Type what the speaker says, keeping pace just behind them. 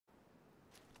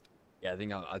Yeah, I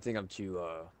think I'm too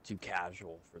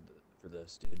casual for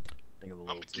this, dude. I think I'm a I'm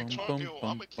little gonna too keep Bum trying, casual. bum yo. I'm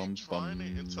bum gonna keep bum trying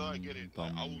it until I get it. bum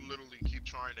Like, I bum will literally keep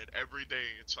trying it every day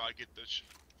until I get this.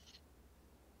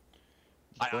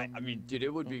 I mean, dude,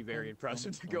 it would be very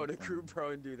impressive to go to Crew bum. Pro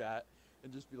and do that,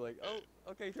 and just be like, Yeah,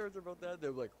 oh, okay, turns about that.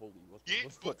 They're like, holy, yeah,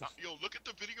 but what the, yo, look at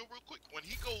the video real quick. When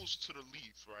he goes to the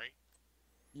leaf, right?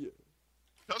 yeah.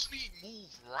 Doesn't he move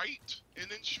right and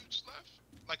then shoots left,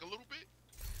 like a little bit?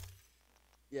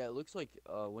 Yeah, it looks like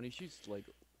when he shoots, like,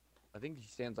 I think he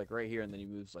stands like right here, and then he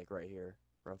moves like right here,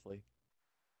 roughly. I'm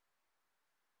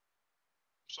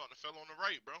starting to fell on the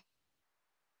right, bro.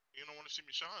 You don't want to see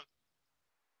me shine.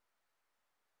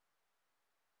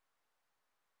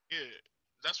 Yeah,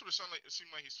 that's what it sounded like. It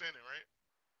seemed like he's standing,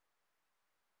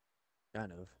 right?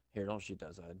 Kind of. Here, don't shoot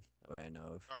that side. That way I know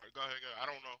of. All right, go ahead, go ahead. I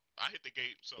don't know. I hit the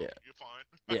gate, so Yeah, you're fine.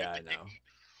 I yeah, hit I the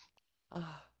know. gate.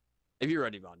 If you're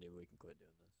ready, Bondi, we can quit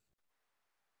doing this.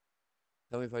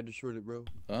 Tell me if I destroyed it, bro.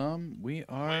 We I'm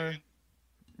are. waiting.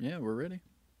 Yeah, we're ready.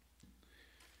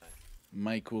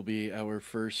 Mike will be our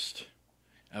first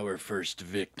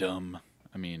victim.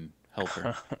 I mean,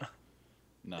 helper.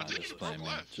 Nah, I think just you playing, broke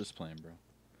man. left. Just playing, bro.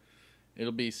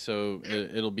 It'll be so.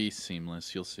 It'll be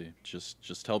seamless. You'll see.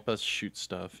 Just help us shoot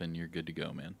stuff, and you're good to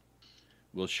go, man.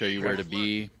 We'll show Yeah, you you where to broke left.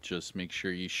 be. Just make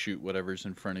sure you shoot whatever's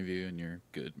in front of you, and you're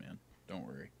good, man. Don't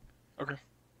worry. Okay.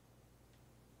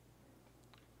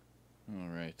 All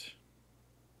right.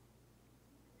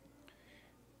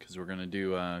 Because we're gonna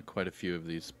do quite a few of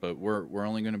these, but we're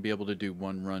only gonna be able to do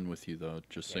one run with you though,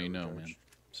 just so Yeah, you know, recharge. man.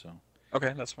 So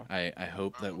Okay, that's fine. I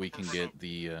hope that we can get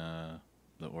the I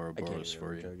can't Ouroboros even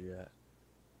for you, recharge yet.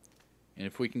 and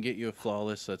if we can get you a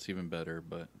flawless, that's even better.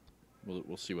 But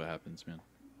we'll see what happens, man.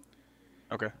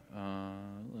 Okay.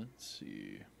 Let's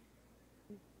see.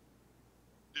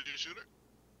 Did you shoot it?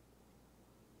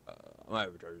 I might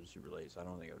have recharged super late, so I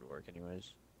don't think it would work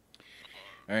anyways.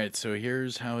 All right, so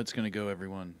here's how it's gonna go,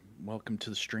 everyone. Welcome to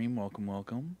the stream.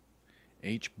 Welcome.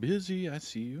 H busy, I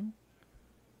see you.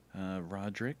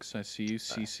 Rodrix, I see you.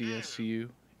 CC, I see you.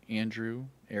 Andrew,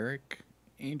 Eric,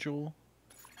 Angel,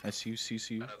 I see you.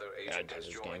 CC. Another agent has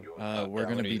joined your We're I'm gonna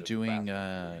gonna be use the doing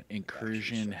bathroom.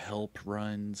 Incursion Actually, help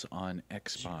runs on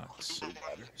Xbox. One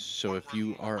run- So one if run you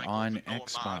with my are mic on open, no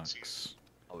Nazis. Xbox,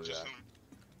 I'll be Just back. him.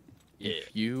 Yeah.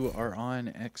 if you are on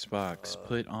Xbox,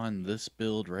 put on this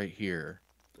build right here.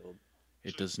 Build.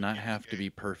 It does not have to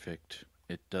be perfect.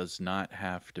 It does not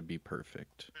have to be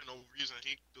perfect. There's no reason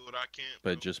he can do what I can't.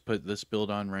 But bro. just put this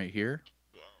build on right here.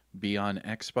 Be on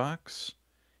Xbox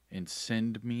and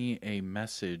send me a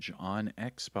message on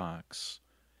Xbox.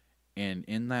 And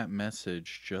in that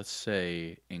message, just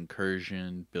say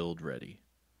Incursion build ready.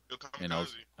 Yo, And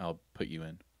Kamikaze. I'll put you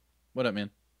in. What up, man?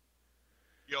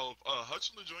 Yo, if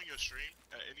Hudson will join your stream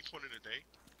at any point in the day,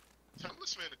 tell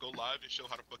this man to go live and show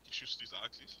how the fuck he shoots these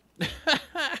oxys.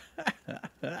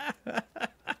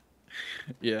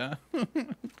 Yeah.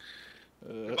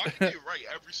 If I can get it right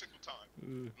every single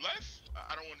time. Left,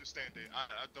 I don't understand it.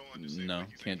 I don't understand. No, what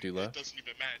he's can't thinking. do left? It doesn't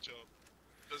even match up.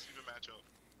 Doesn't even match up.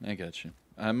 I got you.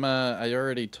 I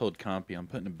already told Compy I'm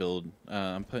putting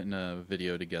I'm putting a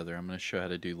video together. I'm gonna show how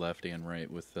to do left and right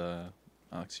with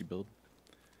Oxy build.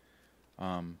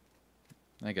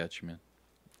 I got you, man.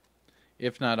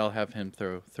 If not, I'll have him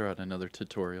throw out another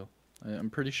tutorial. I'm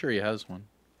pretty sure he has one.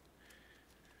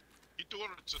 He threw out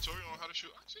a tutorial on how to shoot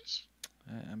oxys?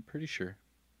 I'm pretty sure.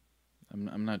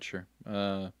 I'm not sure.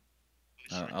 Let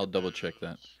me I'll double check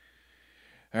that.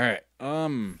 All right.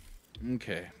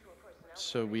 Okay.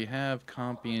 So we have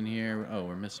Compy in here. Oh,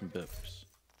 we're missing Bips.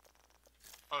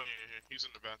 Oh, yeah. He's in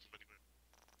the bathroom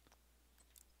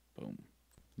anyway. Boom.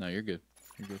 No, you're good.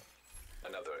 You're good.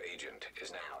 Another agent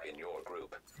is now in your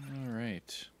group. All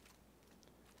right.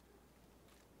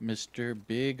 Mr.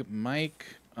 Big Mike.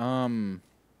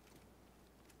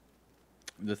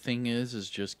 The thing is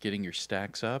just getting your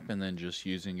stacks up and then just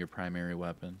using your primary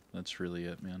weapon. That's really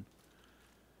it, man.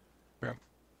 Yeah.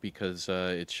 Because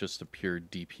it's just a pure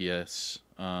DPS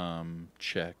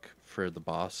check for the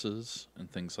bosses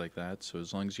and things like that. So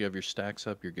as long as you have your stacks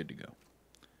up, you're good to go.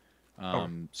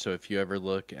 So if you ever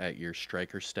look at your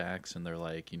striker stacks and they're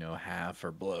like, you know, half or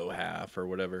below half or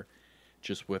whatever,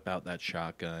 just whip out that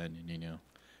shotgun and, you know,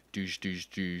 douche, douche,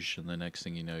 douche, and the next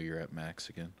thing you know, you're at max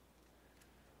again.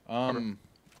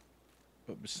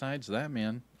 But besides that,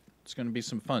 man, it's going to be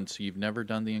some fun. So you've never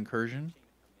done the Incursion?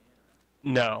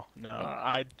 No.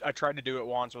 I tried to do it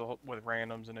once with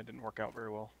randoms and it didn't work out very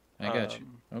well. I got you.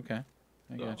 Okay.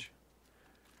 I got you.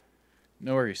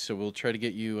 No worries. So we'll try to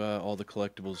get you all the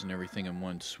collectibles and everything in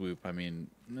one swoop. I mean,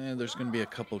 there's going to be a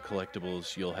couple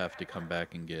collectibles you'll have to come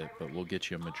back and get, but we'll get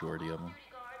you a majority of them.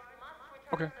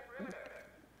 Okay.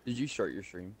 Did you start your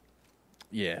stream?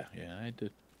 Yeah, I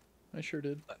did. I sure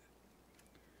did. Let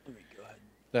me go ahead.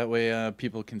 That way,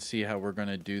 people can see how we're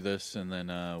gonna do this, and then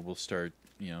we'll start,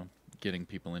 getting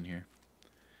people in here.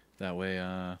 That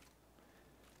way,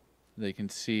 they can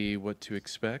see what to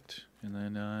expect, and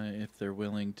then if they're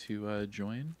willing to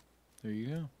join, there you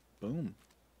go. Boom.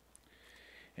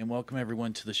 And welcome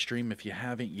everyone to the stream. If you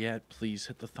haven't yet, please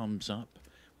hit the thumbs up.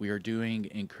 We are doing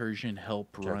Incursion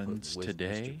help runs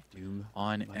today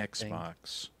on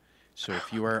Xbox. So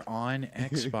if you are on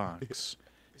Xbox,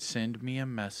 send me a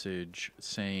message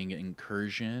saying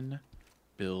Incursion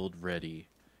build ready.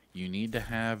 You need to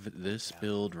have this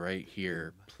build right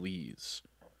here, please,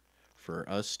 for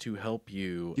us to help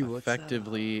you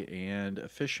effectively and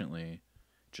efficiently.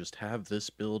 Just have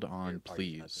this build on,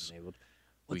 please.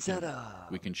 We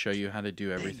can show you how to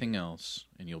do everything else,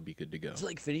 and you'll be good to go. It's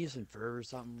like Phineas and Ferb or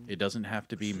something. It doesn't have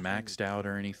to be maxed out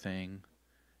or anything.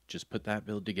 Just put that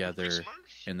build together,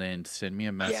 and then send me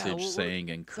a message saying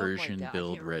Incursion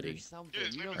build ready.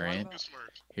 Alright?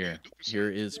 Here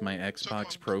is my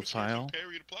Xbox profile.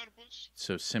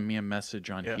 So send me a message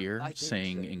on here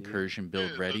saying Incursion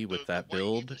build ready with that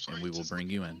build, and we will bring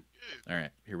you in.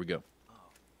 Alright, here we go.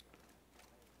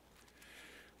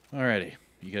 Alrighty,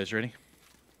 you guys ready?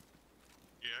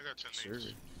 Yeah, I got 10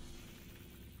 names.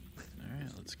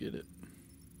 Alright, let's get it.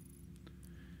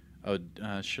 Oh,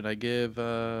 should I give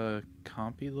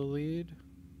Compy the lead?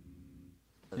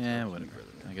 Yeah, whatever.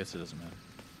 I guess it doesn't matter.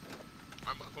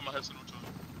 I'm gonna put my headset on top.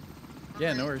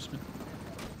 Yeah, no worries, man.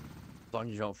 As long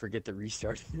as you don't forget to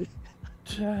restart.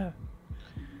 We'll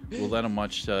let them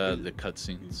watch the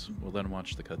cutscenes.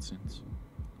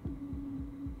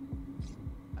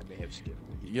 I may have skipped.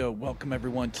 Yo, welcome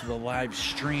everyone to the live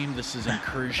stream. This is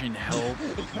Incursion help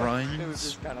runs. It was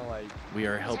just kind of like... We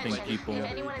are helping people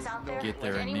get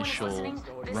their initial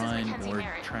run or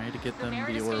trying to get them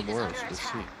the Ouroboros. We'll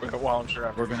see. Well, I'm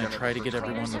sure We're going to try to get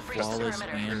everyone the flawless,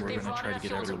 and we're going to try to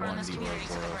get everyone the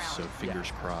Ouroboros, so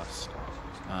fingers crossed.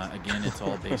 Again, it's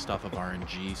all based off of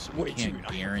RNG, so we can't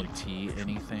guarantee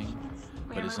anything.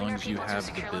 But as long as you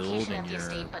have the build and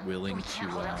you're willing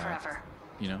to...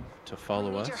 to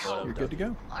follow us, you're good to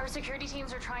go. Our security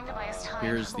teams are trying to buy us time.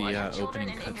 Here's the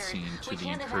opening cutscene to the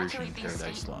Incursion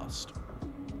Paradise Lost.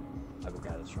 I have a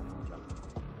guy that's trying to jump.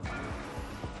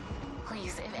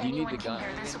 Please, if anyone can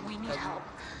hear this, we need help.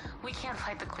 We can't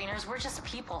fight the cleaners, we're just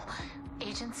people.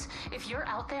 Agents, if you're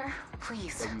out there,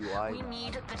 please, we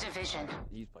need the division.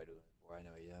 He's played with it before, I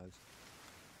know he has.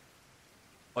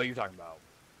 Oh, you're talking about...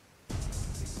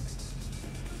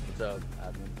 What's up,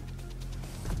 admin?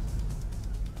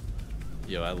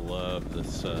 Yo, I love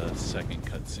this second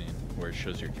cutscene where it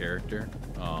shows your character.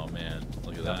 Oh man,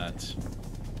 look at that.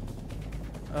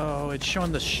 Oh, it's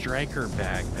showing the striker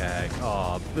backpack.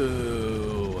 Oh,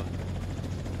 boo.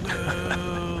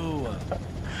 Boo.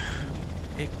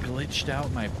 It glitched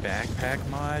out my backpack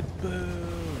mod. Boo.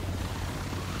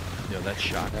 Yo, that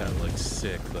shotgun looks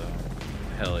sick though.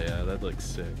 Hell yeah, that looks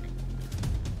sick.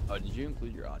 Oh, did you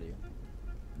include your audio?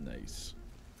 Nice.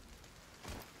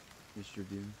 Mr.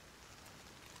 Doom?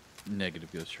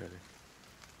 Negative Ghost Rider.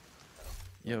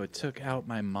 Yo, it took out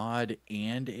my mod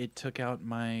and it took out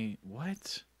my...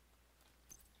 What?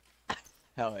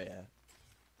 Hell yeah.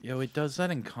 Yo, it does that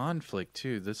in Conflict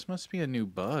too. This must be a new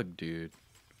bug, dude.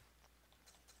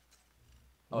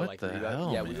 Oh, what like the revive?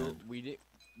 hell, yeah, man?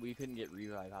 we couldn't get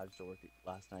revive houses to work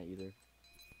last night either.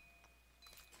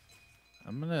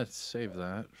 I'm gonna save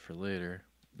that for later.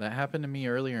 That happened to me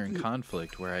earlier in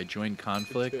Conflict, where I joined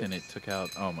Conflict and it took out...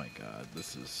 Oh my god,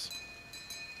 this is...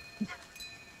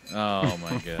 Oh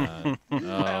my god.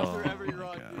 Oh After every my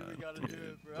run, god, dude, we gotta do dude.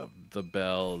 it, bro. The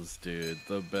bells, dude.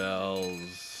 The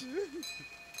bells.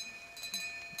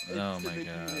 Oh my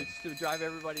god. It's to drive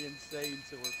everybody insane,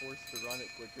 so we're forced to run it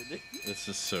quicker. This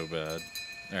is so bad.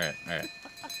 Alright, alright.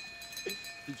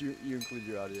 Did you include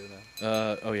your audio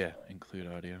now? Oh yeah,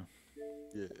 include audio.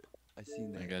 Yeah, I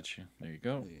seen that. I got you. There you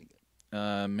go. There you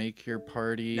go. Make your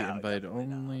party No, invite definitely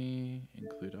not. only.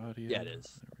 Include audio. Yeah, it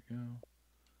is. There we go.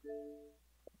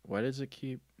 Why does it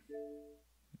keep...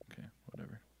 Okay,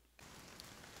 whatever.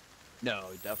 No,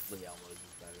 definitely Elmo's is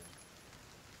better.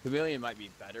 Chameleon might be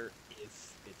better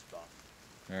if it's buff.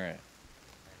 Alright.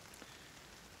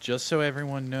 Just so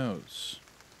everyone knows,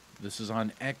 this is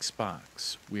on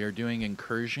Xbox. We are doing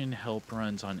Incursion help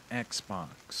runs on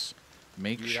Xbox.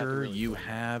 Make You'd have to sure really you put it in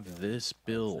have the build, this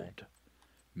I would build.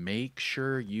 Make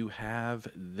sure you have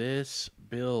this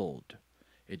build.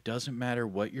 It doesn't matter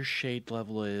what your shade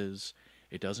level is.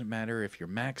 It doesn't matter if you're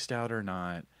maxed out or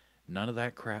not. None of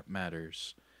that crap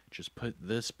matters. Just put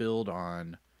this build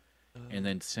on, and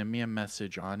then send me a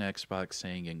message on Xbox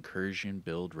saying Incursion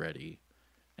build ready,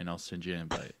 and I'll send you an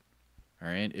invite. All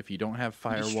right. If you don't have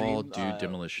firewall, do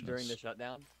demolitionist during the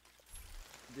shutdown.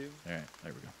 Dude. All right.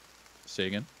 There we go. Say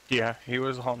again. Yeah, he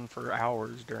was on for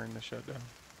hours during the shutdown.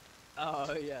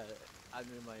 Oh yeah, I mean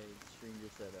my stream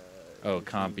just said. Oh,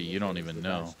 Compy, you don't even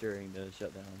know. During the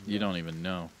shutdown. You don't even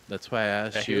know. That's why I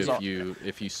asked you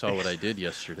if you saw what I did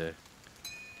yesterday.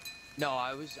 No,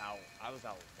 I was out. I was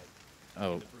out. Like,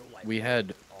 Oh, in the real life we all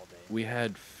day. we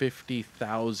had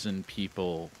 50,000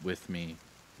 people with me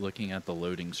looking at the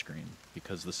loading screen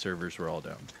because the servers were all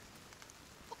down.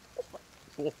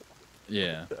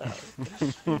 Yeah.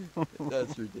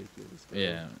 That's ridiculous. Bro.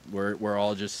 Yeah, we're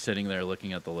all just sitting there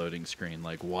looking at the loading screen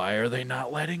like, why are they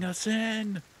not letting us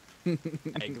in? Hey,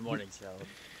 good morning, Sal.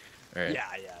 All right. Yeah,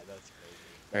 that's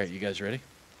crazy. All right, you guys ready?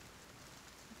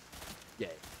 Yeah.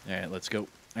 All right, let's go.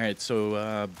 All right,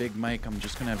 so Big Mike, I'm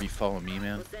just gonna have you follow me,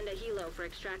 man. We'll send a helo for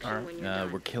extraction when you're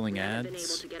done. We're killing We haven't been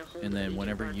ads, able to get a hold and of then Agent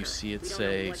whenever you Barker. see it We don't know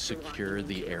say what you're secure walking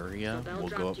the into, area, so they'll we'll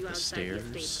drop go up you the outside the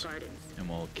estate stairs, gardens. and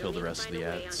we'll You'll kill the need to rest of find the a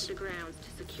way ads. onto the grounds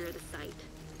to secure the site.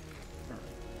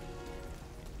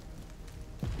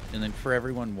 And then for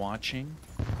everyone watching,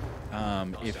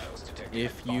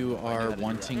 if you are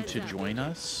wanting to join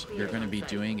us, you're going to be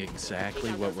doing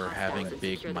exactly what we're having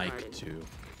Big Mike do.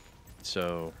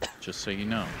 So, just so you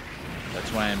know.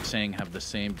 That's why I'm saying have the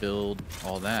same build,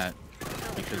 all that,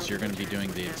 because you're going to be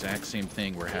doing the exact same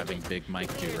thing we're having Big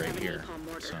Mike do right here.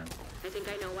 So, I think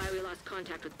I know why we lost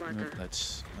contact with Barker.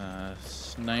 that's,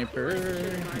 Sniper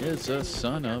is a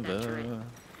son of a...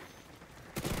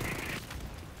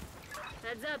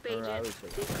 Heads up, Agent. These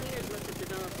cleaners must have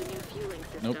developed a new fueling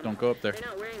system. Nope, don't go up there. They're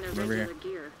not wearing their Come over regular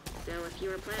here. gear. So if you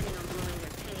were planning on blowing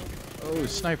their tanks... Oh,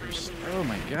 snipers. Oh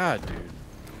my god, dude.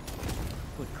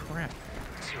 Holy crap.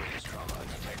 Serious trauma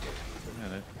detected.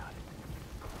 Got it.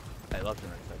 I left him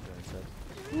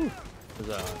right there. There's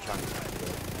a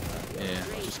trying Yeah,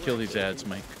 just kill these ads,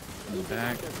 Mike. In the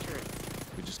back.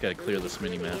 We just gotta clear this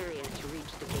mini-map.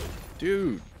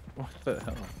 Dude, what the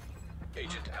hell?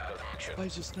 Agent out of action. Why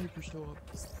is the sniper still up?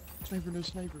 Sniper, no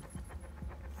sniper.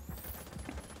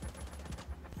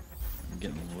 I'm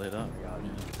getting lit up.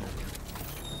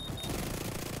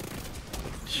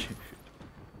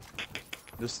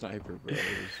 The sniper, bro.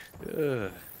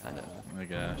 Ugh. I know. Oh my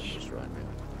gosh. Just run, man.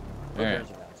 Alright.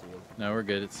 Now we're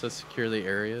good. It says secure the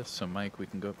area, so Mike, we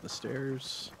can go up the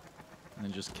stairs and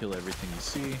then just kill everything you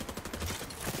see.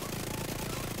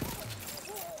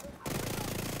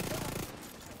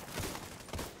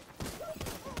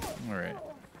 Alright.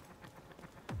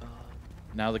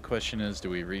 Now the question is, do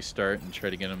we restart and try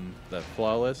to get him that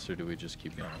flawless, or do we just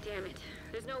keep going? Damn it.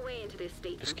 There's no way into this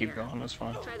state Just from keep here. going, that's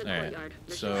fine. Try the Alright, courtyard.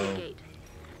 There so- should be a gate.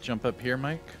 Jump up here,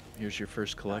 Mike. Here's your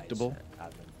first collectible.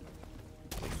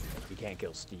 You can't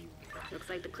kill Steve. Looks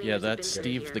like the cleaners Yeah, have that's been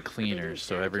Steve here, the but they Cleaner. didn't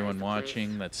So sanitize everyone the watching,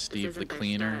 place. that's This Steve the isn't their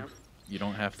Cleaner. style. You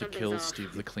don't have to Something's kill off.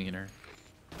 Steve the Cleaner.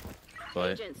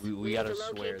 But Agents, we need gotta to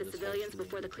locate swear the this civilians whole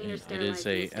before the stream. cleaners it is sterilize the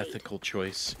a estate. ethical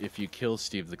choice if you kill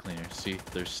Steve the Cleaner. See,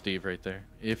 there's Steve right there.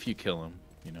 If you kill him,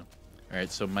 you know.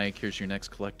 Alright, so Mike, here's your next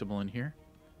collectible in here.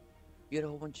 You get a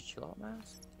whole bunch of chill out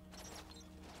masks?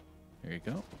 There you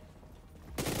go.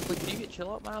 Wait, did you get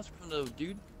chill out masks from the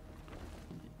dude?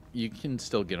 You can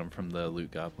still get them from the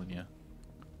Loot Goblin, yeah.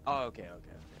 Oh, okay.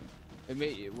 It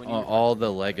may, when you All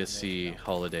the legacy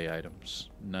holiday items.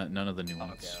 None of the new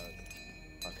ones.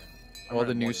 Okay. All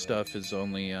the new stuff is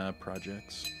only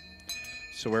projects.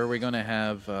 So where are we going to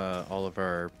have all of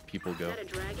our people Is go? that a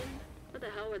dragon? What the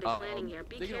hell were they planning here?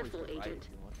 Be careful, Agent.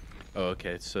 Oh,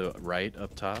 okay. So right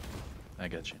up top. I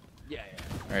got you. Yeah.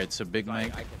 All right. So Big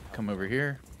Mike, come over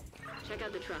here. Check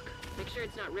out the truck. Make sure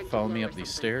it's not rigged to Follow blow me or up these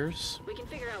something. stairs. We can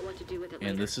figure out what to do with it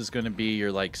And later. this is going to be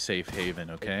your like safe haven,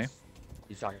 okay?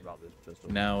 He's talking about this pistol.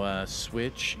 Now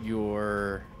switch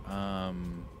your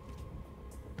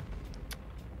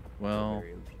well,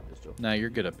 now you're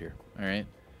good up here. All right.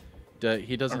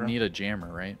 He doesn't need a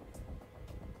jammer, right?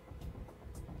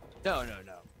 No. All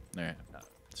right.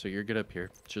 So you're good up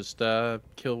here. Just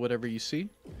kill whatever you see,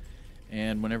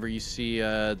 and whenever you see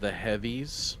the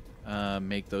heavies,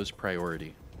 make those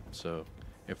priority. So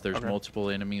if there's multiple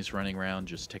enemies running around,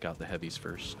 just take out the heavies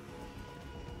first.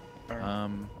 All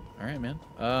right,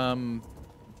 man.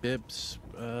 Bibs.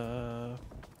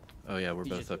 Oh yeah, we're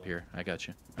both up here. I got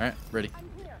you. All right, ready.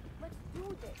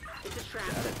 It's a trap.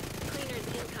 Cleaners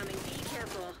incoming. Be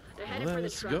careful. They're headed for the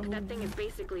Let's truck. go. That thing is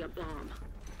basically a bomb.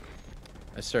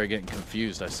 I started getting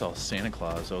confused. I saw Santa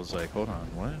Claus. I was like, hold on,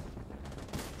 what?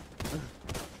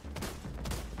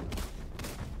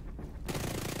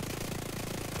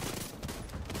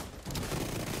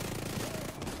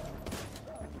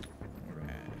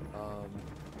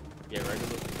 Yeah, regular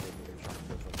is very strong.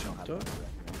 That's what I don't have to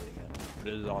recommend getting it. But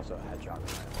it is also a headshot.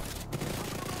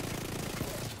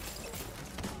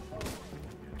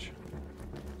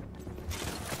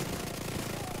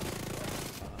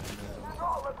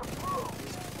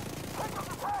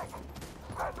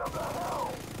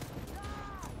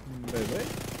 Baby.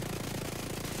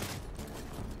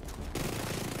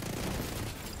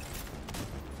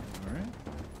 Alright.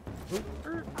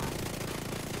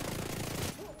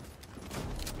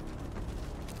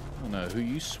 I don't know who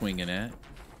you swinging at.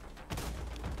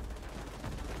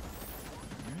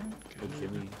 The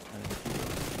Jimmy.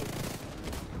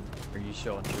 Are you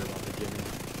so unsure about the Jimmy?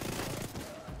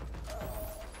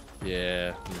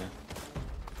 Yeah.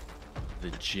 The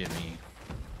Jimmy.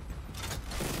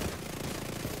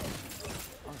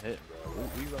 I'm hit, bro.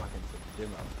 We rocking some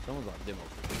demo. Someone's on demo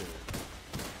for sure.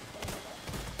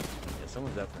 Yeah,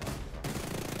 someone's definitely on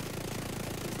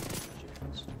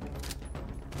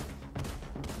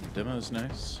demo. Demo's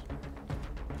nice.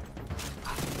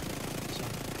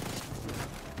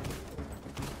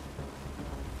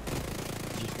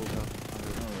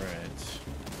 Alright.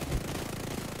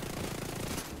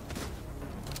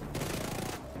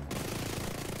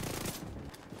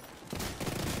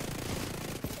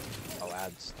 Oh,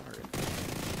 ads started.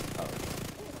 Oh.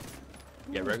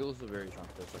 Yeah, regulars are very strong.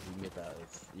 That's like you can get that.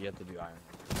 You have to do iron.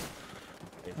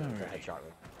 It's a Alright. headshot.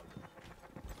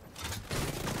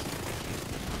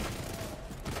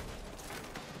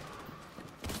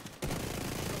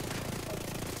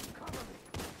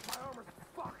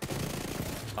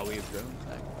 Oh, we have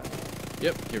drones?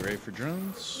 Yep, get ready for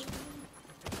drones.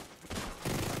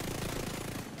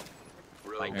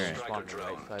 Rogue Alright. striker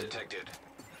drone Right side. detected.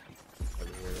 Over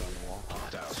here on the wall.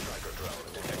 Hostile striker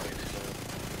drone detected.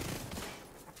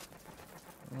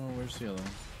 Oh, where's the other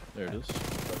one? There it is.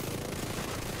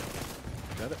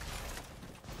 Got it.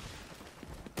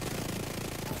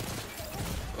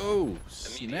 Oh,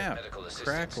 snap. medical assistance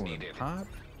Crackle and needed. pop.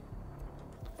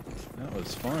 That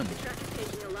was fun. The truck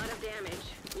is taking a lot of damage.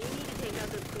 You need to take out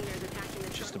those cleaners attacking the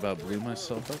Just truck. about blew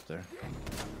myself up there.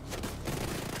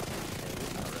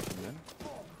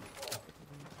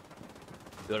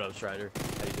 Good up, Strider.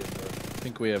 How you doing, bro? I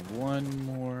think we have one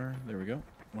more. There we go.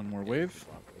 One more wave.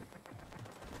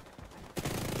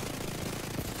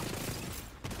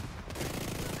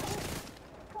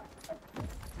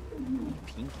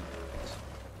 Pinky.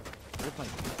 Where's my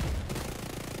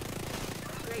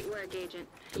Great work, Agent.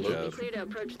 Good You should be job. clear to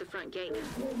approach the front gate.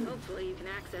 Hopefully you can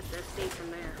access the estate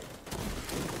from there.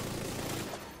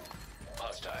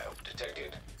 Hostile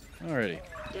detected. Alrighty.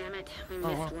 Damn it, we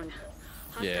missed one.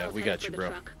 Yeah, Hostiles we headed got for you, the bro.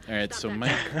 truck. Alright, Stop so that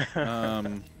Mike,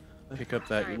 traffic. pick up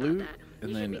Sorry that about loot that. You and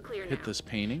should then be clear hit now. this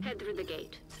painting. Head through the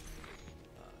gate.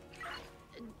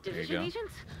 There you Division go.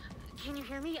 agents? Can you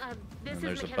hear me? This And is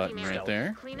there's a Mackenzie button Merrill. right there.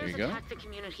 There Cleaners you go. attacked the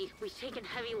community. We've taken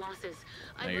heavy losses.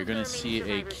 Now I you're moved gonna the see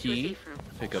remaining a survivors to key. safe room.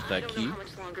 Pick up I that don't key. know how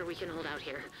much longer we can hold out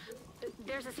here.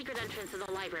 There's a secret entrance to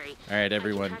the library. Alright, I can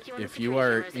everyone, track you on the if you security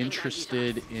are cameras and guide you to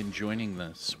interested us. in joining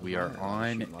this, we are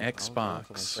on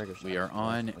Xbox. We are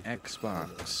on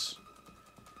Xbox.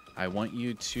 I want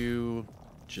you to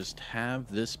just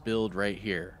have this build right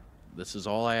here. This is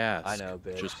all I ask. I know,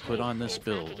 bitch. Just put on this It's back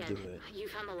build. again. Do it. You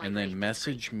found the And library. then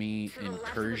message me To the left of the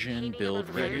Incursion painting build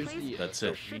above the ready. fireplace, That's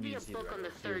there it. should be a book on the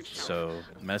third shelf. So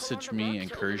message me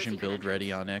Incursion build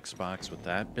ready on Xbox with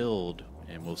that build,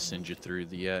 and we'll send you through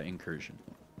the Incursion.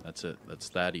 That's it. That's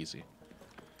that easy.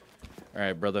 All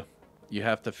right, brother. You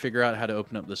have to figure out how to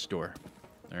open up this door.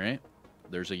 All right?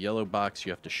 There's a yellow box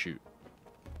you have to shoot.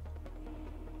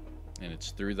 And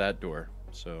it's through that door.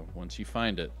 So once you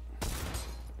find it.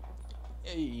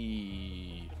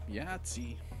 Hey,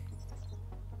 Yahtzee.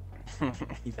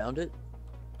 You found it?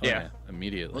 Oh, Yeah.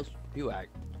 Immediately. Most people act.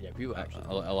 Yeah, people actually.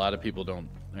 A lot of people don't.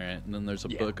 All right, and then there's a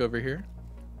Yeah. book over here.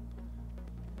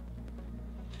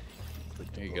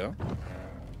 Click the There you book. go.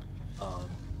 All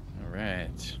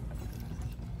right.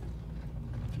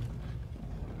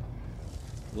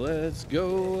 Let's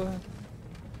go.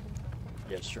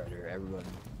 Yes, Strider. Everyone,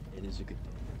 it is a good day.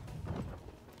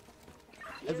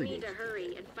 You Every need day. to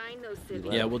hurry and find those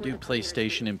civvies Yeah, we'll before do the cleaners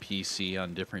PlayStation and PC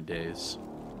on different days.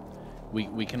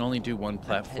 We can only do one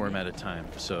platform at a time.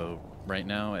 So right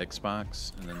now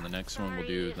Xbox, and then the next one we'll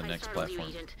do Sorry the if I next startled you,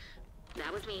 platform. Agent.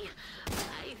 That was me.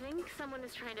 I think someone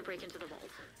is trying to break into the vault.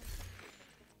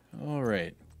 All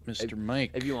right, Mr.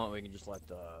 Mike. If you want, we can just let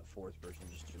the fourth person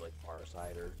just do like far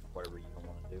side or whatever you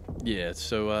want to do. Yeah,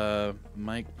 so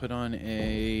Mike put on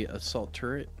a assault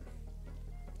turret.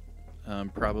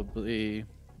 Probably,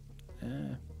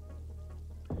 and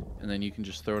then you can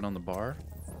just throw it on the bar.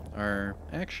 Or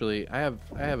actually, I have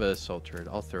an assault turret.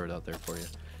 I'll throw it out there for you.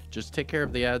 Just take care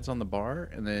of the ads on the bar,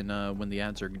 and then when the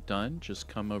ads are done, just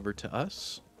come over to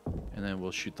us, and then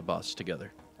we'll shoot the boss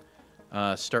together.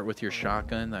 Start with your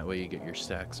shotgun, that way you get your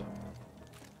stacks up.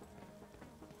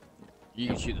 You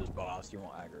can shoot this boss, he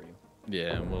won't aggro you.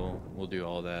 Yeah, and we'll do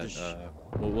all that.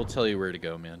 We'll tell you where to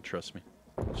go, man. Trust me.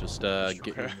 Just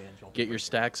get your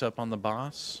stacks up on the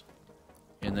boss,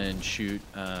 and then shoot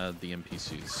the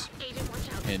NPCs.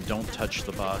 And don't touch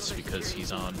the boss because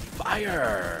he's on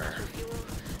fire.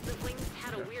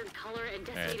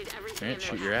 Alright,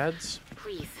 shoot your ads.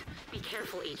 Please, be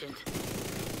careful, Agent.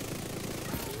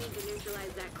 You need to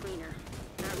neutralize that cleaner.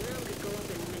 That room could go up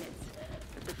in minutes.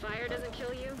 If the fire doesn't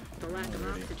kill you, the lack of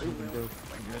oxygen will.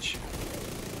 I got you.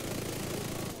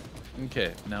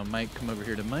 Okay, now Mike, come over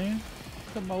here to me.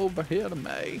 Come over here to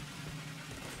me.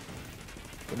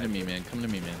 Come to me, man. Come to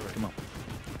me, man. Come on.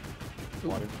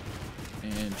 Water.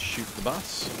 And shoot the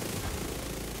boss.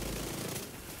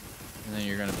 And then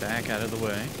you're gonna back out of the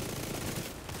way.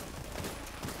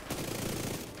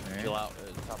 Chill out.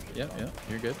 Yep,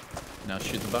 you're good. Now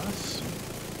shoot the boss.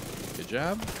 Good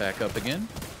job. Back up again.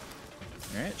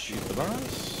 Alright, shoot the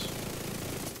boss.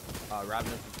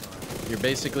 Ravenous is gonna... You're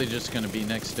basically just gonna be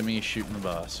next to me shooting the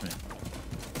boss, man.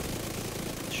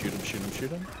 Shoot him, shoot him,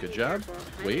 shoot him. Good job.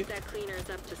 Wait.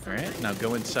 Alright, now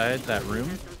go inside that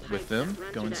room with them.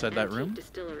 Go inside that room.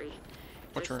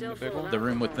 Which room? The big one? The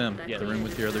room with them. The room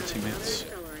with your other teammates.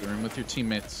 The room with your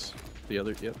teammates. The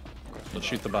other, yep. Let's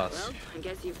shoot the boss. Well, I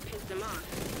guess you've pissed him off.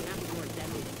 That's more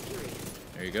deadly than furious.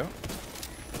 There you go.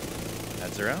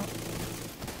 Ads are out.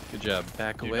 Good job.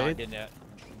 Back away. The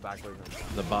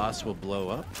boss will blow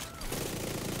up.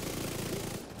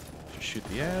 Just shoot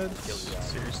the ads.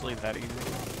 Seriously, that easy?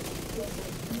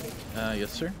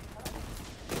 Yes, sir.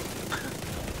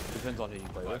 Depends on who you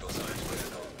play with.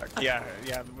 Yeah.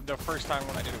 The first time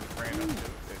when I did it with random,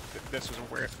 this was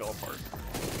where it fell apart.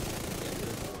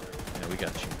 Yeah, we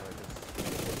got you.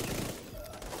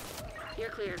 You're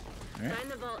clear. Right.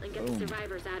 Find the vault and get the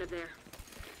survivors out of there.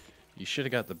 You should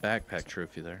have got the backpack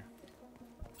trophy there.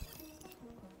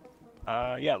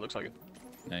 Yeah, it looks like it.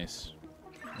 Nice.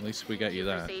 At least we got you For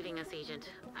that. saving us, Agent.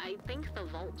 I think the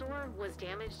vault door was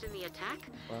damaged in the attack.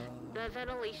 The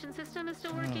ventilation system is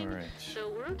still working, Alright. so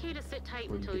we're okay to sit tight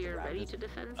until you're ready to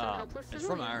defend some helpless It's civilians.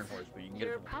 from Iron Horse, but you can get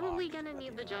You're it from the probably box. gonna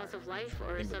need the jaws of life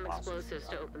or Think some the box is explosives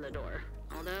to open the door.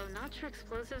 Although, not sure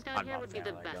explosives down I'm here not would a be the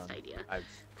fan of best that gun. idea. I've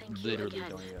Thank you literally again,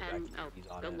 don't even and have keys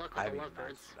on good it. luck I with the haven't even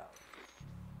lovebirds. maxed it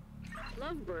out.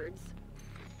 Lovebirds?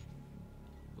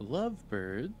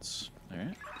 Lovebirds.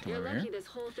 Alright, come You're over lucky here. this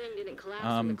whole thing didn't collapse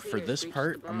when the For cleaners this reached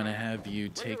part, the I'm gonna bar. have you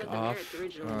Wonder take what the off.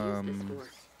 Merrick originally used this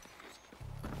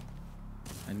for.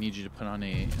 I need you to put on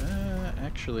a.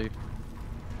 Actually, The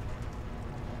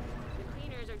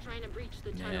cleaners are trying to breach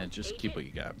the tunnel. yeah, just keep Agent, what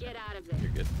you got. Get out of there.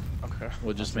 You're good. Okay.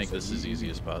 We'll just make this as easy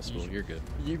as possible. You're good.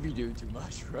 You be doing too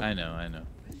much, bro. I know.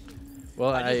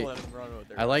 Well, I just let them run with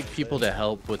their I like guns, people but- to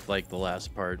help with like the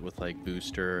last part with like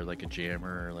booster or like a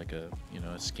jammer or like a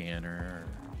a scanner or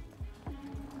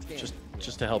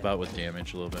just to help out with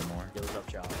damage a little bit more. Yo, what's up,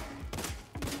 Chow?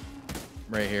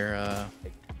 Right here,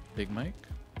 Big Mike.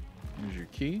 Here's your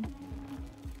key,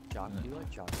 Chocolate? Do you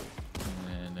like chocolate?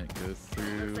 and then it goes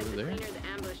through Looks like the there. cleaners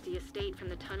ambushed the estate from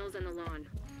the tunnels and the lawn.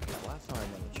 Last time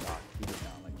I met a Choc, he did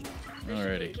not like chocolate. There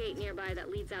should be a Alrighty. gate nearby that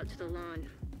leads out to the lawn.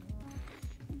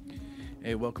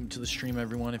 Hey, welcome to the stream,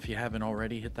 everyone. If you haven't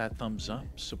already, hit that thumbs up.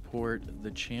 Support the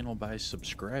channel by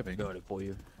subscribing. Doing it for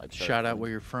you. Like, Shout out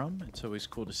where you're from. It's always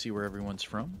cool to see where everyone's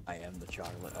from. I am the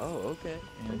chocolate. Oh, okay.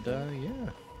 And yeah,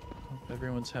 hope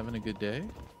everyone's having a good day.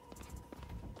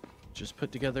 Just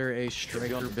put together a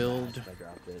striker build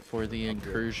for the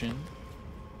incursion.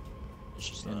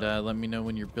 And let me know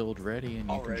when your build ready and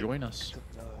you can join us.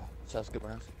 Sounds good,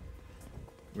 Browns.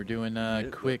 We're doing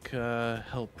quick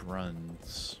help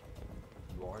runs.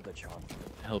 You are the chocolate.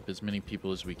 Help as many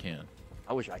people as we can.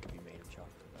 I wish I could be made of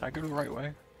chocolate. Did I go the right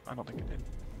way? I don't think it did.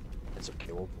 It's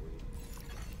okay, we'll for you.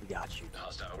 We got you.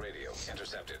 Hostile radio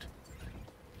intercepted.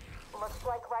 Looks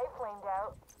like rifling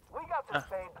out. We got the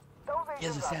spade. Those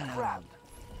agents are trapped.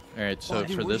 Alright, so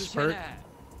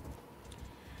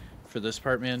for this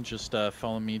part, man, just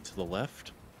follow me to the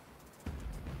left.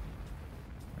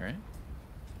 Alright,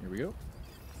 here we go.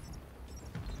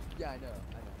 Yeah, I know.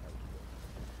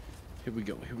 Here we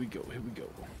go. I know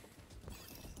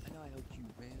I helped you,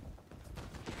 man.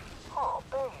 Oh,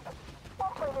 babe.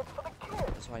 What plane's for the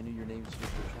kids? That's why I knew your name was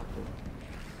Mr. Chocolate.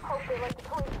 Hope they like the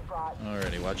toys you brought.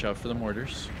 Alrighty, watch out for the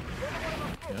mortars.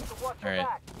 Yep. Alright,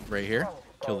 right here.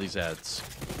 Kill these ads.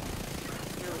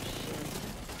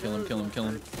 Kill him. Come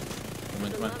on.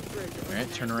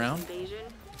 Alright, turn around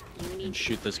and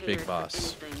shoot this big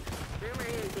boss. Rumor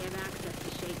is the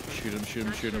Shoot him, shoot him,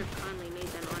 Not shoot sure him. if Conley made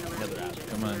them honorary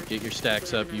agents Come on, or get your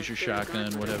stacks up, if use your they had shotgun,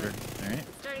 gone whatever. for it. Alright.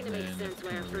 It's starting And to make then sense why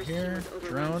come our over first here. team was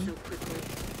Drone. overrun so quickly.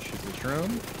 Shoot the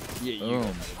drone. Yeah, you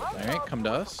Boom. Alright, come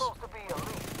to us.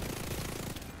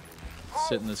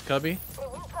 Sit in this cubby.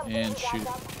 And shoot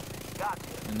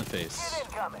in the face.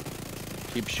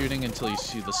 Keep shooting until you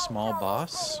see the small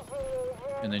boss.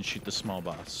 And then shoot the small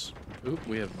boss. Oop,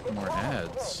 we have more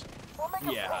ads.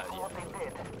 Yeah.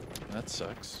 That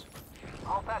sucks.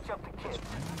 I'll patch up the kid.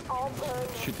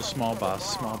 Shoot the small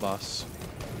boss, small boss.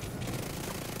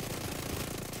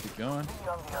 Keep going. On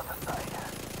the other side.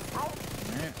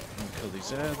 Alright, kill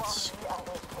these ads.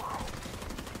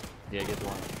 Yeah, get the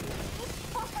one.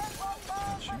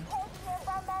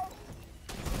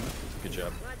 Good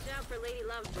job. Watch out for Lady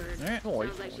Lovebird. Alright.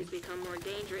 Sounds like she's become more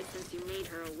dangerous since you made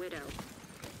her a widow.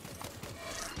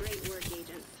 Great work,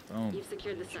 agents. Boom. You've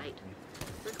secured the site.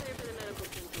 We're clear for the medical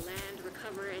team to land,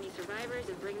 recover any survivors,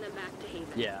 and bring them back to Haven.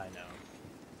 Yeah, I know.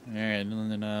 Alright,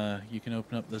 and then you can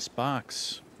open up this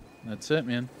box. That's it,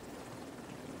 man.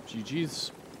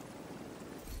 GG's.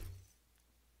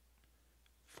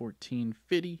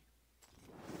 1450.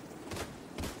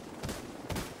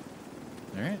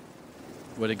 Alright.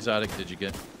 What exotic did you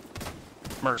get?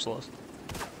 Merciless.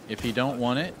 If you don't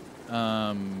want it,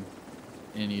 and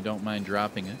you don't mind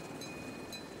dropping it,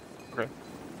 Okay.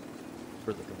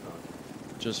 For the component.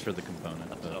 just for the component.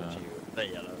 That's But, up to you.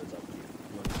 Yeah, that is up to you.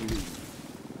 You want to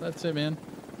that's it, man.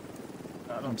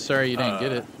 I'm sorry you didn't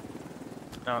get it.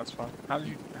 No, it's fine. How do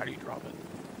you drop it?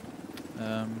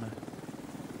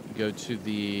 Go to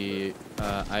the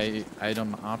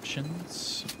item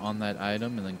options on that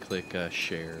item, and then click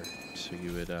share. So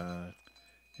you would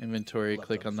inventory, Left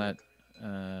click on that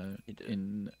You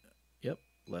did. yep,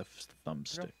 left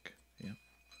thumbstick. Yeah.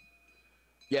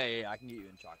 Yeah, I can get you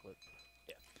in chocolate.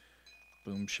 Yeah.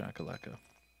 Boom shakalaka.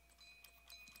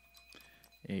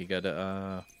 Yeah, you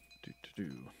gotta do.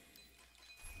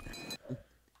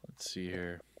 Let's see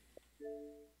here.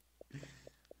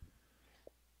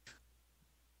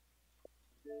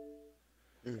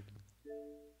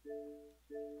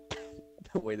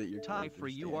 The way that you're Time for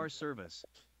UR service.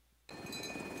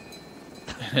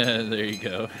 There you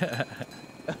go.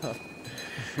 All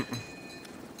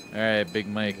right, Big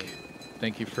Mike.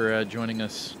 Thank you for joining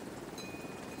us.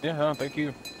 Yeah, no, thank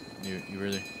you. You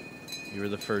were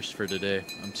the first for today.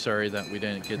 I'm sorry that we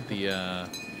didn't get the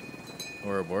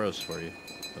Ouroboros for you,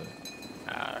 but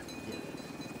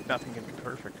Nothing can be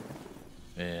perfect.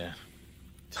 yeah,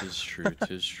 'tis true.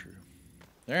 'Tis true.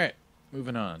 All right,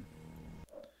 moving on.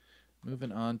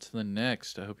 Moving on to the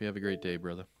next. I hope you have a great day,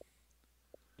 brother.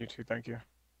 You too, thank you.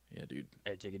 Yeah, dude.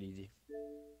 Hey, take it easy.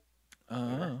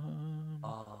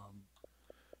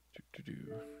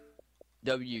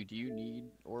 W, do you need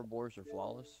Ouroboros or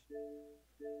Flawless?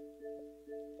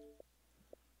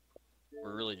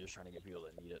 We're really just trying to get people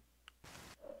that need it.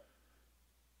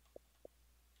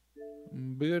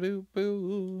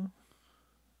 Boo-doo-boo.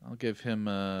 I'll give him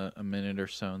a minute or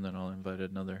so, and then I'll invite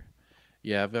another.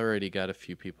 Yeah, I've already got a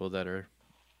few people that are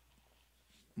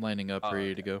lining up,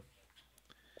 ready to go.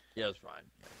 Yeah, that's fine.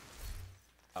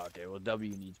 Okay, well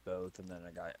W needs both, and then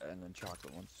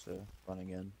Chocolate wants to run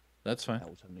again. That's fine. That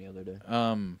was him the other day.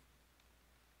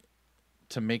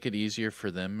 To make it easier for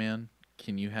them, man,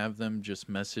 can you have them just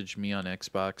message me on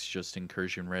Xbox, just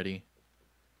Incursion ready,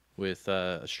 with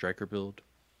a striker build?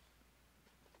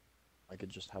 I could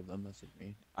just have them message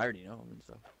me. I already know them and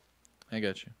stuff. I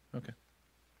got you. Okay.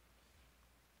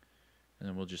 And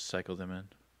then we'll just cycle them in.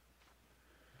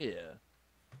 Yeah.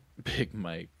 Big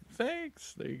Mike.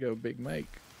 Thanks. There you go, Big Mike.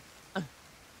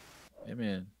 Hey,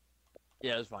 man.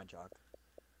 Yeah, that's fine, Chalk.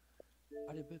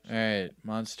 Alright,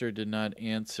 Monster did not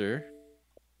answer.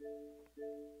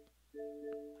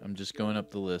 I'm just going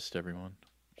up the list, everyone.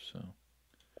 So,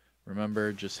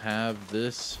 remember, just have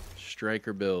this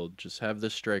striker build. Just have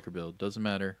this striker build. Doesn't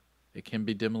matter. It can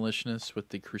be Demolitionist with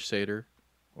the Crusader,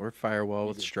 or Firewall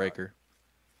with Striker.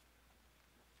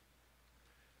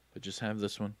 But just have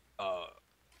this one. Let's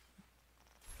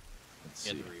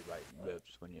You see. have to rewrite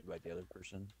whips when you invite the other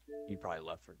person. He probably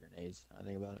left for grenades. I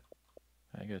think about it.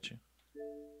 I got you.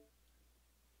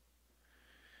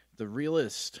 The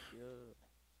Realist.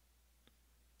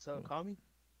 So, Kami?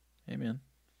 Hey, man.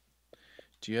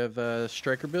 Do you have a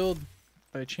striker build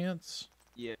by chance?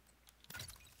 Yeah.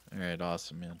 Alright,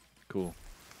 awesome, man. Cool.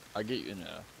 I'll get you in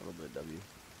a little bit, W.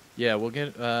 Yeah, we'll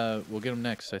get him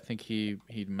next. I think he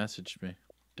messaged me.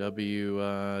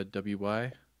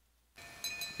 WY?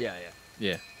 Yeah.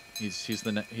 Yeah.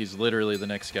 He's literally the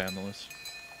next guy on the list.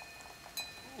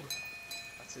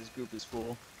 That's his group is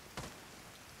full.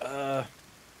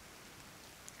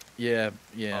 Yeah. Oh,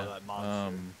 that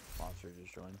monster. Monster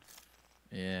just joined.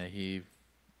 Yeah, he...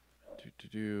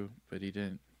 But he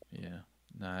didn't... Yeah.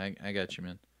 Nah, I got you,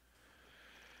 man.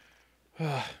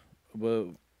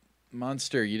 Well,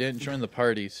 Monster, you didn't join the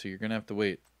party, so you're gonna have to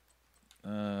wait.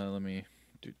 Let me...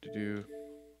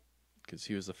 Because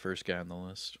he was the first guy on the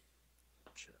list.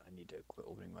 Shit, I need to quit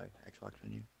opening my Xbox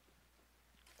menu.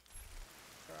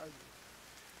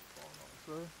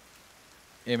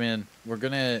 Hey, man, we're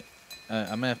gonna... I'm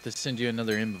gonna have to send you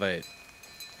another invite.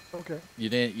 Okay. You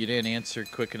didn't answer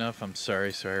quick enough. I'm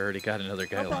sorry. So I already got another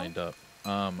guy lined up.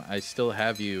 I still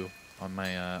have you on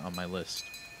my list.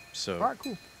 So All right,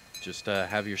 cool. just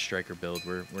have your striker build.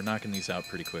 We're knocking these out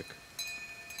pretty quick.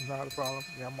 Not a problem.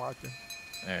 Yeah, I'm watching.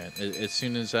 All right. As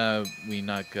soon as we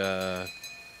knock, let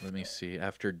me see.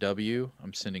 After W,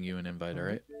 I'm sending you an invite. All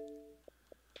right.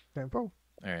 Tempo. All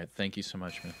right. Thank you so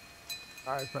much, man.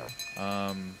 All right,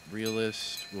 fam.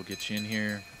 Realist, we'll get you in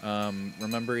here.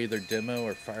 Remember either demo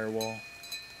or firewall.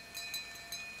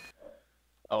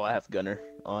 Oh, I have gunner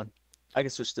on. I can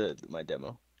switch to my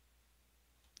demo.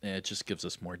 Yeah, it just gives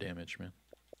us more damage, man.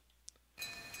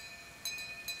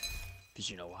 Cause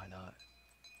you know why not?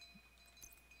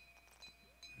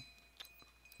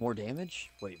 More damage?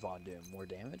 Wait, Vondoom, more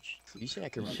damage? You say I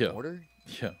can run mortar?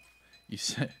 Yeah. You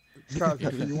said...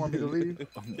 You want me to leave?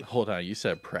 Hold on, you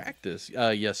said practice.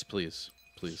 Yes, please.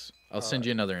 Please. I'll send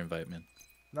you another invite, man.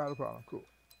 Not a problem. Cool.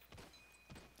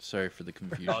 Sorry for the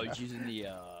confusion. Oh, he's using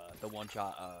the one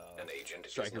shot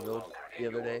striker build the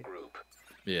other day.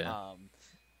 Yeah.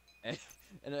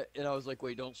 And I was like,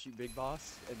 wait, don't shoot Big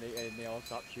Boss, and they all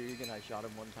stopped shooting, and I shot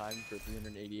him one time for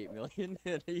 388 million,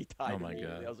 and he died. Oh my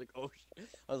god. I was like, oh,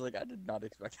 I was like, I did not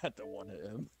expect that to one hit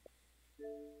him.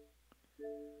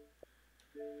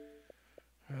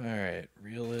 All right,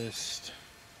 realist,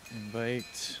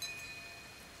 invite.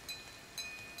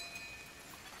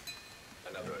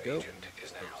 Another agent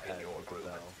is now in your group.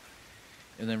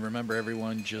 And then remember,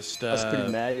 everyone, just I was pretty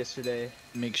mad yesterday.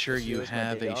 make sure you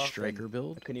have a striker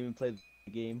build. I couldn't even play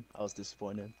the game. I was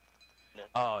disappointed.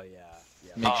 Oh yeah.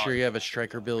 Make sure you have a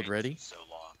striker build ready.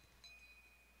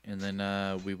 And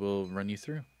then we will run you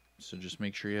through. So just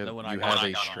make sure you have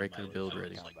a striker build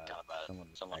ready.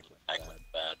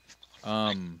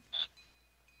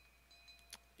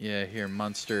 Yeah, here,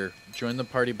 Monster, join the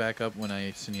party back up when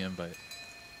I send you an invite.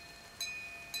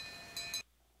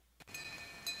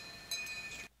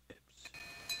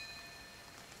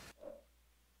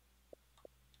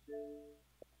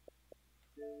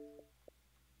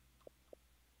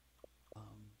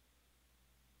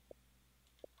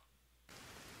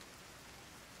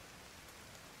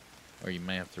 Or you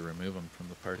may have to remove them from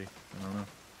the party. I don't know.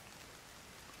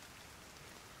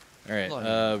 All right,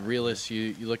 Realist,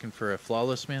 you looking for a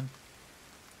flawless man?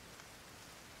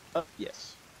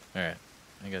 Yes. All right,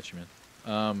 I got you,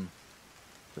 man.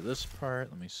 For this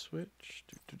part, let me switch.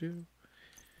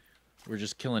 We're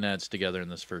just killing ads together in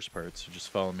this first part, so just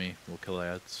follow me. We'll kill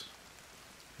ads.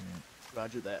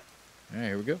 Roger that. All right,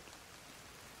 here we go.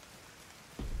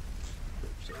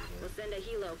 We'll send a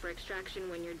helo for extraction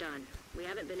when you're done. We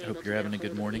haven't been able Hope to you're having a get good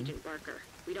hold of morning. Agent Barker.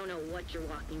 We don't know what you're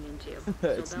walking into.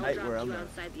 It's so Bell night dropped where I'm you at.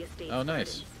 outside the estate. Oh,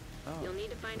 nice. You'll need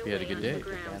to find a You had way a good onto day. the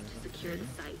grounds to secure the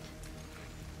site.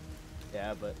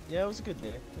 Yeah, but yeah, it was a good day.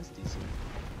 It was decent.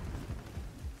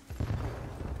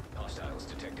 Hostiles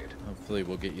detected. Hopefully,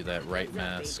 we'll get you that right Heads up,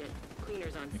 mask. Agent.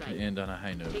 Cleaners on We site. can end on a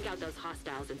high note. Take out those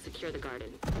hostiles and secure the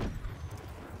garden.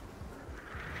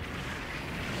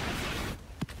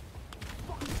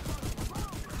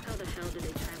 How the hell did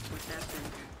they transport that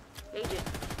thing? Agent,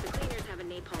 the cleaners have a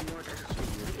napalm mortar. I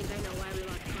think I know why we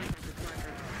lost contact with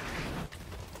Barker.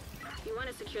 If you want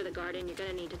to secure the garden, you're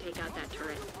gonna need to take out that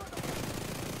turret.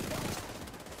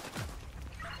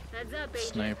 Heads up,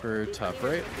 Agent. Sniper, These top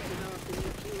cleaners right. must have developed a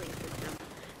new fueling system.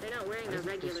 They're not wearing their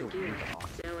regular gear.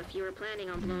 So if you were planning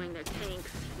on blowing their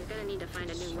tanks, you're gonna need to find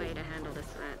a new way to handle this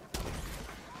threat.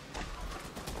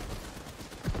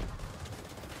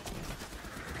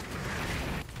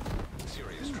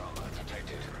 Serious trauma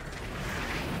detected.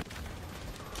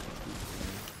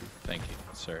 Thank you,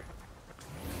 sir.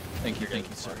 Thank you,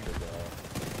 sir.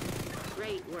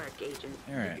 Great work, Agent.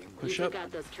 All right, push you up. took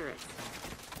out those turrets.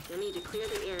 You'll need to clear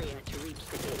the area to reach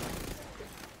the gate.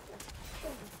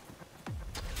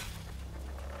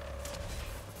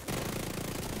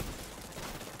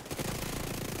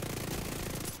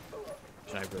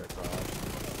 Sniper across.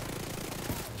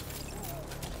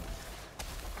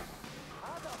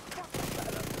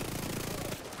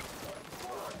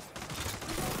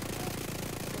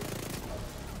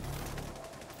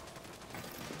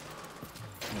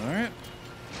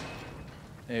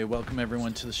 Hey, welcome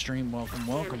everyone to the stream. Welcome,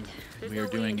 welcome. We are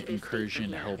doing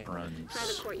Incursion help runs. Try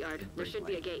the courtyard. There should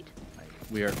be a gate.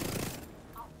 We are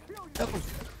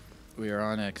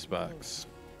on Xbox.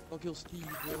 Looks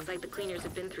like the cleaners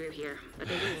have been through here, but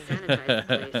they didn't sanitize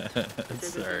the place. This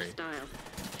isn't their style.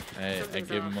 I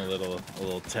gave him a little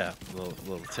tap,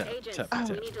 little tap, Agents, tap.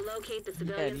 we need to locate the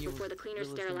civilians before the cleaners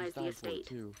sterilize the estate.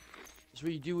 That's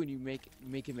what you do when you make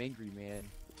him angry, man.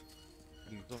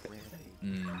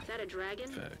 Is that a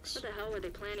dragon? Facts. What the hell were they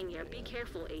planning here? Be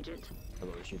careful, Agent. I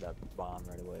would shoot that bomb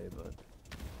right away, but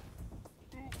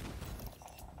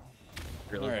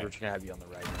really, we're just gonna have you on the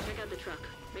right. Check out the truck.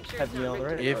 Make sure Have it's me not on the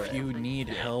rigged right? to If you need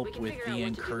help with figure out the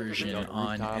what to do with Incursion the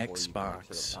on rooftop, or you can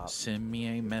Xbox, top. send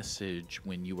me a message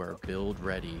when you are build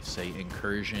ready. Say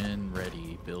Incursion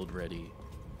ready, build ready.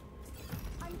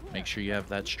 Make sure you have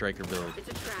that striker build. It's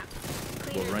a trap.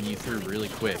 We'll run you through really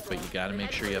quick, but you gotta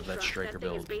make sure you have that striker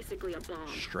build. Basically a bomb.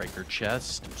 Striker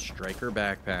chest, striker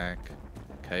backpack,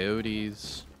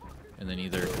 coyotes, and then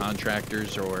either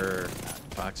contractors or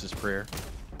Fox's Prayer,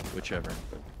 whichever.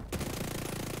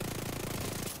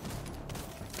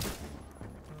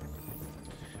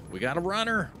 We got a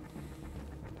runner.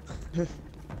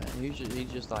 He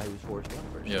just thought he was forced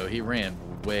numbers. Yo, he ran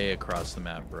way across the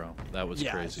map, bro. That was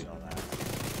crazy.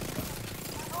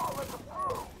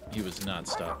 He was not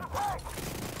stopping.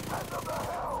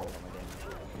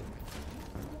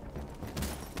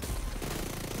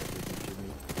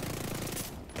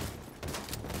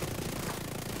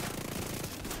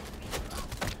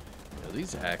 Yo,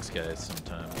 these axe guys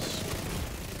sometimes.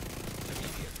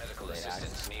 Medical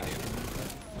assistance needed.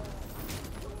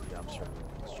 Yeah, I'm sure.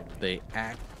 They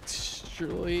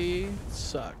actually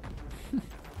suck.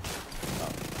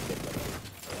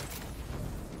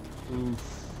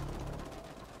 Oof.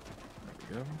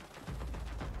 There we go.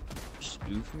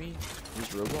 Spoof me? Who's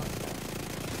Roblox?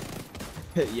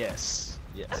 Yes.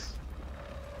 Yes.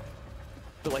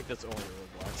 I feel like that's only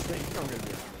Roblox thing. I'm gonna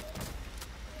be honest.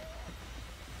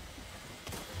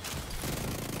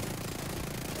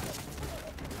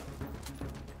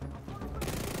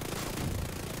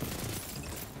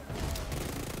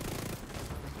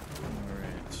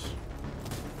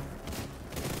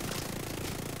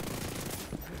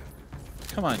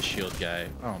 Come on, shield guy.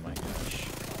 Oh my gosh.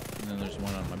 And then there's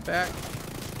one on my back.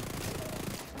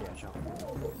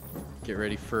 Get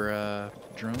ready for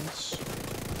drones.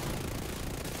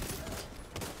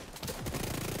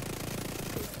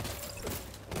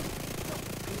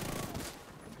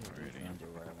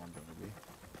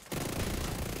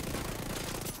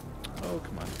 Oh,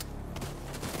 come on.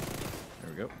 There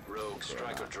we go. Rogue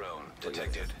striker drone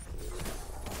detected.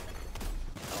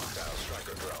 Hostile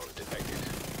striker drone detected.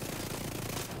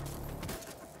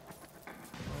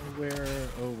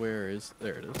 Where is,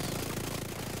 there it is.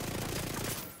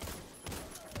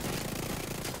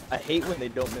 I hate when they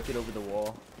don't make it over the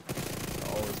wall.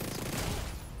 Always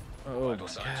Oh my Vital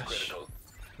signs gosh. critical.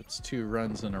 That's 2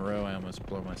 runs in a row. I almost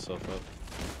blow myself up.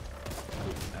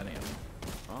 That am.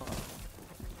 Oh.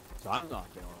 So I'm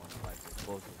not the only one who likes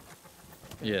explosives.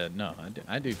 Yeah, no,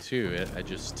 I do too. I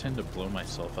just tend to blow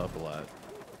myself up a lot.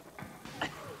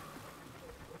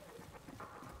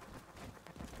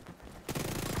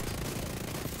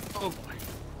 Oh boy.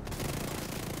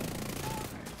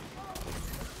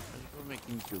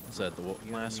 Is that the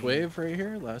last wave right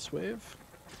here? Last wave?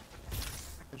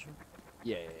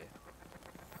 Yeah.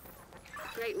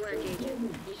 Great work,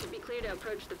 Agent. You should be clear to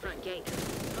approach the front gate.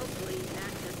 Hopefully you can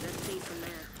access that safe from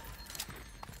there.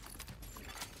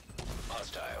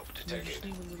 Hostile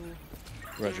detected.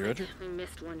 Roger, roger. We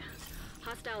missed one.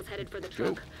 Hostiles headed for the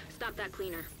Go. truck. Stop that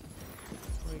cleaner.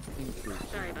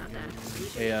 Sorry about that. You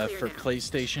should be Hey, clear for now.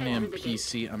 PlayStation and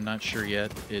PC, I'm not sure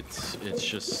yet. It's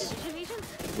just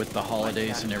with the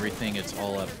holidays and everything, it's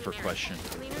all up for question.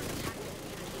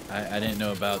 I didn't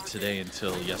know about today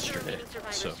until yesterday,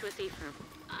 so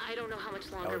I don't know how much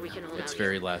longer we can hold it's out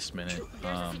very here. last minute.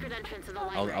 There's a secret entrance in the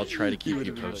I'll library. try to keep you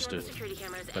Turn on posted, security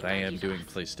cameras but and I am guide doing you to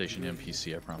us. PlayStation and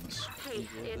PC, I promise. Hey,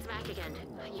 it's Mac again.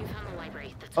 You found the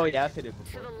library. That's Oh right. yeah, I've hit it To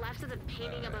before. the left of the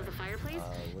painting above the fireplace,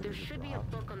 there should be a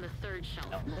book on the 3rd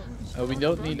shelf. We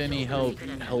don't need any help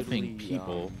helping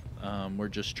people. We're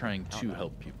just trying to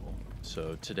help people.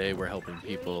 So today we're helping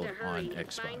people on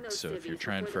Xbox. So if you're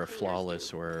trying for a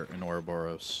flawless or an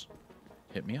Ouroboros,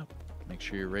 hit me up. Make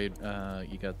sure you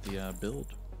got the build,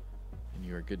 and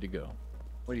you are good to go.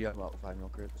 What do you have about 5 mil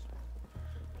crits?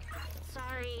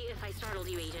 Sorry if I startled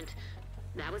you, Agent.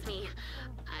 That was me.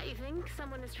 I think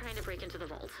someone is trying to break into the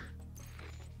vault.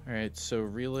 All right, so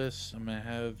Realist, I'm gonna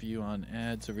have you on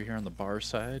ads over here on the bar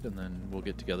side, and then we'll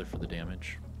get together for the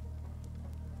damage.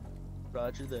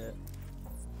 Roger that.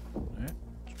 All right.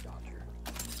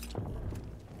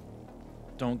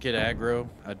 Don't get aggro.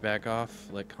 I'd back off.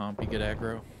 Let Compy get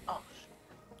aggro. Oh,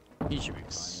 he should be fine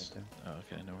right there.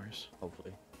 Oh, okay, no worries.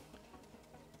 Hopefully.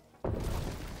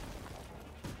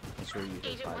 That's where you hit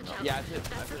Agent, watch out. Yeah, I hit.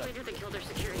 That's the leader that killed our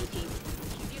security team.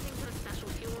 He's using some special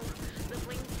fuel. The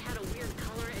flames had a weird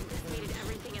color and dissipated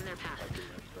everything in their path.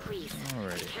 Please,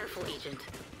 be careful, Agent.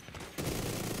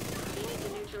 You need to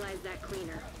neutralize that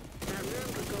cleaner. That room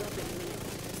could go up in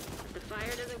minutes. If the fire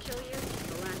doesn't kill you,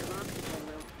 the lack of oxygen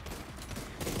will.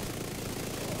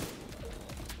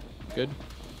 Good?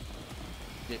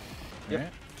 Yep.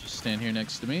 Alright, just stand here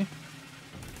next to me.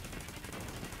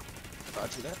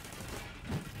 Roger that.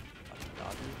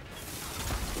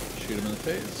 Shoot him in the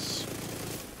face.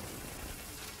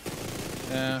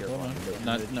 Hold on.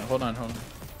 No, hold on.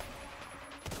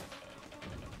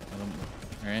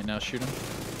 Alright, now shoot him.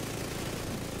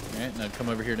 Alright, now come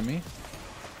over here to me.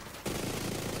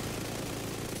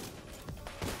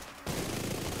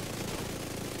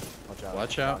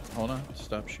 Watch out. Hold on.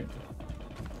 Stop shooting.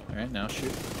 Alright, now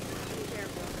shoot.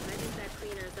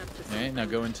 Alright, now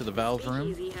go into the valve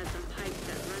room.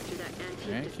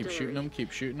 Alright, keep shooting them.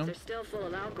 Keep shooting them. They're still full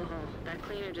of alcohol. That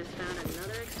cleaner just found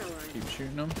another accelerant. Keep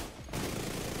shooting them.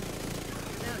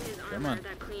 Without his Come armor, on.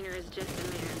 that cleaner is just a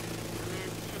man. A man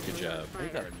Good job. fire,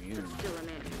 but still a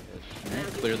man.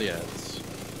 Alright, clear the ads.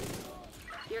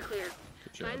 You're clear.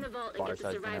 Good job. Find the vault and get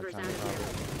the survivors out of here.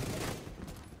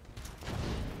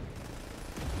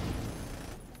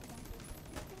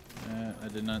 I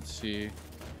did not see. Here,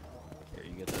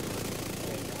 you get that.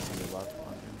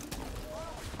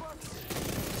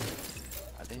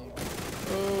 I think.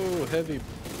 Oh, heavy.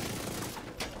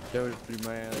 There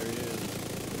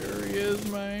he is,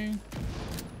 man.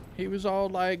 He was all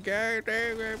like, boom.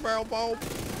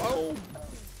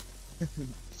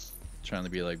 Trying to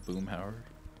be like Boom Howard.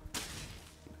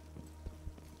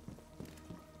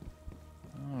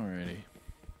 Alrighty.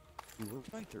 Dude,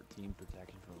 where's my 13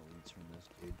 protection from elites from this,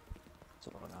 dude?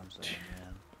 That's what I'm saying,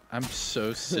 man. I'm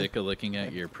so sick of looking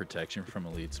at your protection from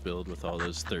elites build with all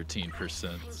those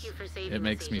 13%. It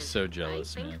makes me so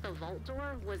jealous, man.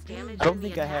 I don't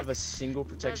think I have a single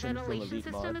protection from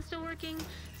elite mod. So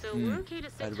we're okay to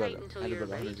sit tight until you're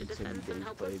ready to 170 defend some days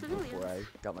helpless played before civilians.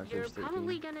 I got my You're first 13.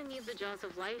 probably gonna need the jaws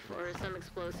of life or some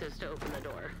explosives to open the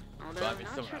door. Although I'm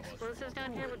not sure explosives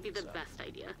down here would be the best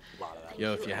idea.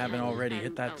 Yo, if you haven't already,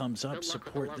 hit that thumbs up,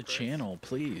 support the channel,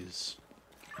 please.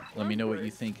 Let me know what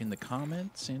you think in the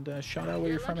comments, and shout out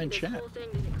where you're from in chat.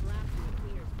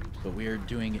 But we are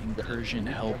doing Incursion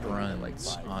help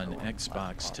runs on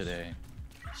Xbox today.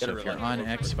 So if you're on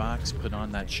Xbox, put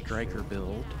on that striker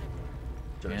build.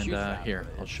 And here,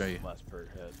 I'll show you.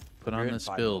 Put on this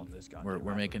build.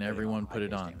 We're making everyone put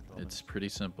it on. It's pretty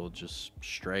simple. Just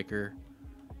striker,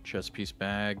 chest piece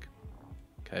bag,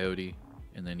 coyote,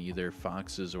 and then either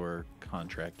foxes or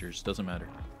contractors. Doesn't matter.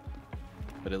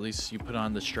 But at least you put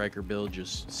on the striker build.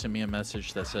 Just send me a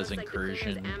message that says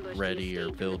Incursion ready or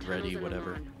build ready,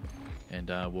 whatever. And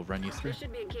we'll run you through.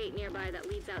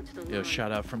 Yo,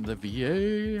 shout out from the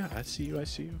VA. I see you, I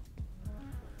see you.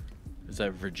 Is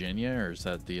that Virginia or is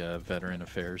that the Veteran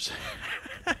Affairs?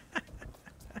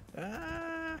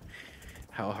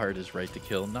 How hard is right to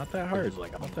kill? Not that hard.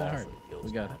 Not that hard.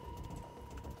 We got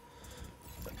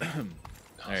it.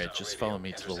 Alright, just follow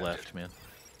me to the left, man.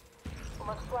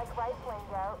 Looks like right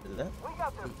flamed out. Is that? We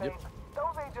got this, babe.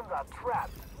 Those agents are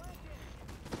trapped.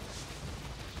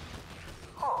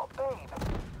 Oh, babe.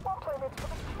 One playmate's for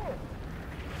the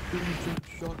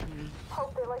kids.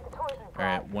 Hope they like the toys we brought.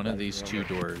 Alright, one of these two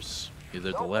doors.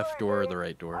 Either the left door or the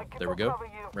right door. There we go.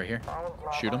 Right here.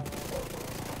 Shoot him.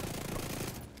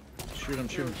 Shoot him,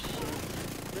 shoot him.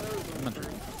 Come on.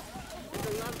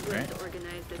 Alright.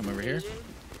 Come over here.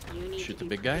 Shoot the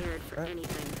big guy.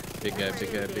 Big guy,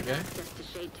 big guy, big guy.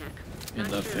 In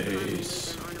the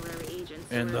face.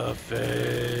 In the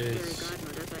face.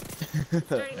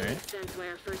 Alright.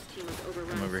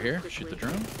 Come over here. Shoot the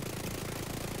drone.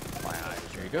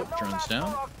 There you go. Drone's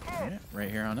down. Alright, right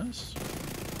here on us.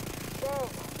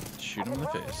 Shoot him in the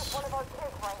face.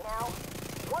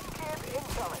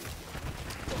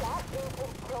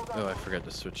 Oh, I forgot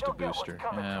to switch to booster.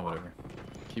 Yeah, whatever.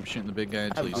 Keep shooting the big guy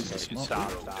until you see the smoke. Stop.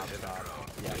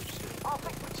 Yeah, I'll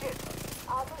fix the kid.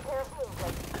 I'll take care of things.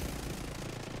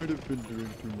 Could have been doing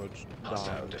too much.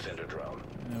 Hostile defender drone.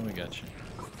 Yeah, we got you.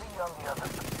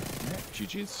 Alright,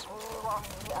 GG's.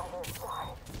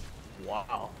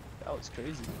 Wow. That was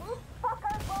crazy.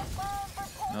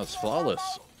 That was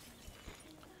flawless.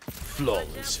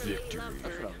 Flawless victory.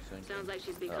 Sounds like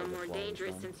she's become more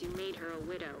dangerous since you made her a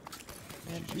widow.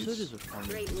 Man,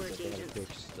 Great work,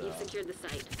 agents. You've secured the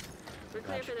site. We're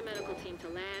clear for the medical team to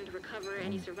land, recover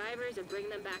any survivors, and bring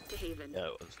them back to Haven. Yeah,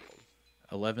 it was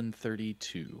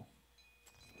 11:32.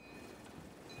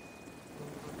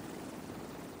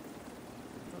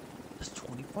 That's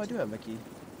 20. Oh, I do have my key.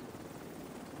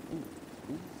 Ooh.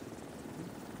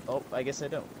 Oh, I guess I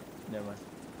don't. Never mind.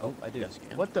 Oh, I do. Yes, you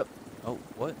can. What the? Oh,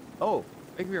 what? Oh,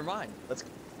 Make up your mind. let's.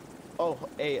 Oh,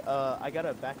 hey, I got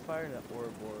a backfire and an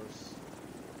Ouroboros.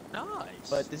 Nice.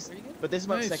 But this is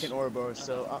my second Ouroboros.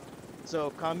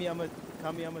 So Kami, I'm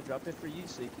gonna drop it for you,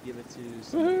 so you can give it to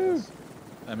somebody else.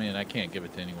 I mean, I can't give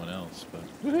it to anyone else,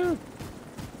 but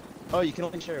Oh, you can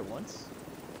only share it once.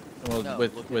 well, No,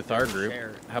 with our group,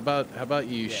 share. how about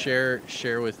you Yeah.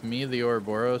 share with me the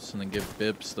Ouroboros and then give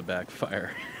Bips the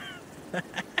backfire.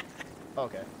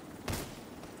 Okay.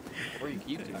 Or you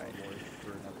keep doing more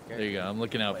for another character. There you go. I'm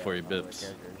looking out Play for you, on other Bips.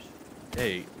 characters.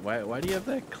 Hey, why do you have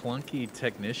that clunky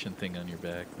technician thing on your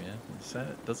back, man?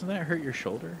 Doesn't that hurt your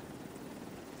shoulder?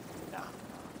 No.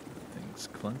 Thing's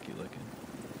clunky looking.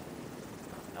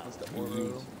 That's the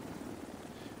Oro.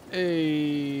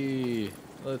 Hey,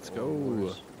 let's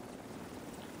go.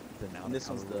 And this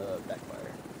one's the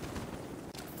backfire.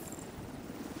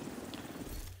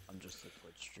 I'm just a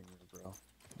Twitch streamer, bro.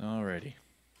 Alrighty.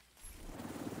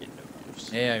 Getting no moves.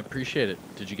 Hey, I appreciate it.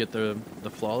 Did you get the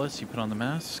flawless? You put on the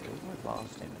mask? It was my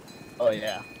boss, damn it. Oh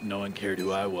yeah. No one cared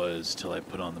who I was till I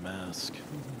put on the mask.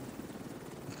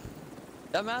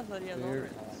 That mask that he has on Weird.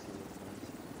 right now.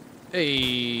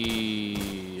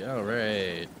 Hey,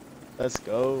 alright. Let's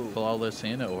go. Flawless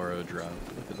and a Oro drop.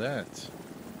 Look at that.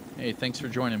 Hey, thanks for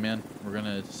joining, man. We're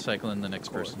gonna cycle in the next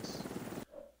person.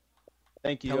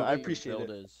 Thank you. Tell me I what your appreciate build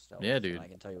it. is, Stealth, Yeah, and dude. I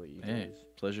can tell you what you Hey, do.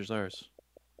 pleasure's ours.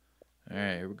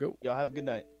 Alright, here we go. Y'all have a good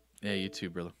night. Yeah, you too,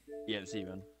 brother. Yeah, it's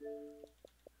even.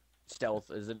 Stealth,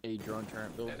 is it a drone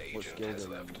turret build? An What agent skill has do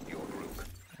you left your group.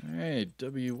 Alright,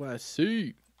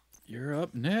 WYC. You're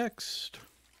up next.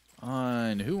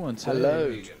 On Who Wants A? Hello.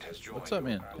 Agent has joined What's up,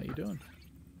 man? your How group. you doing?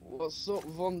 What's up,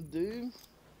 Von Doom?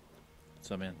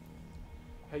 What's up, man?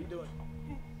 How you doing?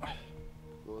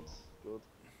 Good, good.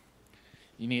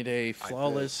 You need a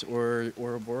flawless or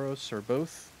Ouroboros or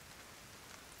both?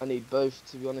 I need both,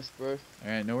 to be honest, bro.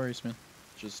 Alright, no worries, man.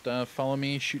 Just follow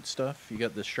me, shoot stuff. You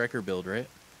got the striker build, right?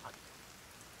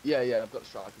 Yeah, I've got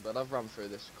striker, but I've run through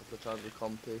this a couple of times with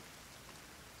Compy.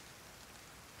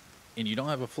 And you don't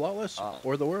have a flawless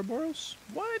or the Ouroboros?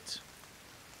 What?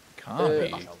 Uh,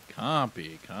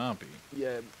 Compy.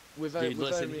 Yeah, with Dude,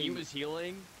 listen, only... he was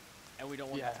healing, and we don't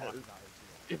want to talk about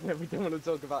it. Yeah, we don't want to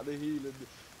talk about the healing,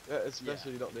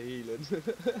 especially not the healing.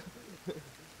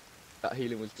 That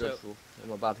healing was dreadful.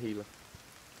 I'm a bad healer.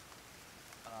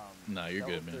 No, you're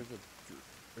good, man.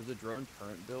 There's a drone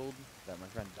turret build that my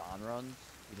friend Don runs.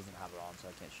 He doesn't have it on, so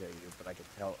I can't show you, but I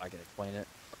can explain it.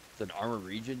 It's an armor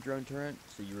region drone turret,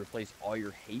 so you replace all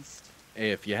your haste.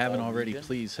 Hey, if you haven't all already, region,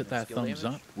 please hit and then that skill thumbs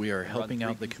damage. up. We are Run helping 3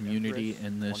 out the pieces community Empress,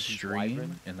 in 1 this piece stream,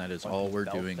 Wyvern, and that is 1 all piece we're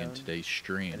doing in Bellstone, today's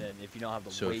stream. And then if you don't have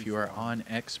the So if you are waveform, on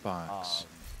Xbox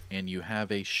and you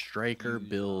have a striker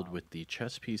build with the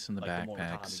chest piece in the like the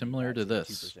backpack, Monogatari similar to Bats,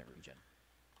 this, 2% region.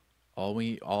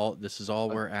 this is all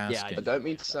we're asking. I don't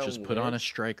mean to sound Just put on a weird,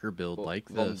 striker build but like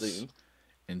Von this, Doom.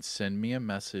 and send me a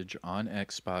message on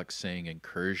Xbox saying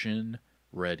Incursion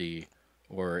ready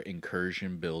or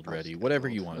Incursion build ready, whatever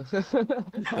you want.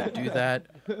 But do that.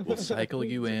 We'll cycle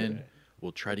you in.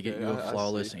 We'll try to get you a I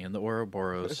flawless see. and the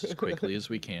Ouroboros as quickly as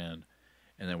we can.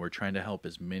 And then we're trying to help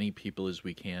as many people as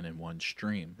we can in one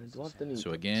stream.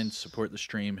 So again, support the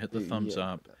stream, hit the thumbs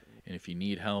up, and if you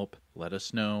need help, let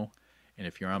us know. And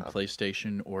if you're on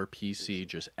PlayStation or PC,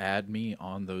 just add me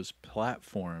on those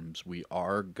platforms. We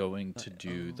are going to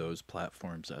do those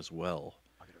platforms as well.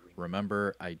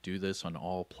 Remember, I do this on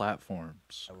all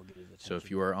platforms. So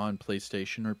if you are on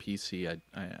PlayStation or PC,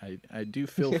 I do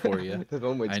feel for you.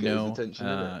 I know,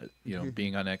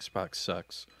 being on Xbox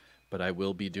sucks, but I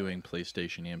will be doing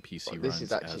PlayStation and PC This runs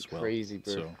is actually as well. crazy,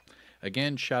 bro. So,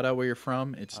 again, shout out where you're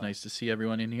from. It's nice to see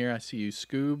everyone in here. I see you,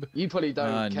 Scoob. You probably don't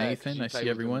care 'cause Nathan, you I play see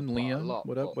with everyone. them quite a Liam, lot,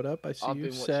 what up? but What up? I see I've you.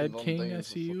 been watching Sad Von King, Doom I for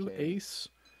see you. fucking Ace.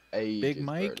 ages, Big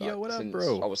Mike, bro, yo, like, what up, since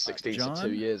bro? I was 16, so John?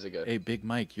 2 years ago. Hey, Big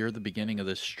Mike, you're the beginning of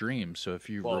this stream, so if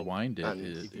you rewind it,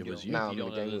 and it was you. now If you I'm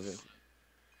don't in the know game this, with him.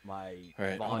 my All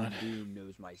right, hold Von on. Doom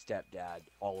knows my stepdad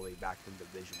all the way back from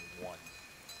Division 1.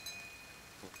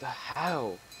 What the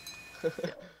hell?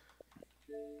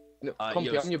 No, yo,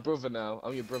 Compy, I'm your brother now.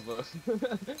 I'm your brother.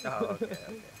 Oh,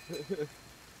 okay.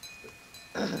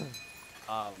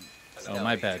 Oh,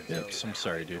 my bad, Bix. I'm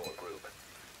sorry, dude.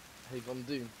 Hey, Von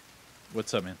Doom.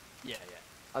 What's up, man? Yeah.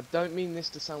 I don't mean this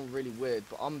to sound really weird,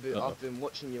 but I've been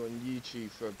watching you on YouTube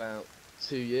for about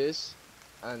 2 years.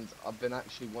 and I've been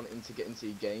actually wanting to get into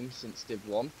your game since Div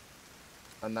 1,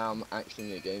 and now I'm actually in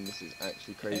your game. This is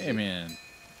actually crazy. Hey, man.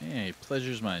 Hey,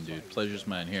 pleasure's mine, dude. Pleasure's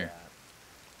mine. Here.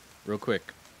 Real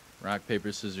quick. Rock,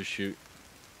 paper, scissors, shoot.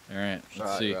 Alright,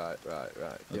 let's see. Right.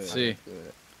 Let's see.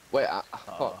 Wait,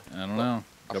 fuck. I don't know.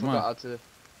 I Come forgot on. how to...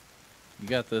 You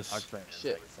got this.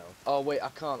 Shit. Oh, wait, I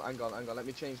can't. Hang on. Let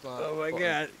me change my... Oh my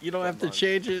god, you don't have to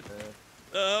change it.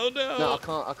 Oh no. No,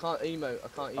 I can't emote.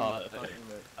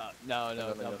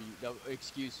 No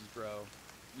excuses, bro.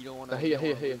 You don't want to... Here.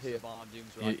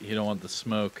 You don't want the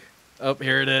smoke. Oh,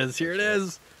 here it is. Here it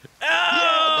is.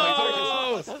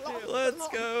 Oh! Let's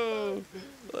go.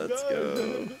 Let's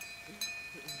go.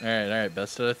 Alright.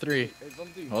 Best out of 3.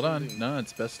 Hold on. No,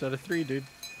 it's best out of 3, dude.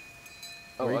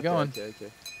 Where are you going?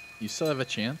 Okay. You still have a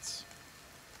chance.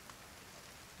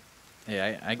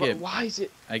 Hey, I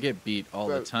get beat all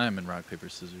the time in rock, paper,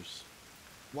 scissors.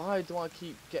 Why do I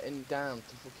keep getting down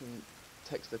to fucking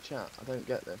text the chat? I don't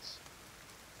get this.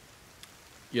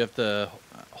 You have to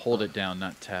hold it down,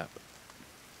 not tap.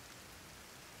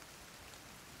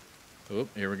 Oh,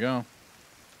 here we go.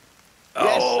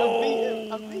 Yes, oh,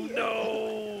 I beat him.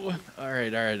 No! All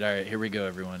right. Here we go,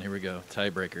 everyone. Here we go.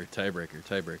 Tiebreaker.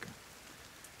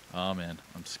 Oh man,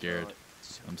 I'm scared.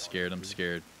 I'm scared.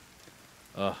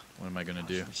 Oh, what am I gonna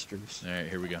do? All right,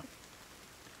 here we go.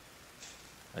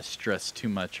 I stress too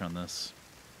much on this.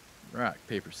 Rock,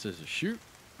 paper, scissors, shoot.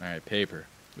 All right, paper.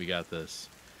 We got this.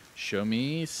 Show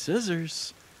me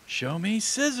scissors. Show me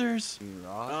scissors.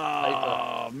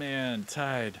 Oh man,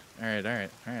 tied. All right.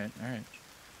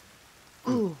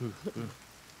 Ooh.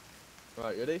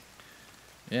 Right, ready?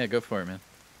 Yeah, go for it, man.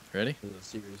 Ready? This is a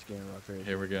serious game, Rock.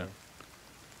 Here we go.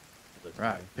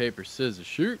 Rock, paper, scissors,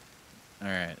 shoot. All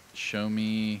right, show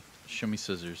me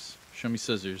scissors. Show me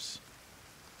scissors.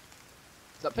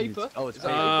 Is that paper? Oh, it's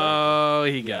paper. Oh,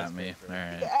 he got me. All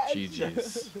right,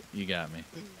 GG's. You got me.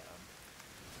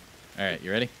 All right,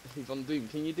 you ready? Doom,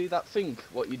 can you do that thing?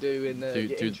 What you do in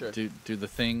your intro? Do the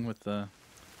thing with the...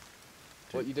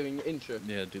 What you do in your intro?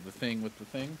 Yeah, do the thing with the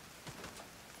thing.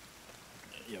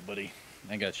 Yeah, buddy.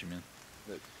 I got you, man.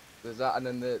 There's that, and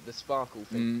then the sparkle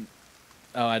thing.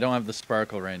 Oh, I don't have the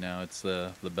sparkle right now. It's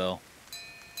the bell.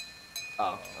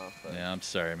 Oh. Yeah, I'm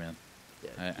sorry, man.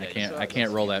 Yeah, I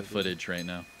can't roll that footage right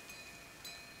now.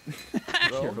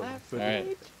 Roll that footage. All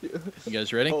right. You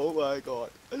guys ready? Oh my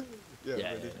god. Yeah. All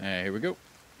right, here we go.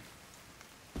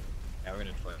 Yeah, we're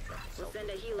gonna try. We'll send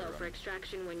a helo for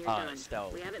extraction when you're done.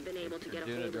 We haven't been able to get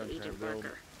a hold of Agent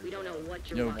Barker. We don't know what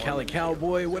you're Yo, Cali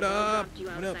Cowboy, what up?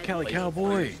 What up, Cali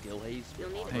Cowboy?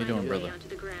 How you doing, brother?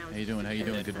 How you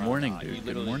doing? Good morning, dude.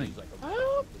 Good morning.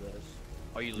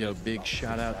 Yo, big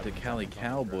shout out to Cali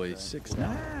Cowboy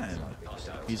 69.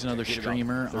 He's another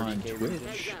streamer on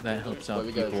Twitch that helps out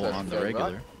people on the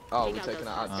regular. Oh, we're taking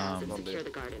out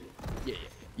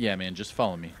Yeah, man, just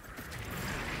follow me.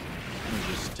 We're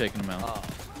just taking them out.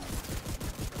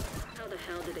 How the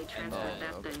hell did they transport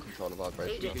that thing? Control of our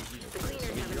Agent, the cleaners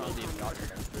have a napalm mortar. I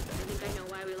think I know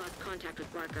why we lost contact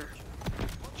with Barker.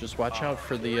 Just watch out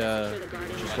for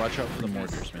the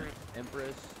mortars, man.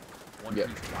 Empress, Yep.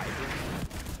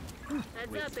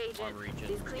 Heads up, Agent.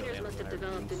 These cleaners must have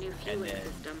developed a new fueling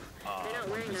system. They're not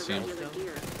wearing their regular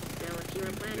gear. So if you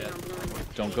were planning on blowing...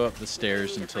 Don't go up the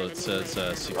stairs until it says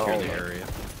secure the area.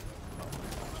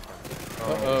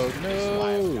 Uh-oh,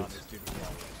 no!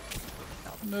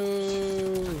 No!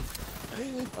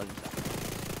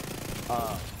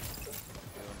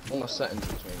 All my settings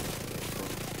have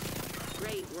changed.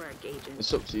 Great work, Agent.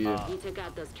 It's up to you. You took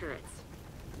out those turrets.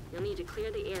 You'll need to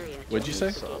clear the area. What'd you say?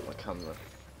 Set up my camera.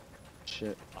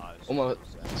 Shit. All my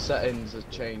settings have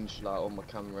changed, like all my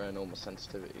camera and all my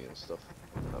sensitivity and stuff.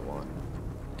 I don't know why.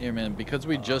 Here, man, because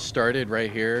we just started right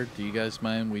here, do you guys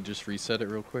mind we just reset it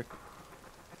real quick?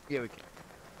 Yeah, we can.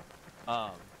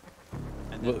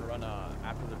 And then run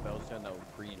after the bellstone that will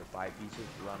bring you to 5 pieces.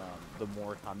 Run the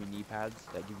more Kami knee pads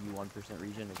that give you 1%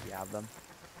 regen if you have them.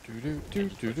 And then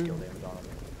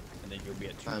you'll be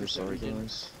at 2% I'm sorry, regen.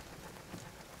 guys.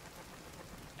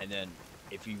 And then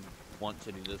if you want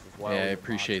to do this as well. Yeah, I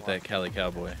appreciate that, Cali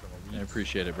Cowboy. I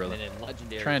appreciate it, brother. And then in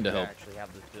Legendary, Trying to help. actually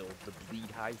have this build. The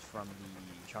bleed hives from the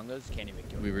Chungas can't even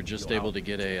kill We were just able to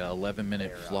get a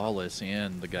 11-minute flawless,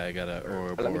 and the guy got a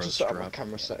Ouroboros Let me just set up my drop.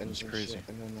 camera settings It's crazy.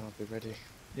 and then I'll be ready.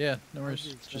 Yeah, no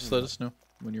worries. Just let us know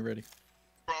when you're ready.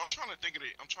 Bro, I'm trying to think of the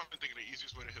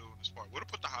easiest way to heal in this part. Would have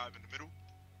put the hive in the middle.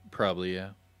 Probably,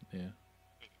 yeah. Yeah.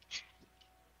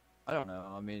 I don't know.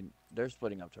 I mean, they're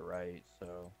splitting up to right,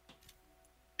 so.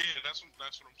 Yeah, that's what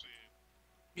I'm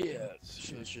saying. Yeah, it's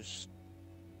just.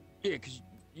 Yeah, because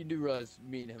you do realize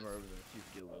me and him are over the 2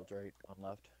 skill wheels, right? On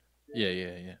left.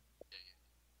 Yeah.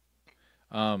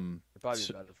 It'd probably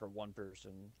be better for one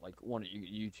person, like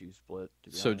you two split. To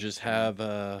be so honest. just have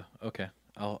okay.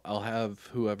 I'll have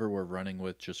whoever we're running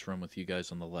with just run with you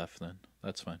guys on the left then.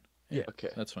 That's fine. Yeah. Okay.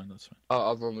 That's fine. That's fine.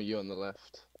 I'll run with you on the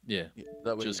left. Yeah.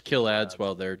 That way Just kill ads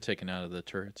while they're taken out of the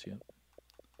turrets. Yep.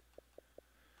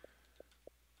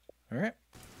 All right.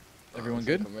 Everyone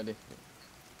good? I'm ready.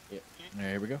 Yeah.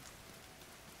 There we go.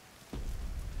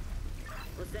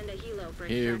 We'll send a helo for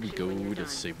Here we extraction when go you're to done.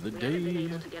 save the We haven't been day.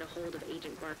 able to get a hold of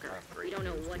Agent Barker. We don't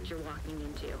know what you're walking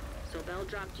into. So Bell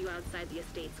dropped you outside the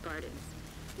estate's gardens.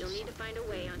 You'll need to find a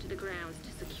way onto the grounds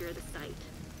to secure the site.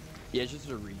 Yeah, it's just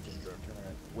a region drone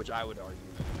turret, which I would argue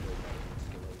is a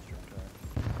drone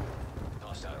turret.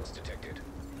 Hostiles detected.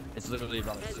 It's literally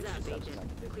about a Heads 60 up, second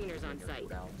Agent. The cleaner's on site.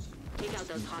 cooldowns. Take out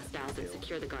those hostiles and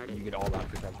secure the garden. You get all that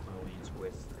protection needs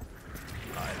with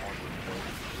armor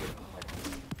with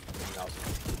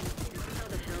How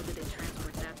the hell did they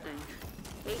transport that thing?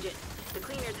 Agent, the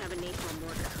cleaners have a napalm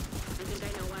mortar. I think I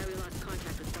know why we lost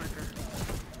contact with Barker.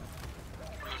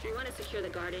 If you want to secure the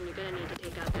garden, you're gonna need to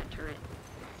take out that turret.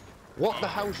 What the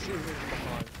hell shooting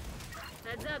behind?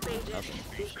 Heads up, Agent.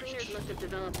 These cleaners must have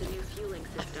developed a new fueling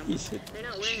system. They're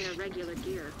not wearing their regular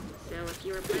gear, so if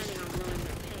you were planning on blowing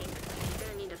their tank, you're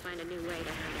gonna need to find a new way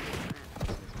to handle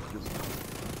this crap.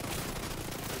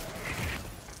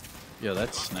 Yo,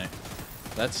 that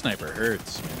sniper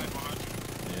hurts, man.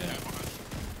 Yeah.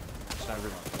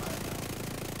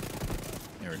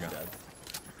 There we go.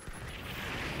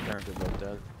 They're both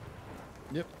dead.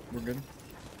 Yep, we're good.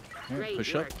 All right, Great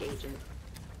push work, up. Agent.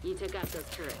 You took out those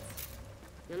turrets.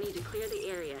 You'll need to clear the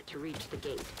area to reach the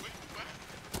gate.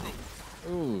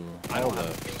 Ooh, I don't hold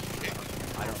up.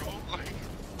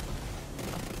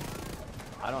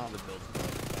 I don't have the build.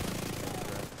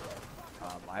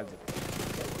 I have the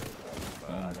but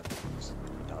I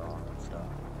don't stuff.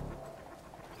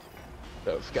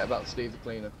 Don't forget about Steve the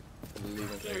cleaner.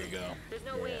 There you go. There's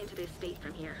no way into the estate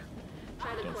from here.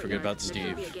 Try the Don't courtyard. forget about There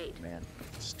should be a Steve. gate. Man.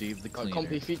 Steve the Compy,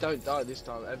 cleaner. if you don't die this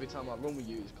time, every time I run with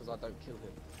you, it's because I don't kill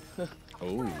him.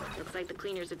 Oh. Looks like the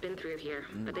cleaners have been through here,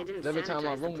 but they didn't Every time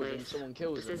I sanitize run the with him, place. someone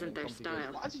kills This him. isn't and their Compy goes,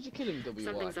 style. why did you kill him, WI?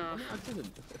 Something's off. I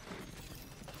didn't.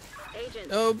 Agent,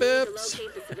 Oh, you need to Bips.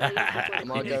 locate the civilians before the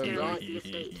Am I cleaners going terrorize right? the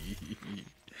estate.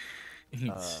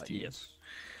 Steve. Yes.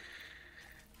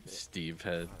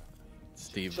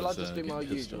 Steve Shall I was just do my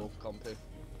getting pissed usual, off. Compy?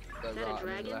 Go Is that a right and then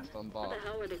dragon? left on What bar. the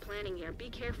hell were they planning here? Be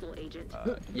careful, Agent.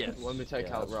 Yes. When we take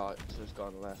Yeah, out that's- right, so it's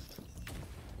going left.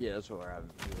 Yeah, that's what we're having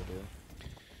people do.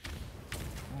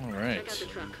 All Check out right. the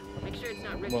truck. Make sure it's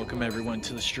not ripped Welcome to everyone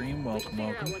to the stream. We can Welcome, figure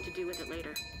out welcome. what to do with it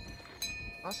later.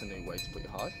 That's a new way to put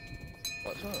your hive.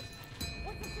 What's up?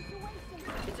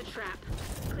 It's a trap.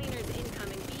 Cleaners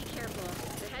incoming. Be careful.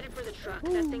 They're headed for the truck.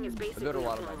 That thing is I've basically got a a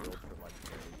lot of my bomb. builds for like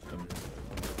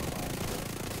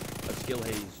a skill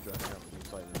haze drone turret would be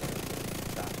slightly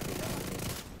fast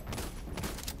paced.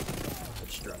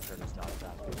 Which drone turret is not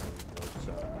fast paced,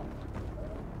 so.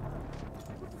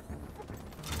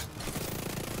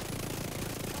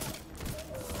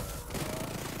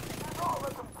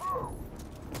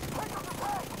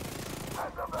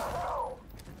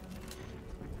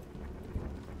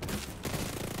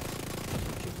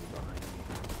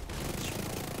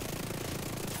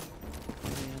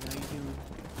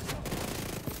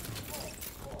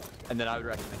 And then I would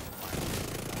recommend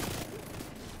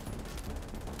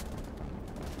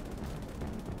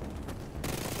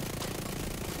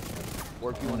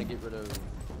or if you want to get rid of,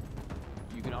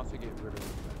 you can also get rid of.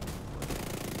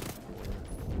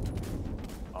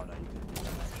 Oh no, you can do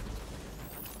that actually.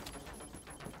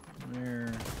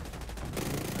 Where?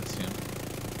 That's him.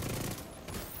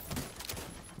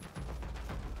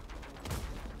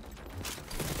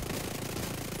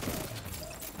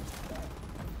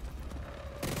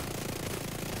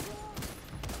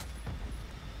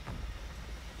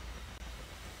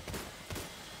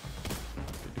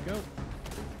 Good to go.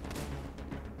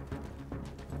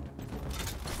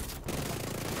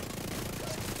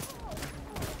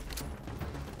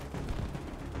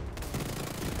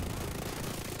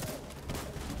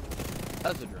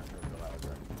 That's a drone turret that I would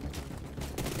recommend.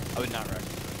 I would not recommend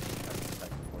the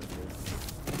second one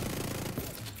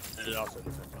too. It also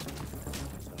depends on the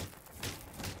so.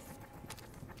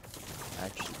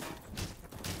 Actually.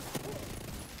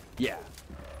 Yeah.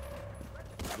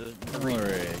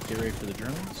 Alright, get ready for the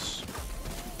drones.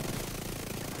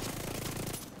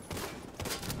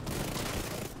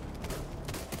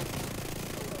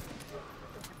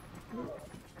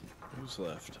 Who's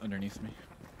left? Underneath me.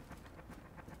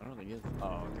 I don't think it's. Oh,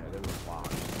 okay. There was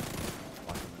box.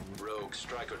 Rogue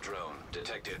striker drone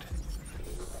detected.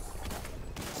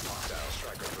 Hostile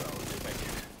striker drone detected.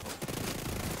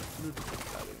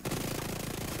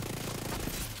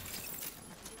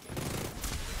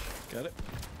 Got it.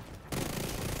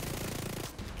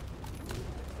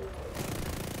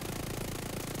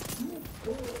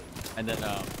 And then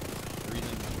the reason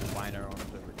we combine our arms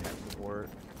over tech support,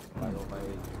 by the way,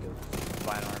 is because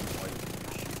combine arms while you can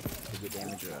shoot to get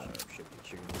damage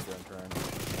shooting the drone turret.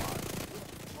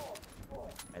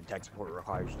 And tech support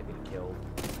requires you to get killed.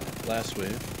 Last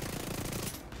wave.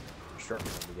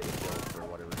 Instructing them to get it killed for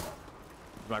whatever.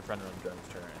 My friend runs drones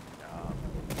turret, and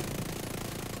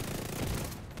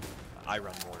I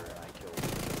run mortar and I kill.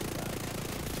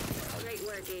 Great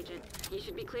work, Agent. You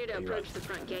should be clear to approach the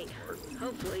front gate.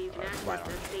 Hopefully you can access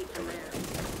the estate from there.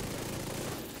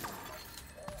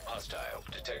 Hostile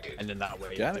detected. And then that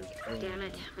way. Got it. Damn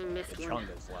it, we missed one.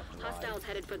 Hostiles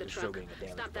headed for the truck.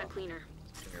 Stop that cleaner.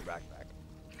 In your backpack.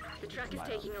 The truck is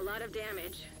taking a lot of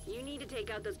damage. You need to take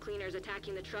out those cleaners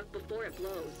attacking the truck before it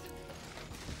blows.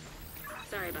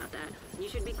 Sorry about that. You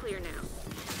should be clear now.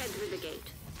 Head through the gate.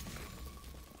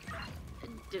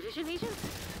 Division agent?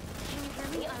 Can you hear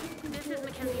me? This is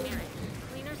Mackenzie Merritt.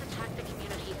 Cleaners attacked the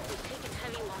community. We've taken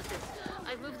heavy losses.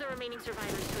 I've moved the remaining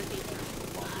survivors to a safe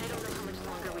room. I don't know how much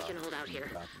longer we can hold out here.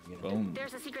 Boom.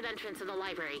 There's a secret entrance in the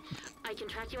library. I can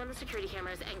track you on the security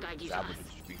cameras and guide you to us. That would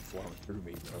just be flowing through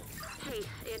me, bro. Hey,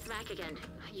 it's Mac again.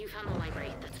 You found the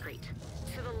library. That's great.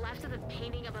 To the left of the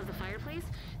painting above the fireplace,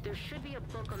 there should be a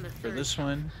book on the For third this shelf.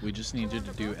 one, we just need you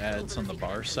to do ads on the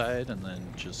bar side and then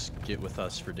just get with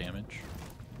us for damage.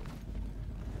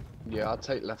 Yeah, I'll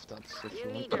take left ads if You you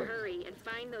need want. to hurry and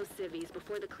find those civvies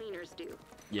before the cleaners do.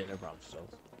 Yeah, no problem,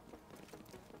 Stealth.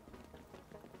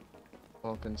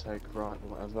 I can take right,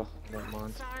 whatever. Don't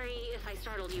mind. Sorry if I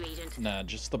startled you, Agent. Nah,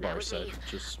 just the That bar was side. me.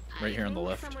 Just right here on the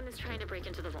I think left. Someone is trying to break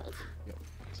into the vault. Yep,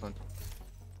 it's fine.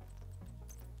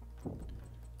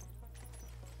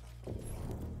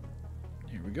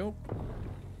 Here we go.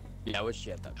 Yeah, I wish she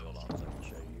had that build on so I can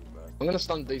show you, but... I'm gonna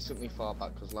stand decently far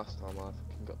back because last time I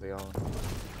fucking got the arm.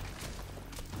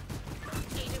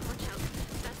 Agent, watch out.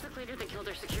 That's the cleaner that killed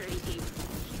our security team.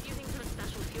 He's using some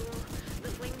special fuel. The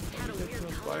flames had a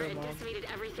weird color and decimated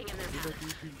everything in their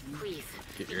path. Please,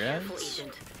 Get be your careful, ads.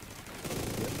 Agent.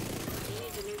 You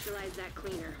need to neutralize that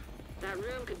cleaner. That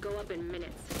room could go up in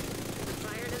minutes. If the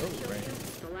fire doesn't kill right.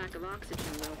 you, the lack of oxygen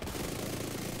will.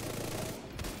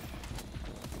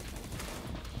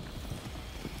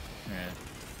 Alright.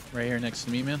 Right here next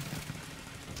to me, man.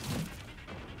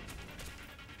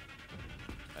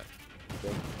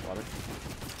 Okay, water.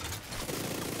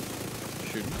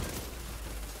 Shoot him.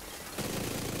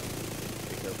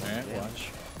 Alright, Yeah.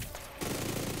 watch.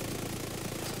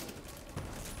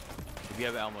 If you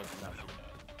have ammo, it's enough.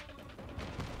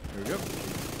 Here we go.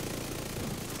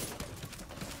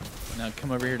 Now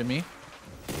come over here to me.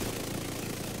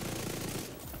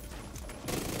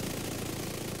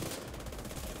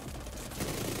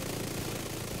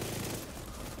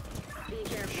 Be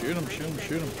careful. Shoot him, I shoot think him, that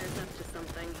shoot him. cleaner's up to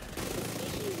something. The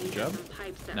species uses job. some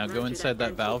pipes that Now run go through inside that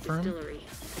antique valve room. distillery.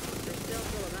 They're still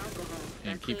full of alcohol.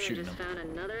 And That keep cleaner shooting just them. found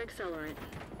another accelerant.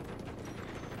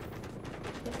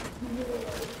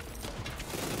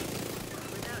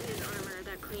 Without his armor,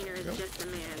 that cleaner is just a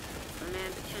man. A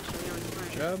man potentially on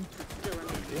fire. Job. Still a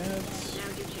man. Yes.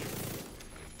 Now's your chance.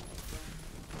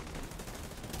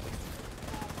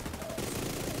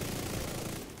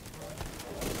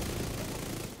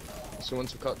 Someone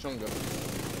took out Chunga.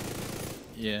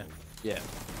 Yeah. Yeah.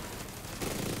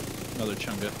 Another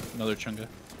chunga. Another chunga.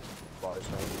 Bars,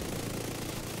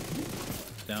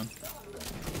 Down.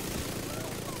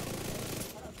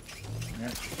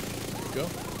 Alright. Go.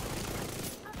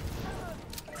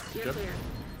 You're Yep. clear.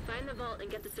 Find the vault and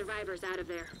get the survivors out of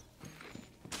there.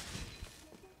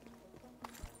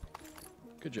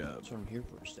 Good job. That's what I'm here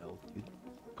for, Stealth, dude.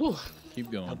 Cool.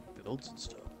 Keep going. Help builds and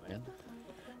stuff, man.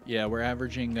 Yeah, we're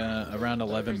averaging around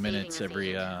 11 Overseeing minutes us, every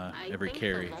Agent. I every think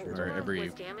carry the vault or door every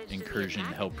was damaged in the incursion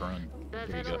attack. help run. The There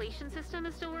you go. ventilation system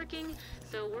is still working,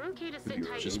 so we're okay to sit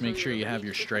tight. Just until make sure you you're have ready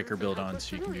your to striker defend build some on helpless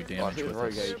so you can do civilians. damage Well,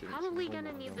 with I us. think You're probably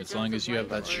gonna need the As long as you have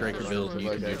that Johnson striker rifle build or and you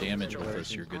can do something. damage with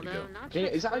us, you're good to Although go. not Yeah, sure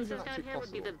is that explosives even down actually here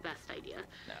would be the possible? best idea.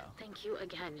 No. Thank you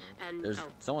again, and There's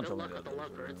someone good told me luck with that the there's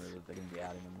a lovebirds. rumor that they're gonna be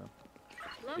adding them though.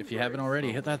 If you haven't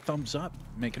already, hit that thumbs up.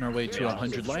 Making our way to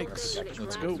 100 likes.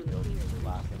 Let's go.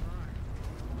 Laughing.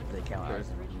 They count as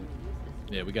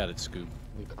Yeah, we got it, Scoop.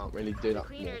 You can't really do that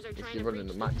more if you're running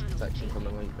the max protection from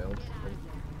the late build.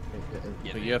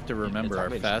 But you have to remember our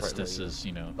It's fastest pretty- is,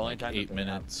 you know, The only like time that 8 they have-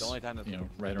 minutes, the only time that you they know,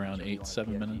 can right around actually 8, on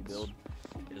 7 TFT minutes. build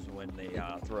is when they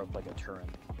throw up like a turret.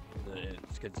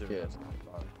 It's considered as a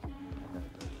car.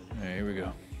 Alright, here we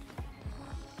go.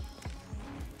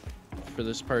 For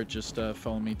this part, just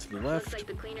follow me to the Looks left. like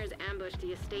the cleaners ambushed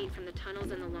the estate from the tunnels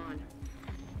and the lawn.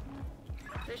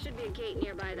 There should be a gate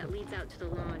nearby that leads out to the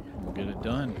lawn. We'll get it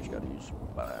done. Just gotta use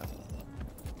bath.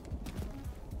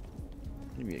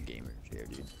 Give me a gamer chair,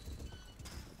 dude.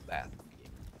 Bathroom gamer.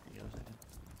 You know what I'm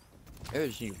saying? I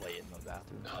just need to lay it in the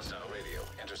bathroom. Hostile radio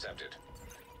intercepted.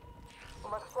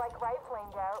 Looks like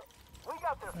rifling's out. We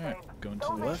got this, Alright, babe. going to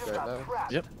Those the left. agents got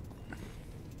trapped. Yep.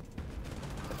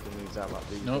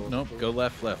 Nope. Go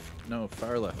left. No,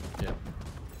 far left. Yeah.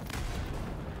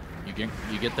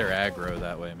 You get their aggro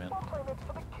that way, man.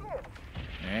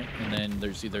 Alright, and then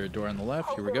there's either a door on the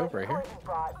left. Here we go, right here.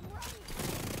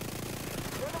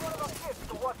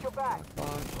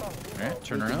 Alright,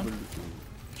 turn around.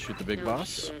 Shoot the big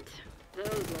boss. Those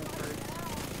lovebirds.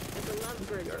 If the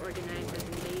lovebirds organize this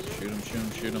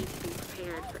invasion, Shoot him. be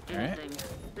prepared for Alright. anything.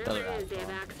 Rumor is they have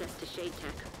access to shade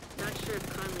tech. Not sure if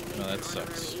Conley made them that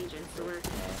sucks. honorary agents or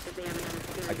if they have another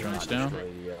theory. Guns down.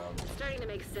 It's starting to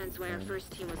make sense why our first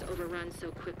team was overrun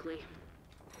so quickly.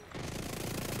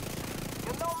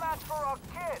 You're no match for our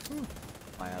kid.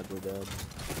 My ads were dead.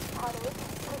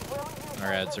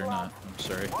 Our ads are not. I'm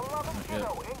sorry. Not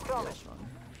yet.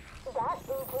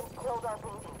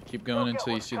 Keep going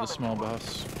until you see the small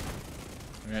boss.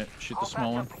 Alright, shoot the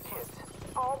small one.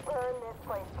 I'll burn this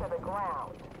place to the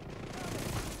ground.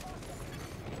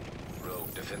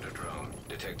 Rogue defender drone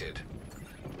detected.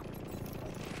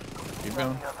 Keep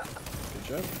going. Good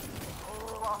job.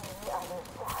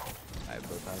 I have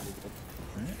both ads.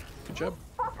 Alright, good job.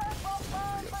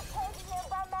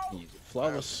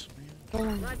 Flawless.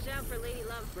 Watch out for Lady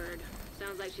Lovebird.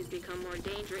 Sounds like she's become more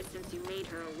dangerous since you made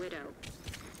her a widow.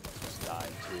 Died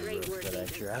too. Great work, That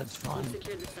agents. extra ad's fun.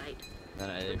 Secure the site.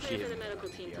 And if Prepare she for hit the me, medical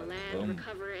team to land, Boom.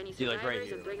 recover any See, like, right survivors,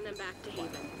 here. and bring them back to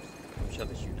Haven. shove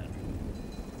the shoot at me.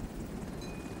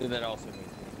 And that also means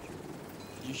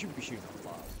you should be shooting a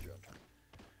lot of the drone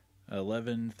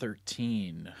turn.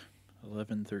 11-13.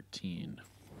 11-13.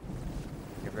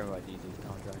 You're remember about these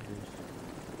contractors?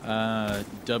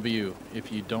 W,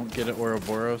 if you don't get an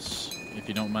Ouroboros, if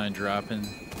you don't mind dropping.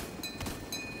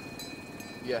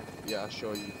 Yeah,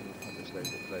 sure, you can have this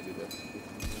lady there.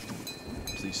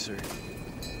 Please, sir.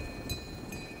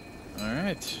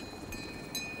 Alright.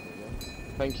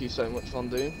 Thank you so much,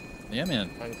 Vondoom. Yeah, man.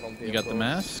 And Compy, You got of the course.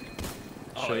 mask?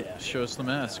 Oh, yeah. Show us the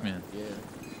mask, man. Yeah.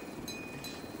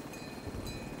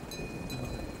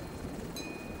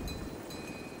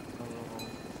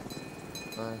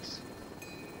 Nice.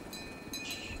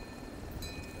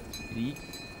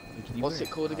 What's it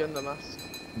called again, the mask?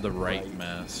 The right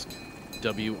mask.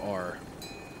 WR.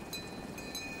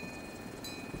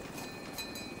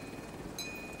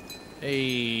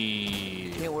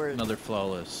 Hey, Can't wear it. another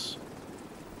flawless.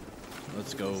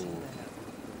 Let's go.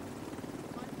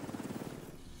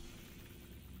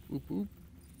 Whoop, whoop.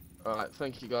 Alright,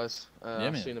 thank you guys. Yeah,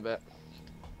 I've man. seen a bit.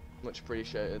 Much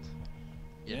appreciated.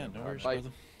 Yeah, no worries, Bye.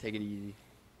 brother. Take it easy.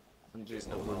 And just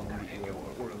No longer in your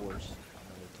Or group. worse.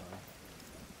 Another time.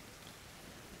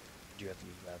 Do you have to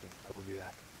use the bathroom? I will be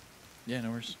back. Yeah,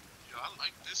 no worries. Yo, I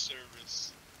like this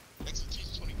service. Execution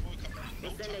 24 coming in no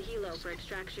We'll send a time. helo for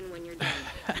extraction when you're done.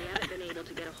 We haven't been able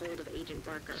to get a hold of Agent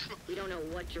Barker. We don't know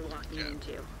what you're walking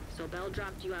into. So Bell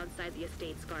dropped you outside the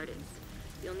estate's gardens.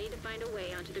 You'll need to find a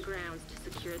way onto the grounds to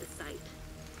secure the site.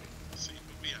 Let's see,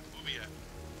 where we at?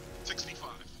 65.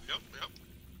 Yep.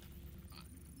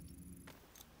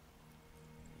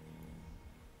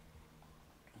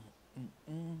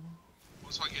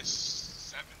 Once I get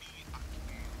 70,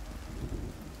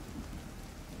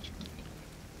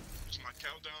 what's my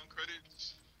countdown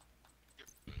credits?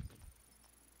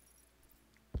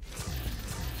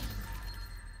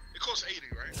 It costs 80,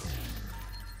 right?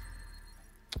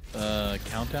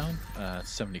 Countdown?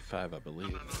 75, I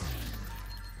believe. No.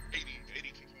 80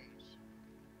 components.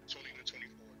 20 to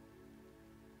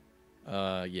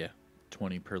 24. Yeah.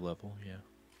 20 per level, yeah.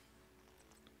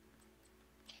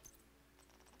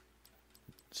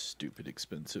 Stupid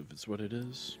expensive is what it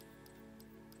is.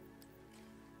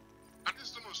 I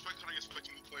just don't respect how they expect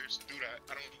new players to do that.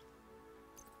 I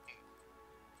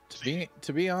don't.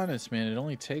 To be honest, man, it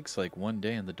only takes like 1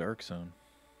 day in the dark zone.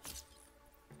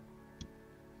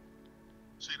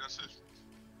 See, that's it.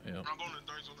 Yep. When I'm going to the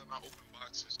dark zone, they're not open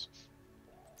boxes.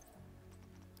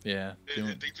 Yeah.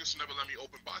 They just never let me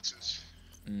open boxes.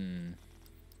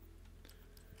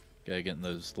 Gotta get in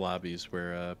those lobbies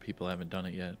where people haven't done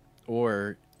it yet.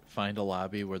 Or find a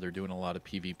lobby where they're doing a lot of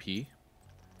PvP.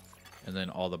 And then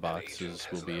all the boxes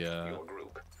will be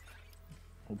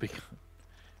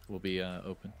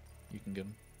open. You can get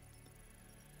them.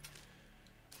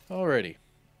 Alrighty.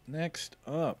 Next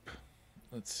up.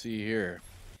 Let's see here.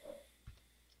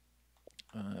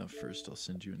 First I'll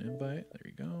send you an invite. There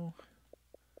you go.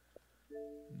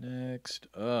 Next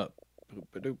up.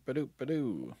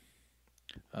 Boop-a-doop-a-doop-a-doo.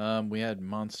 We had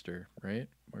Monster, right?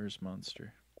 Where's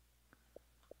Monster?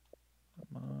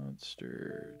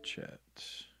 Monster chat.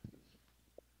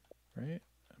 Right?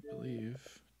 I believe.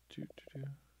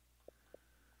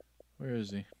 Where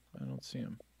is he? I don't see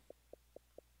him.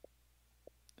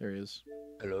 There he is.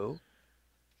 Hello?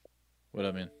 What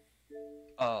I mean?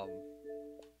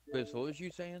 Chris, what was you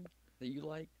saying that you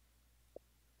like?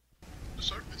 The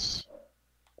service.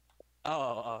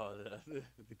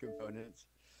 The components.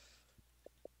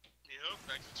 Yep,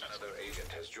 back to another agent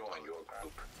has joined your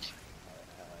group.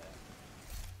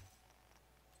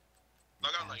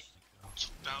 I got like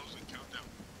 2,000 countdown.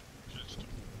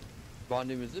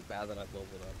 Vondoom, is it bad that I've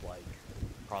leveled up like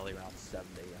probably around 7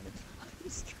 to 800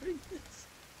 times during this?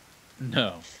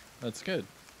 No, that's good.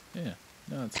 Yeah,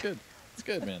 no, it's good. It's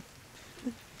good, man.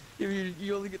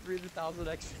 You only get 300,000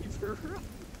 XP per run.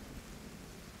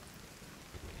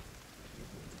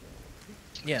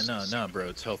 Yeah, no, bro,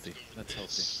 it's healthy. That's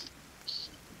healthy.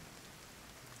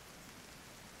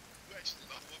 You actually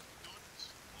love what we're doing this?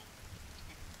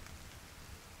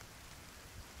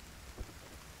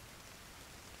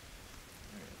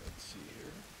 Alright, let's see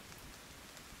here.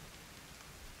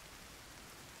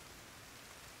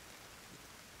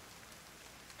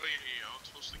 Oh yeah, I was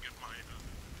supposed to get my,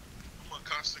 I'm on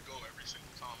constant go every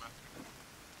single time after.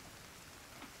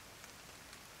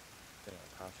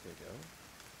 Constant go?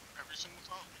 Every single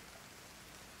time.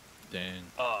 Dang.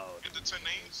 Oh. Get the 10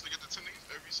 names,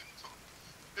 every single time.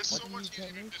 It's so much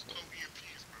easier to just throw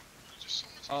EMPs, bro. It's just so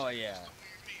much easier to just throw EMPs, bro. Yeah.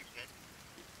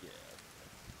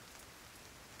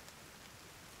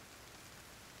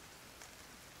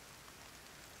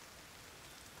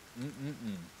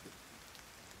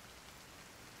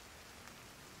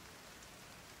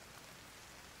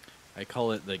 I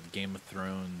call it the Game of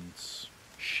Thrones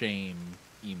shame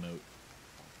emote.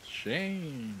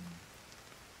 Shame.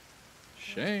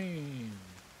 Shame.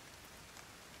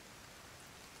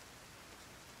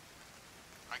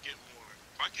 I get more.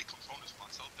 If I get components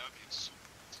myself, that'd be super.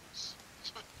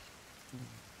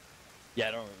 Yeah,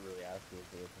 I don't really ask for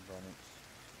the components.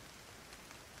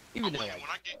 Even though, like,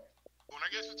 when I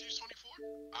get to Use 24,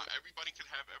 everybody can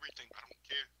have everything. I don't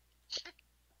care.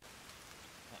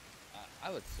 I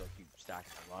would still keep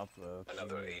stacking them up though.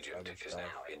 Another agent is now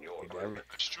in your group.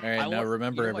 Alright, now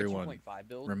remember everyone.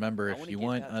 Remember, if you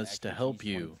want us to help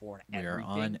you, we are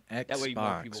on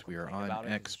Xbox. We are on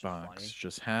Xbox.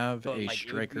 Just have a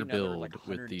striker build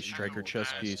with the striker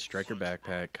chest piece, striker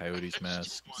backpack, coyote's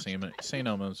mask, St.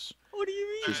 Elmo's.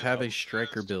 Just have a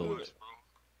striker build.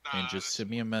 And just send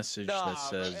me a message that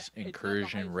says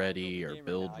incursion ready or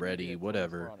build ready,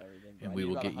 whatever. And we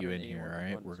will get you in here,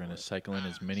 alright? We're going to cycle in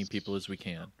as many people as we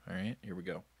can, alright? Here we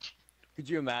go. Could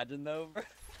you imagine, though? That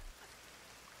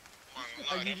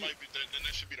might be, then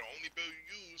that should be the only build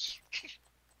you use.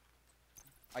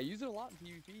 I use it a lot in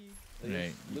PvP. Like,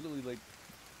 right. Literally, like,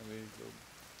 I mean,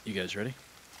 you guys ready?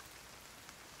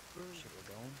 Shit,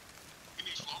 we're going. You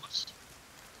need flawless?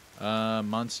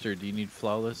 Monster, do you need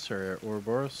flawless or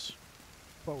Ouroboros?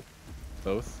 Both.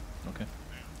 Both? Okay.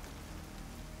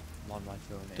 On my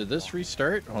phone. Did this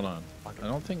restart? Hold on. I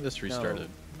don't think this restarted.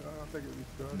 No, I don't think it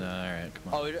restarted. No, alright,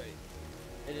 come on. Oh, it is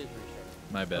restarted.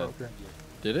 My bad. Oh, okay.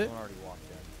 Did it? Someone already walked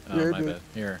in. Oh, Yeah, my bad.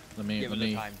 Here, let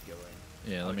me.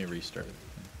 Yeah, let me restart it.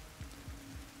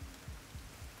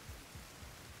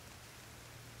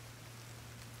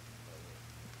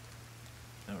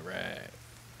 Alright.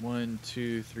 1,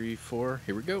 2, 3, 4.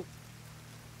 Here we go.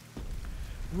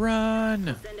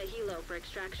 Run!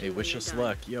 Hey, wish us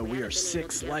luck. Yo, we are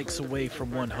 6 likes away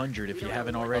from 100. If you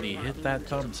haven't already, hit that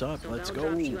thumbs up. Let's go.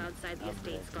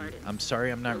 I'm sorry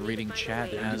I'm not reading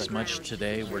chat as much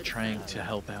today. We're trying to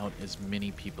help out as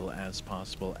many people as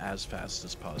possible, as fast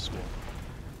as possible.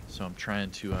 So I'm trying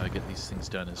to get these things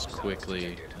done as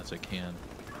quickly as I can.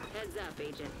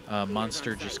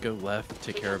 Monster, just go left,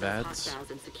 take care of ads.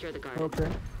 Okay.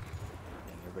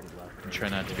 And try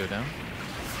not to go down.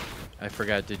 I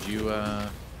forgot, did you,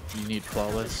 you need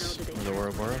flawless with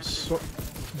Ouroboros?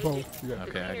 Both, yeah.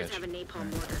 Okay, I got you. Have a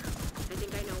napalm mortar. I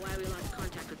think I know why we lost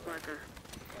contact with Barker.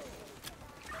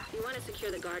 If you want to secure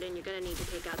the garden, you're gonna need to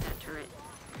take out that turret.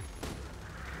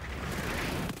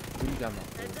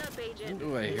 Heads up, Agent.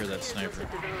 Ooh, I hear that sniper.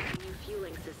 Developed a new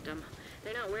fueling system.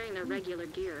 They're not wearing their regular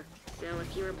gear, so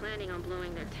if you were planning on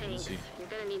blowing their tanks, you're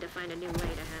gonna need to find a new way to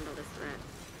handle this threat.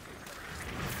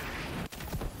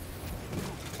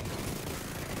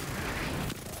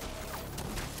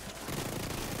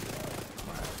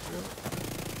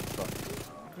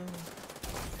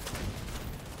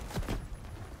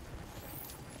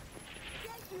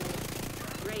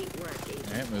 Great work, Agent.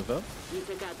 Alright, move up. You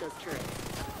took out those turrets.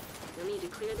 You'll need to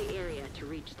clear the area to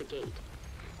reach the gate.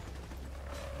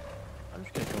 I'm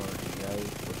just gonna go over to you guys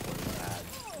before the ad,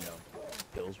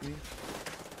 kills me.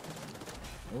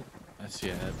 Oh, I see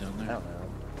an ad down there. I don't know.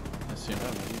 I see an ad.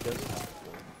 I don't know, he does have it.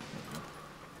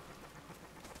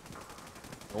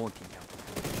 No one can count.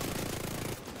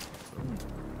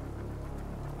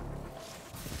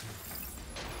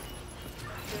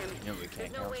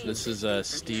 This is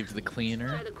Steve the Cleaner.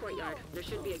 Try the courtyard. There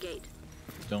should be a gate.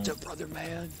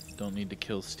 Don't need to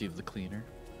kill Steve the Cleaner.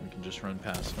 We can just run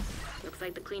past him. Looks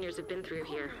like the cleaners have been through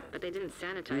here, but they didn't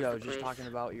sanitize Dude, I was the just place. talking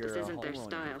about your This isn't their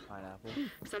style. pineapple.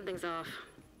 Something's off.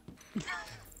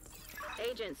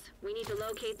 Agents, we need to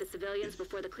locate the civilians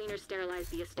before the cleaners sterilize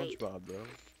the estate. SpongeBob, bro.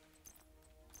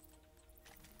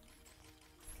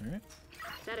 Alright.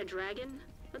 Is that a dragon?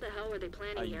 What the hell were they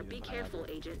planning here? Be careful,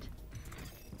 Agent.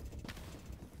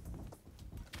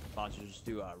 Monster, just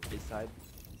do right side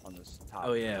on this top.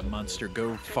 Oh yeah, Monster,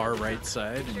 go far right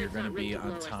side, and you're gonna be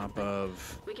on top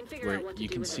of where you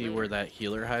can see where that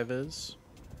healer hive is.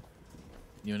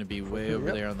 You wanna be way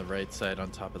over there on the right side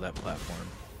on top of that platform.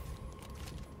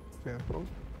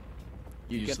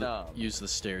 Use the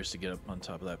stairs to get up on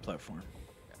top of that platform.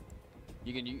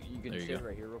 You can sit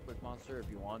right here real quick, Monster, if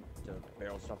you want to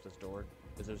barrel stuff this door,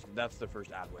 because that's the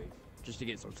first ad wave, just to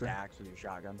get some stacks with your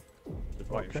shotgun. Just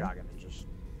while your shotgun is just.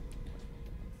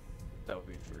 That would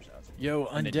be the first ad. Yo,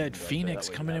 Undead Phoenix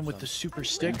coming in with the super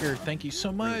sticker. Thank you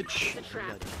so much. The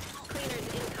trap.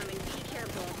 Cleaners incoming. Be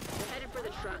careful. We're headed for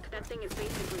the truck. That thing is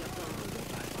basically a bomb.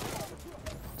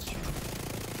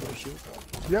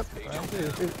 Yep.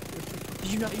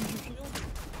 Did you not use your shield?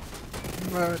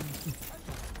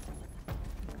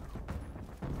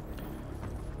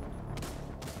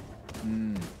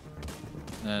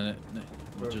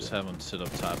 We'll just have him sit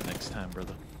up top next time,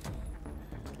 brother.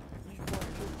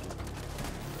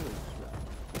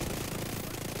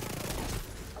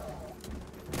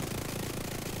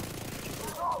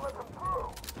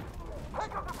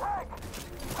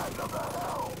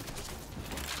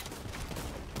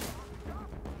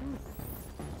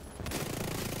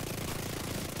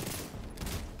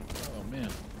 Oh man.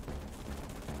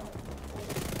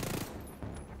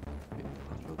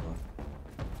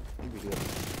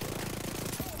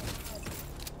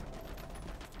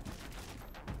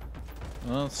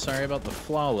 Well, sorry about the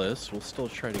flawless. We'll still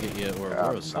try to get you at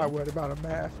Ouroboros. I'm not worried about a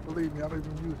mask. Believe me, I don't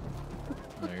even use them.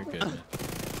 No, you're good, man.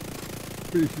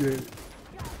 Appreciate it.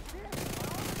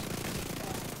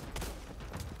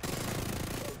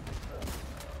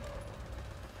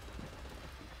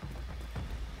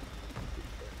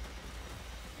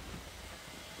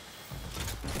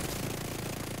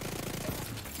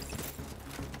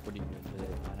 What are you doing today,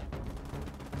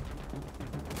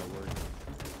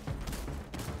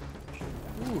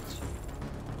 Ooh.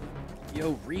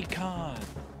 Yo, Recon!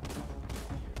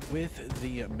 With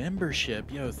the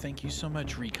membership. Yo, thank you so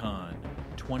much, Recon.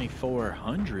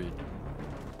 2,400.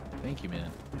 Thank you, man.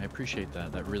 I appreciate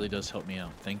that. That really does help me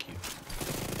out. Thank you.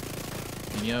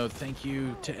 And yo, thank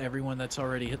you to everyone that's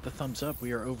already hit the thumbs up.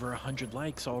 We are over 100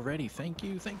 likes already. Thank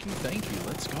you, thank you, thank you.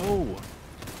 Let's go.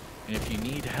 And if you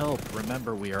need help,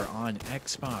 remember we are on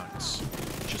Xbox.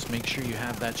 Just make sure you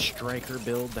have that striker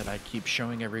build that I keep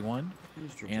showing everyone.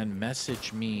 And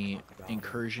message me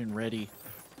Incursion ready.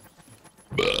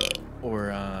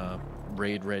 Or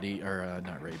raid ready, or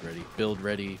not raid ready, build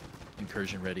ready,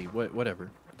 Incursion ready, whatever.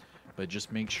 But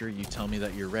just make sure you tell me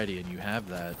that you're ready and you have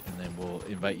that, and then we'll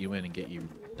invite you in and get you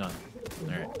done.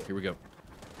 Alright, here we go.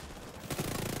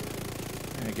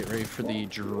 Alright, get ready for the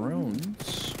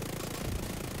drones.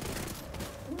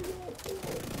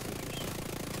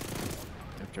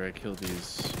 After I kill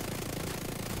these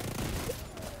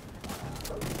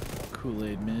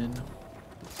Kool-Aid men.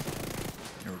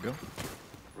 Here we go.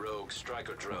 Rogue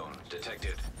striker drone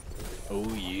detected.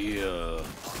 Oh yeah.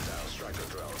 Hostile striker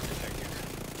drone detected.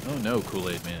 Oh no,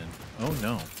 Kool-Aid man. Oh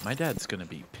no, my dad's gonna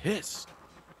be pissed.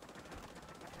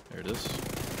 There it is.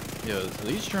 Yo,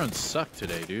 these drones suck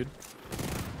today, dude.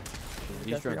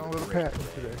 These drones are a little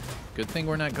patent today. Good thing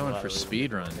we're not going for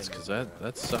speed runs, cause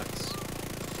that sucks.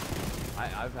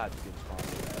 I've had good spots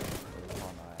for that.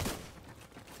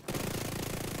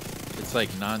 It's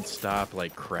like non-stop,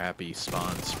 like crappy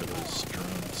spawns for those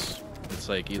drones. It's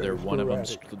like either one of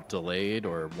them's delayed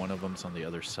or one of them's on the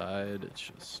other side. It's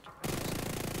just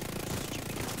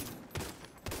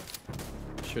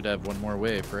should have one more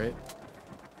wave, right?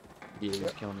 Yeah,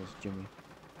 he's killing this Jimmy.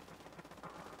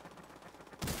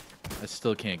 I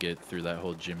still can't get through that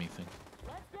whole Jimmy thing.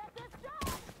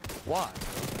 Why?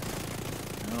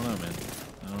 I don't know, man.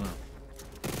 I don't know.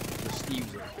 The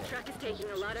Steve's The truck is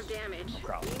taking a lot of damage.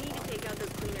 We need to take out those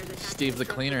cleaners. Steve the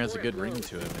Cleaner has a good ring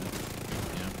to it, man.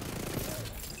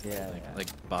 Yeah. Like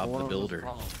Bob the Builder.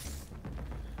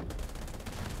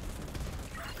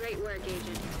 Great work,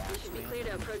 Agent. We should be clear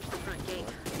to approach the front gate.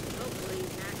 Hopefully, you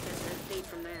can access the estate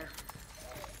from there.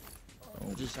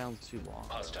 It just sounds too long.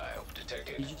 Hostile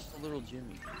detected. He's just a little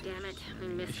Jimmy. Damn it, we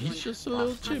missed He's one. just a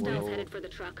little Jimmy. Hostiles headed for the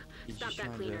truck. He's Stop just that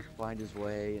trying cleaner. to find his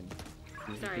way, and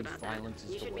Sorry about that.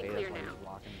 You should be clear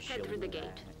now. Head through the gate.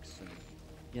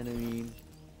 You know what I mean?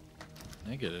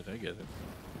 I get it.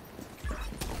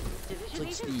 Division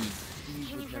agent?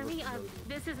 Can you hear me?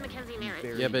 This is Mackenzie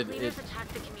Merritt. Yeah, but Cleaners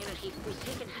attacked the community. We've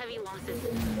taken heavy losses.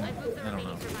 I've moved the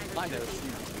remaining survivors to the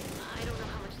safe. I don't know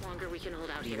how much longer we can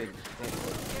hold out here. There's a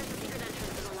secret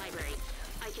entrance in the library.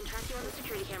 I can track you on the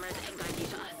security cameras and guide you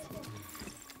to us.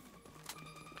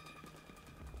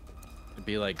 It'd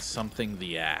be like something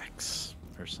the axe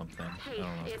or something. Hey, I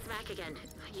don't know. it's Mac again.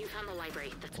 You found the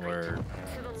library. That's Or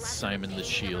great. Simon the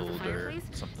Shield or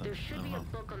something. I don't know.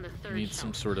 You need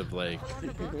some sort of like.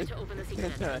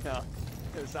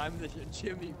 Simon the Shield.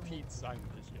 Jimmy Pete Simon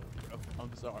the Shield, bro.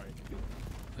 I'm sorry.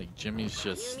 Like Jimmy's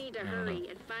just. You need to I don't hurry know.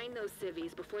 and find those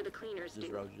civvies before the cleaners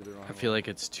do. I feel like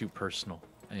it's too personal.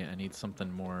 I need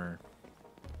something more.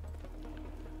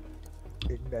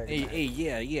 Hey,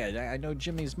 yeah. I know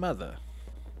Jimmy's mother.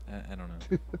 I don't know.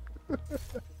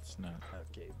 It's not.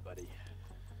 Okay, buddy.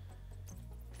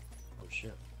 Oh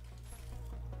shit.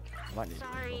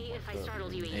 Sorry if I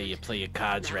startled you. Hey, you play your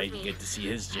cards right, you get to see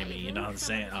his Jimmy. You know what I'm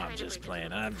saying? Oh, I'm just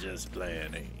playing.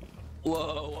 Hey.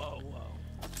 Whoa.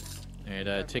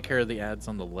 Alright, take care of the ads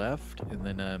on the left, and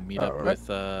then meet up with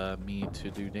me to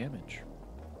do damage.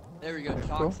 There we go.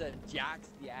 Chalk said Jax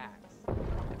the Axe.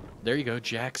 There you go,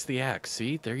 Jax the Axe.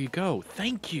 See? There you go.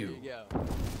 Thank you. There you go.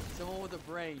 Someone with a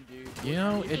brain, dude. You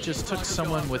know, it just took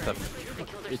someone with a.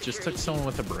 It just took someone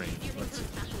with a brain. Let's see.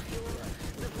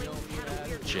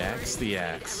 Jax the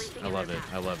Axe. I love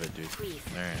it, dude.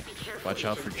 Alright. Watch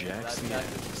out for Jax the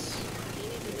Axe.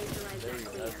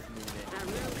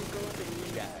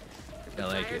 I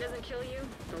like it. Doesn't kill you,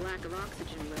 the lack of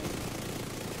oxygen will.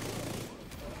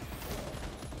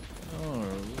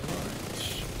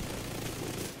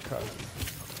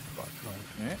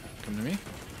 Alright, come to me.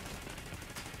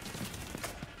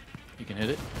 You can hit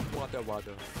it. Water.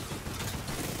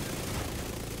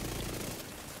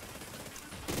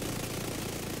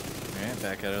 Alright,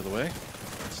 back out of the way.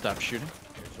 Stop shooting.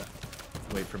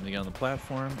 Wait for him to get on the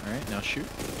platform. Alright, now shoot.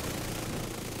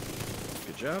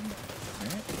 Good job.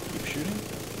 Alright, keep shooting.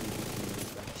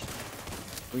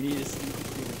 We need to see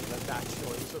the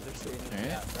backstory, so they're saying.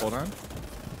 Alright, hold on.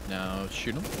 Now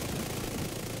shoot him.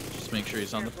 Just make sure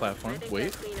he's on the platform.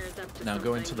 Wait. Now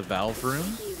go into the valve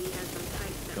room.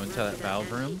 Go into that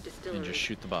valve room and just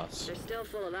shoot the boss. They're still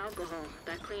full of alcohol.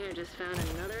 That cleaner just found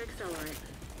another accelerant.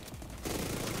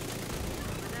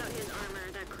 Without his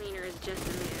armor, that cleaner is just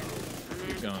a man. A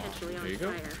man potentially on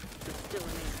fire, but still a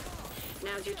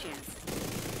man. Now's your chance.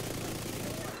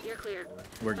 You're clear.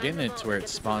 We're getting it to where it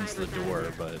spawns the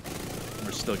door, but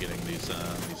we're still getting these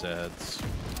ads.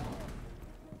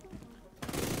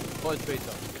 Well, it's based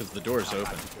on because the door's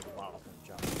open.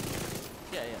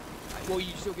 Yeah. Well,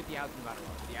 you still get the ads no matter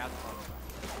what. The ads are on.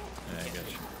 Yeah, I got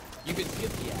you. You can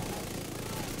skip the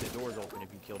ads. The door's open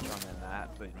if you kill Chung and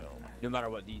that, but no matter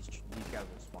what, these guys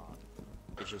will spawn.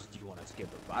 It's just you want to skip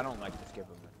them. But I don't like to skip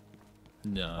them.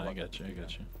 No, I got you.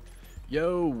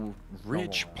 Yo,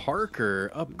 Rich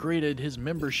Parker upgraded his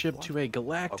membership to a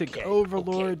Galactic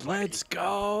Overlord. Let's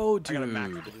go,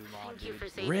 dude.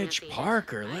 Rich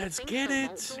Parker, let's get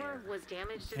it.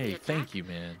 Hey, thank you,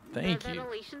 man. Thank you.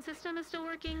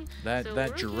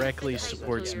 That directly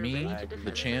supports me,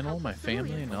 the channel, my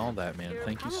family, and all that, man.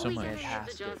 Thank you so much.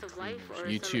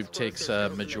 YouTube takes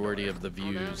a majority of the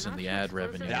views and the ad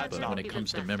revenue, but when it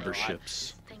comes to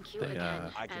memberships,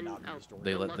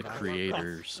 they let the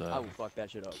creators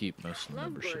keep most of the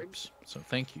memberships. So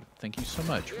thank you so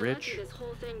much, Rich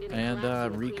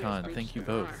and Recon. Thank you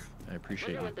both. I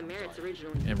appreciate you.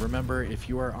 And remember, if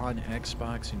you are on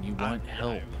Xbox and you want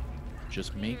help,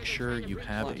 just make sure you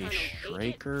have a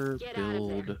Striker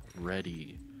build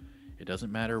ready. It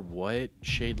doesn't matter what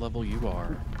shade level you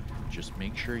are, just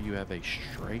make sure you have a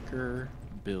Striker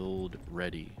build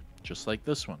ready, just like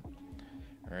this one.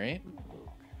 Alright?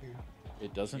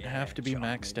 It doesn't have to be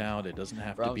maxed out, it doesn't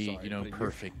have to be,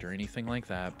 perfect or anything like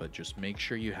that, but just make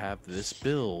sure you have this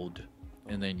build,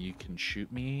 and then you can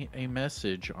shoot me a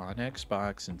message on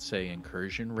Xbox and say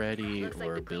Incursion ready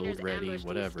or build ready,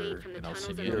 whatever, and I'll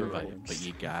send you an invite. But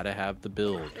you gotta have the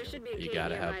build. You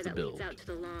gotta have the build.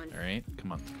 Alright?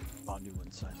 Come on. Watch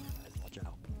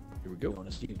out. Here we go.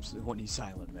 When he's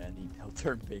silent, man, he'll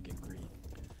turn big and green.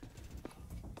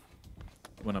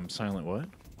 When I'm silent, what?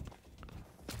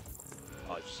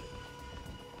 Oh shit.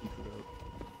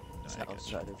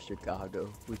 Outside of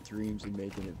Chicago with dreams and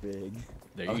making it big.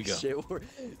 There you go. Shit,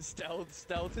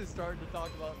 Stealth is starting to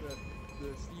talk about the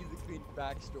Steve the Clean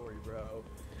backstory, bro.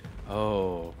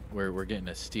 Oh, we're getting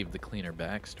a Steve the Cleaner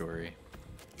backstory.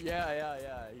 Yeah.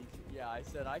 I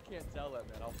said I can't tell that,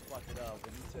 man. I'll fuck it up.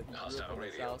 And he said he grew up on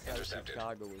the south side of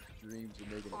Chicago with dreams of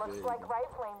making it big. Like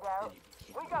rifling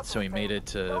out. So he made it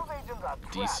to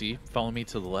DC. Follow me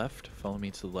to the left. Follow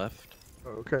me to the left.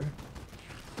 Okay.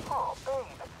 Oh, babe.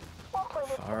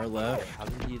 Far left.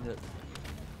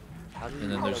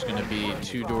 And then there's gonna be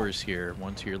 2 doors here.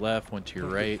 One to your left, one to your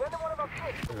right.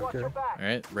 Okay.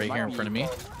 Alright, right here in front of me.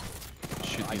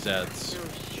 Shoot these ads.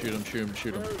 Shoot them, shoot them,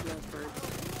 shoot them.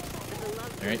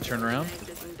 Alright, turn around.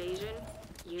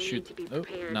 Shoot. Oh,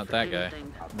 not that guy.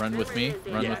 Run with me.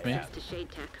 Run with me.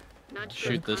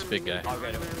 Shoot this big guy.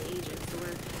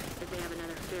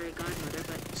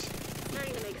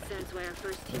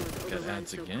 Got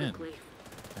ads again.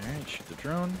 Alright, shoot the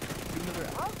drone.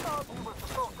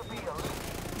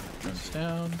 Drone's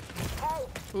down.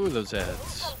 Ooh, those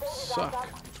ads suck.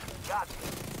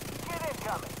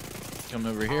 Come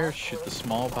over here, shoot the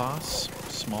small boss.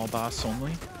 Small boss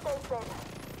only.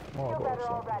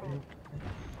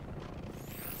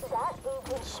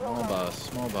 Small boss,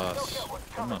 small boss.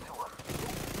 Come on.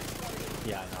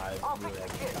 Yeah, no, I really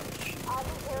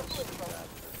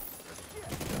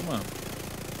Come on.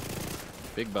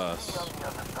 Big boss.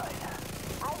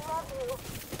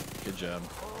 Good job.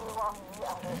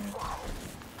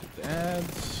 Get the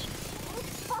ads.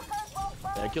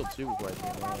 Yeah, I killed 2 before I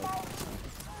came on.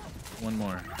 One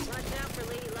more. Watch out for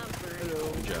Lady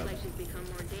Lovebird. Good job. Like she's become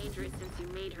more dangerous since you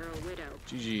made her a widow.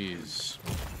 GG's.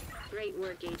 Great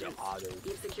work, agent.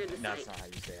 You've secured the That's site. not how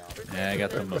you say it. Yeah, I got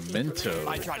the memento.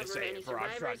 I tried to say it, bro. I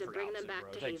tried to bring them back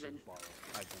to Haven.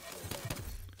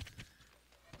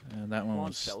 And that one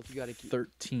was Stealth, you gotta keep...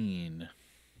 13.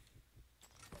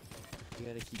 You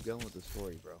gotta keep going with the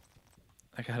story, bro.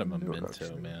 I got a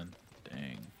memento, man.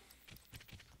 Dang.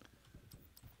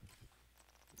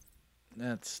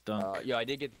 That stunk. Yeah, I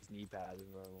did get this knee pad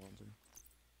if I want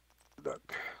to.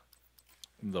 Look.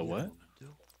 The what?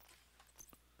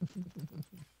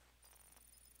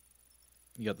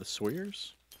 You got the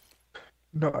Sawyers?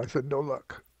 No, I said no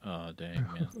luck. Oh, dang,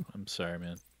 man. I'm sorry,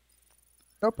 man.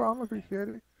 No problem, appreciate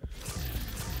it.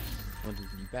 What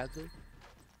does knee pad say?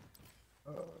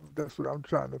 That's what I'm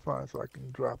trying to find so I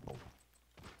can drop them.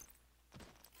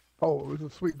 Oh, it was a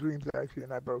Sweet Dreams actually,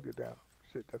 and I broke it down.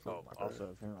 Shit, that's all my bad. Also,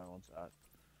 if anyone wants that.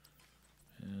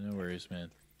 Yeah, no worries,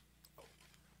 man.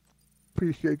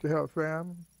 Appreciate your help,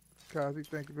 fam. Kazi,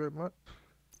 thank you very much.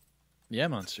 Yeah,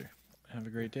 Monster. Have a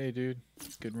great day, dude.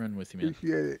 Good run with you, man.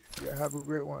 Appreciate it. Yeah, have a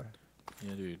great one.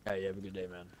 Yeah, dude. Yeah, you have a good day,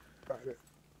 man. Right.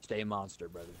 Stay a monster,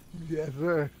 brother. Yes,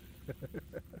 sir.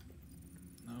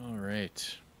 All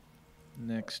right.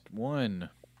 Next one.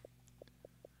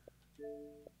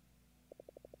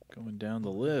 Going down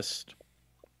the list.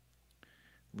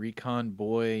 Recon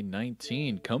Boy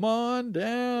 19. Come on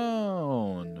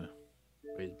down.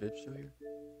 Wait, is Bips still here?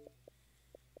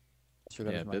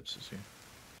 Yeah, Bips is here.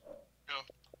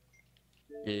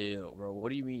 Yeah, bro. What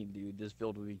do you mean, dude? This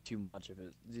build would be too much of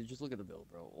it. Dude, just look at the build,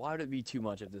 bro. Why would it be too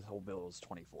much if this whole build was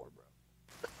 24,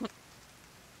 bro?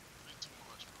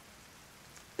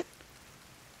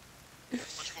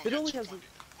 It only has.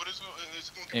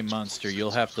 Hey, Monster, you'll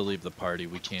have to leave the party.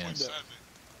 We can't.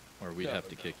 Or we'd have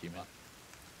to kick you, man.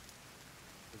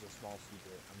 There's a small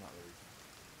secret. I'm not really.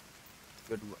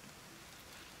 Good.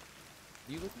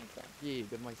 Do you look at my stats? Yeah,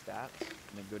 go to my stats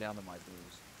and then go down to my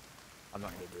moves. I'm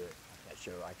not gonna do it. I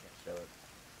can't show it.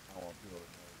 I don't want people to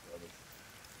know, brother.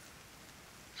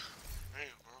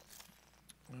 Damn,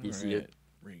 bro. You see it?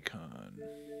 Recon.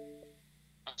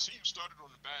 I see you started on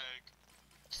the bag.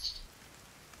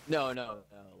 No.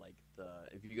 Like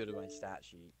if you go to my stat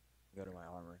sheet, go to my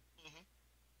armor.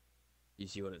 You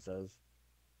see what it says?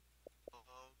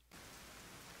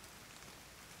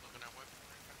 Looking at weapon.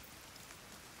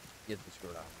 You have to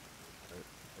scroll down.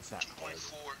 It's not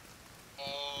 2.4.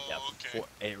 Oh, yeah, okay.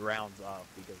 It rounds up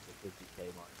because of the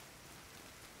 50k mark.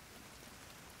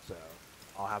 So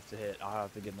I'll have to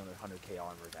get another 100k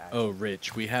armor back. Oh,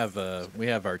 Rich, we have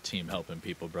our team helping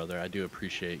people, brother. I do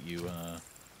appreciate you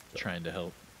trying to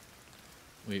help.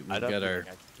 We've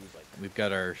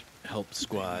got our help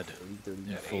squad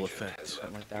in full effect.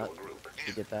 Something like that.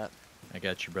 You get that? I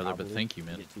got you, brother. But thank you,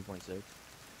 man. You get 2.6.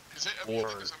 Is that everything?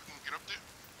 Is everything get up there?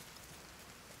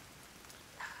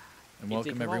 And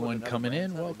welcome everyone coming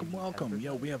in. Welcome, welcome.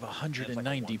 Yo, we have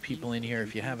 190 people in here.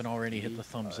 If you haven't already, hit the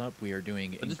thumbs up. We are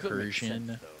doing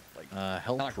Incursion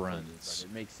help runs.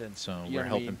 It makes sense. So we're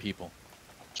helping people.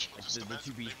 Like the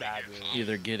 2B's bad.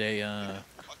 Either get a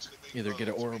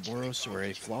Ouroboros or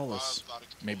a flawless.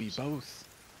 Maybe both.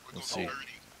 We'll see.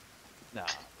 Nah,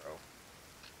 bro.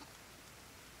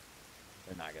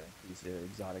 They're not gonna increase their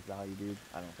exotic value, dude.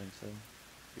 I don't think so.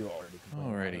 You already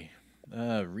complained.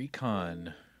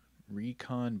 Alrighty.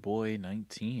 Recon Boy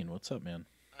 19. What's up, man?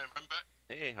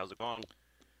 Hey, how's it going?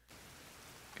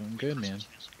 Going good, man.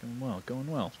 Going well. Going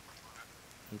well.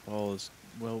 Hope all is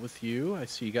well with you. I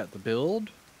see you got the build.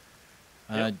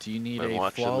 Yep. Do you need Been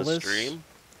a flawless? The stream.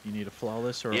 You need a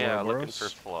flawless or a yeah, Ouroboros? looking for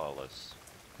flawless.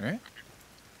 All right.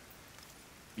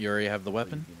 You already have the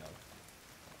weapon?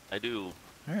 I do.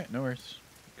 All right, no worries.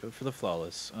 Go for the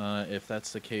flawless. If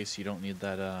that's the case, you don't need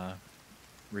that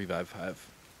revive 5.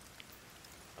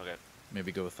 Okay.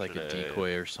 Maybe go with like a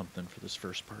decoy or something for this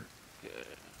first part. Yeah.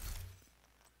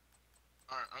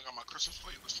 Alright, I got my Christmas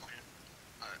playlist on here.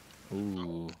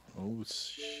 Ooh. Oh,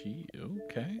 she.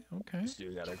 Okay. Okay. This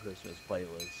dude got a Christmas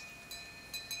playlist.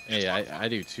 Hey, I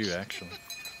do too, actually.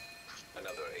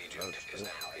 Another agent is now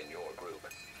in your group.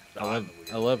 I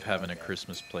love having a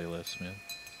Christmas playlist, man.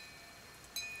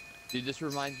 Dude, this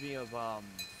reminds me of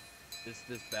this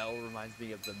bell reminds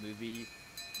me of the movie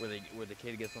where the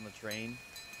kid gets on the train.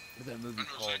 What's that movie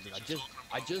called? Dude,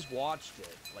 I just watched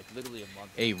it like literally a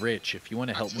month ago. Hey, Rich, if you want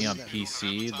to help me on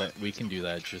PC, that we can do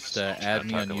that. Just add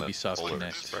me on Ubisoft Polar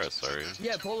Connect. Express, sorry.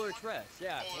 Yeah, Polar Express.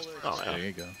 Yeah, Polar Express. Oh, there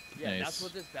you go. Yeah, nice. that's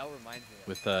what this bell reminds me of.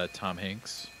 With Tom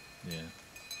Hanks. Yeah.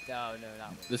 No,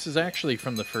 not with This is actually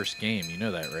from the first game. You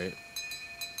know that, right?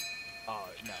 Oh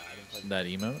no, I didn't play that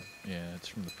emote. Yeah, it's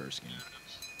from the first game.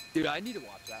 Dude, I need to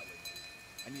watch that one.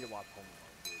 I need to watch Home Alone,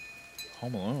 dude. Yeah.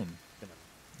 Home Alone.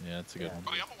 Yeah, that's a good one.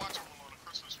 Buddy, I'm gonna watch Home Alone, a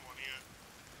Christmas one,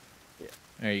 yeah.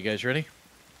 All right, you guys ready?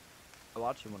 I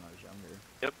watched it when I was younger.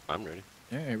 Yep, I'm ready.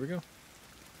 All right, here we go.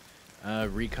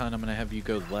 Recon, I'm gonna have you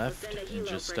go left and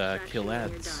just kill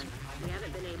ads.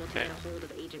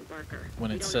 When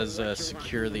it says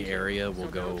secure the area, we'll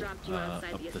go up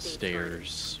the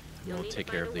stairs. We'll take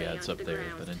care of the ads up there,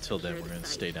 but until then, we're gonna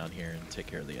stay down here and take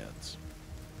care of the ads.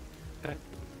 Okay.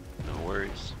 No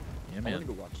worries. Yeah, man. I'm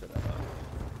gonna go watch that.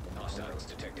 Hostiles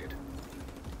detected.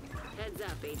 Heads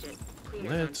up, Agent.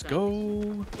 Let's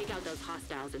go. Take out those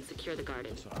hostiles and secure the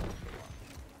garden.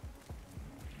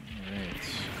 Alright.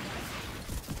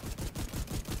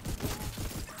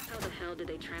 How the hell did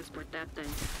they transport that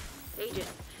thing? Agent,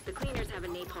 the cleaners have a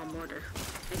napalm mortar.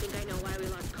 I think I know why we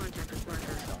lost contact with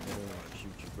Barker.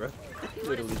 If you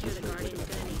want to secure the garden, you're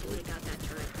gonna need to take out that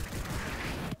turret.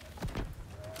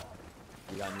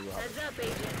 Heads up,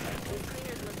 Agent. These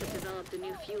cleaners must have developed a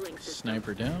new fueling system.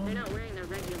 Sniper down. They're not wearing their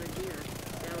regular gear.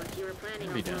 So if you were planning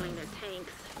on blowing their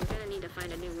tanks, you're gonna need to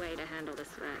find a new way to handle this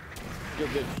threat. Yo,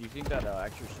 good. Do you think that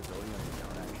extra civilian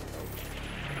don't actually help?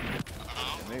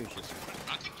 Maybe it's just...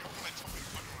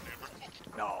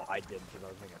 No, I didn't, because I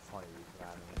was making fun of you for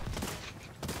having it.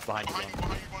 Behind you.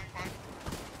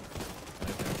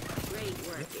 Great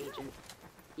work, Agent.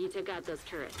 You took out those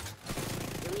turrets.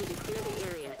 You'll need to clear the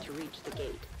area to reach the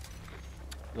gate.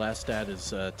 Last ad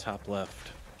is top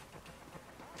left.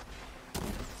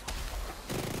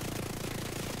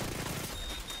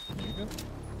 There you go.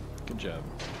 Good job.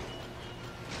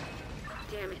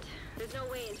 Damn it. There's no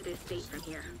way into this state from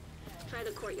here. Try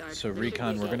the courtyard. So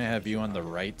Recon, we're gonna have you on the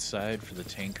right side for the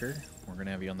tanker. We're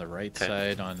gonna have you on the right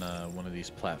side on one of these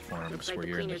platforms where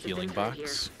you're in the healing box. Here,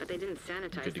 but they didn't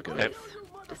sanitize Good to go. the place.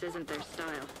 This isn't their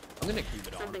style. I'm gonna keep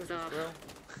it on. Something's off. Bro.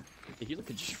 If you look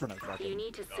at just front of fucking... You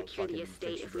need to secure the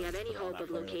estate if we have any hope of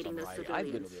locating those civilians. I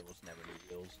literally almost never do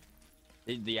kills.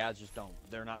 The ads just don't.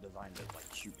 They're not designed to like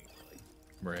shoot me.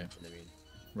 Really. Right. You know what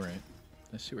I mean? Right.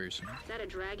 I see what you're saying. Is that a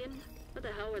dragon? What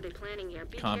the hell were they planning here?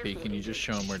 Be Compy, careful, can you just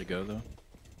show them where to go though?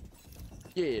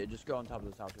 Yeah, just go on top of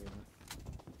this house.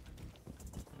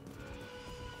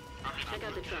 Check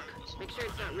out the truck. Make sure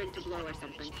it's not rigged to blow or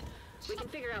something. We can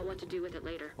figure out what to do with it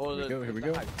later. Well, here we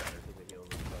go.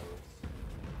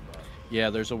 Yeah,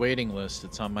 there's a waiting list.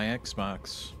 It's on my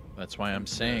Xbox. That's why I'm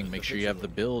saying make sure you have the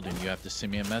build and you have to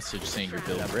send me a message saying you're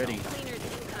build ready.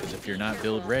 Because if you're not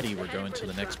build ready, we're going to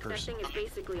the next person. We're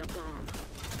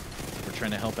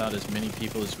trying to help out as many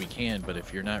people as we can, but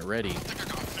if you're not ready,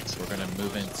 we're going to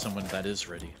move in someone that is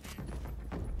ready.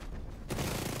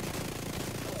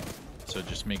 So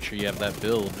just make sure you have that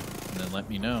build and then let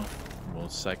me know. We'll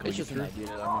cycle you through. It's just an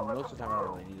idea. I mean, most of the time I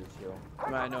don't really need this heal. I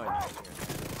mean, I know I need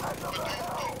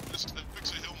This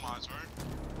fix a hill mods, right?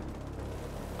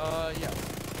 yeah.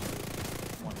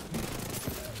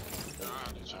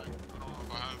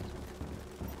 have.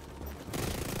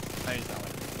 I mean, it's not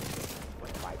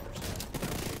like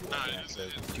 5%. Nah, it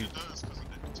does, because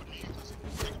to me, because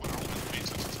think about all the pay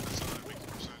attention to this side, it makes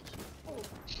more sense.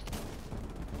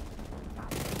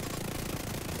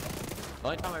 The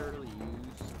only time I really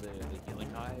use the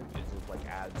healing hive is if like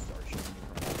ads are shooting me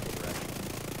from multiple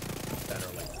directions that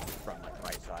are like from like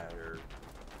right side or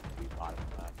the bottom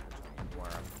left or something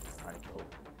where I'm trying to kill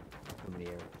too many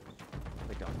areas.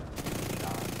 Like I'm not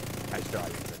shot. I still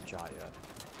haven't been shot yet.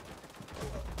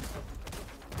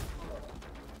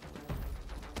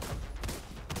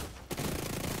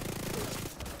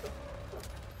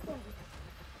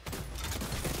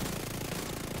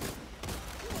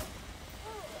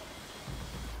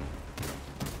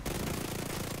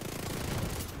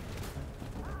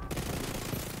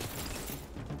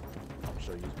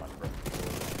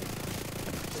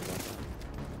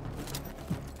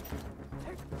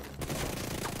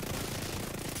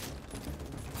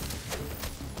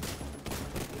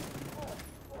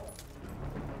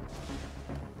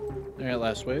 Alright,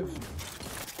 last wave.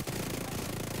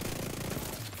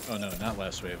 Oh no, not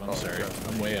last wave, I'm sorry.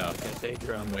 I'm way off.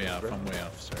 I'm way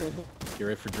off, sorry. You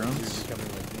ready for drones? You're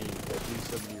becoming like me, that do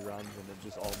so many runs and then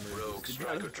just all merge. Rogue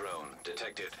striker drone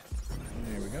detected.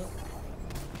 There we go.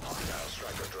 Hostile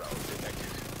striker drone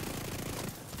detected.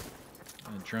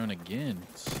 And the drone again,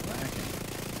 slacking.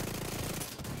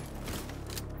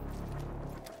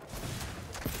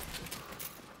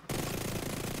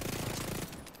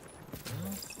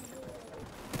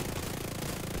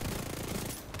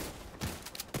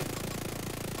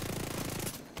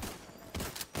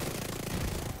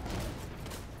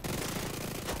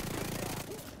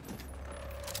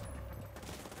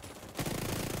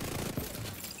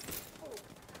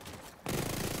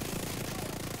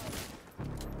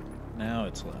 Now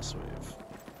it's last wave.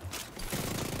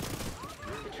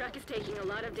 The truck is taking a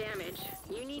lot of damage.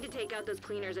 You need to take out those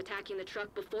cleaners attacking the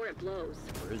truck before it blows.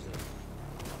 Where is it?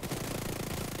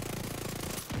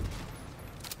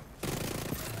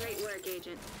 Great work,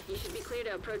 Agent. You should be clear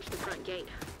to approach the front gate.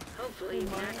 Hopefully you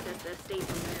can access the estate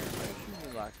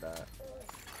from there. Like that.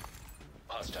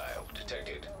 Hostile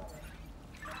detected.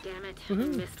 Damn it, I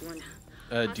missed one.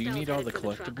 Do you need all the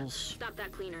Hostiles headed for truck. collectibles? Stop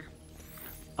that cleaner.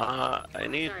 I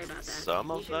need Sorry about that. some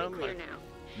You of should be them. clear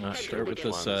now. Start with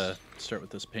this. Start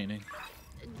with this painting.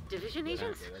 Division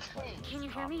agents? Can you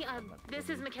hear me? This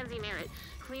is Mackenzie Merritt.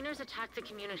 Cleaners attacked the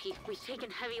community. We've taken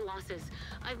heavy losses.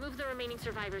 I've moved the remaining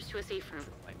survivors to a safe room.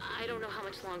 I don't know how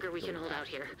much longer we can hold out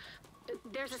here.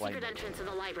 There's a secret entrance in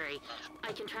the library.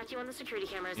 I can track you on the security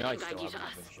cameras and guide you to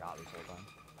us. Been shot this whole time.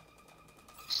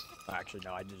 Actually,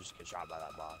 no, I did just get shot by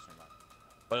that boss.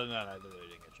 But other than that, I literally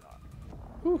didn't get shot.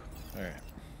 Whew. Alright.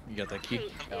 You got that key?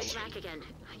 Hey, it's Mac again.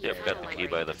 Yep, got the key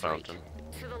by the fountain.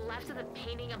 To the left of the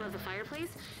painting above the fireplace,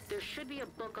 there should be a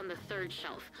book on the third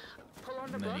shelf. Pull on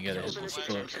the And book then you to gotta open the hit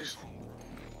secret this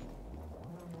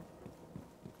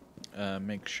entrance.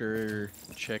 Make sure,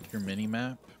 check your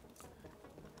mini-map.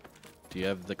 Do you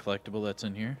have the collectible that's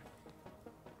in here?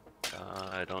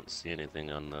 I don't see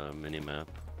anything on the mini-map.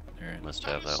 Alright. Must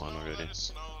have that one already. Let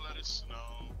it snow.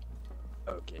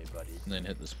 Okay, buddy. And then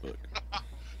hit this book.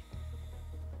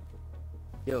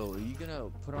 Yo, are you gonna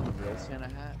put on the real Santa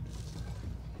hat?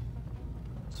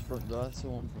 That's the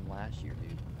one from last year,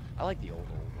 dude. I like the old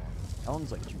one. That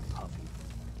one's like too puffy.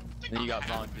 Then you got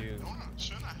Von Doom.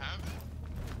 Shouldn't I have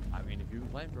it? I mean, if you've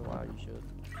been playing for a while, you should.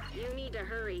 You need to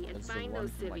hurry and That's the find one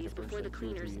those from, like, civvies the first, before the like, 2 or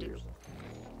 3 cleaners do. years.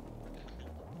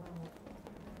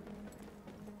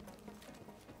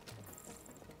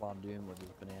 Von Doom with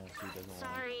his banana suit doesn't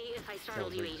Sorry if I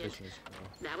startled you, Agent.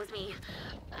 That was me.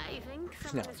 I think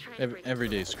someone is trying to break Every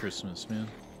day's Christmas, man.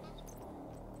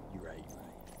 You're right.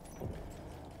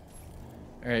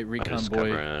 Alright, recon just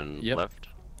boy. covering left?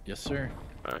 Yes, sir.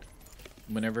 Alright.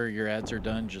 Whenever your ads are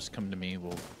done, just come to me.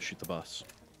 We'll shoot the boss.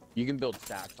 You can build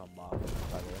stacks on mob,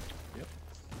 by the way. Yep.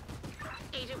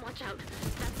 Agent, watch out.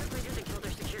 That's the cleaner that killed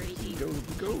our security team.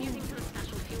 Go. Using some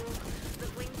special fuel, the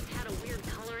flames had a weird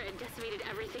color and decimated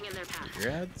everything in their path.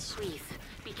 Your ads? Please,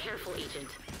 be careful, Agent.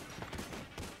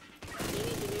 You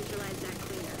need to neutralize that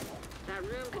cleaner. That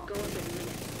room could go up in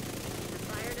minutes. If the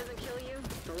fire doesn't kill you,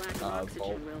 the lack of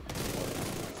oxygen will.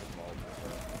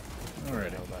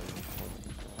 Alrighty.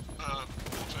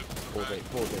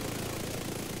 Pull it.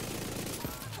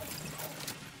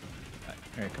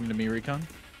 Alright, come to me, recon.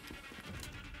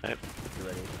 Yep. You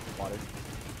ready? Water.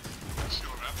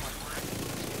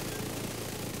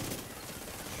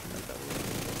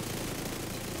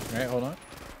 Alright, hold on.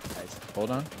 Nice.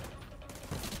 Hold on.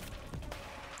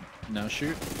 Now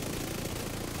shoot.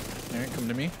 Alright, come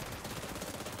to me.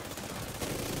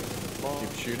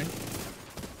 Keep shooting.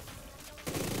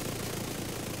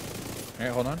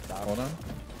 Alright, hold on. Hold on.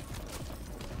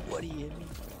 What do you mean?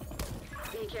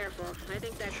 Be careful. I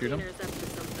think that Shoot him. cleaner's up to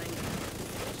something.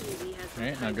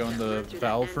 Alright, now go in the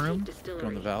valve room. Go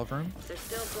in the valve room. They're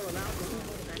still full of alcohol.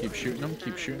 Keep shooting them.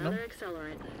 Keep shooting them. Another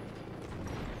accelerant.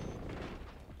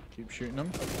 Keep shooting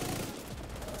them. Without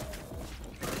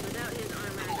his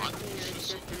armor, that cleaner is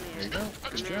just a There you man. go.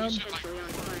 Good A job. man potentially on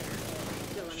fire.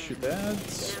 Still a man. Shoot that.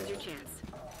 Now's your chance.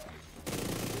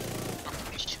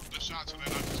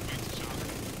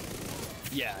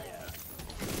 Yeah.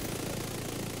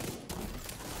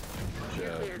 Good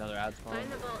job. Another ad spawn.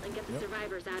 Find the vault and get the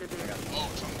survivors out of there.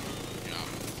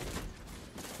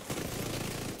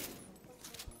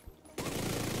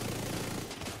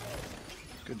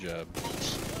 Good job.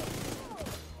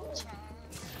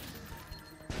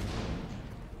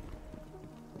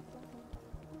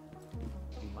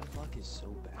 Dude, my luck is so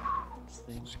bad. This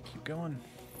thing. Just keep going.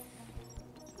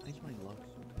 Why is my luck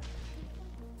so bad?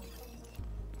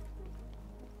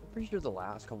 I'm pretty sure the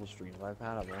last couple streams I've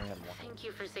had, I've only had one. Thank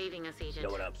you for saving us, Agent.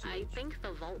 Yo, what up, I think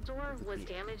the vault door was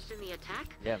damaged in the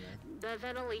attack. Yeah, man. The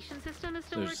ventilation system is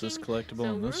still There's working. this collectible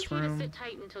so in this we're okay to room. sit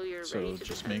tight until you're So ready to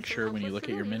just defend make some sure when you helpless look at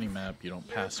your civilians. mini-map, you don't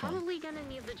You're pass one. probably gonna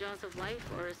need the jaws of life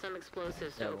or some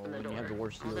explosives to Yeah, open well, the when you have door. the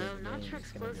worst healer Although in the not game, sure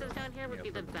it's gonna explosives go, down here would be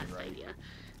the best right. idea.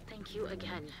 Thank you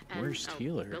again. And Worst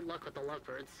healer? Good luck with the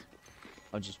lovebirds.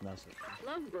 I'm just messing.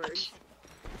 Lovebirds?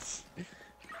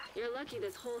 You're lucky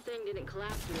this whole thing didn't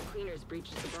collapse when the cleaners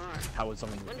breached the bar. How would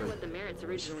something Wonder what the Merits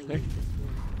originally Bro, used this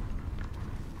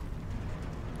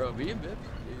for. me and Bip.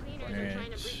 Cleaners are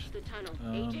trying to breach the tunnel.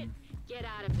 Agent, get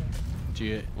out of there. Do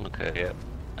you? Okay, yep.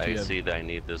 Do I you have- see that I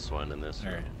need this one and this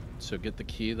Alright. one. So get the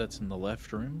key that's in the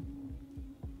left room.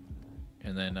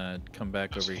 And then come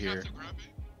back over here.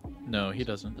 No, he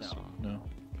doesn't. No.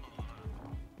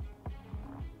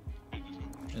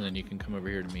 And then you can come over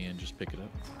here to me and just pick it up.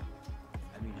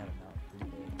 I mean,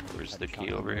 Where's the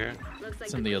key over here? Looks like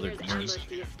It's in the other cleaners room. ambushed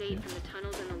the estate Yeah. from the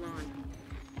tunnels and the lawn.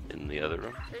 In the other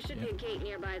room? There should be a gate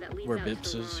nearby that leads Where out to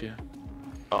Bips the is, lawn.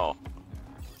 yeah. Oh.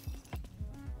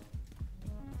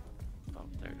 Oh,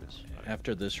 there it is.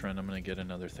 After this run, I'm gonna get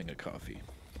another thing of coffee.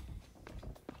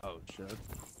 Oh, shit.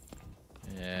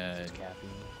 Yeah, Caffeine.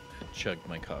 I chugged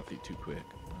my coffee too quick.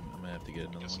 I'm gonna have to get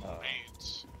another one.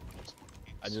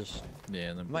 I just. Yeah,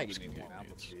 and then might Bips give can me get more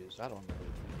apple Bips. juice. I don't know.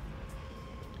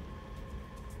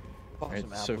 Alright,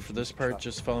 Some so apple for this juice, part, chocolate.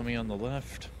 just follow me on the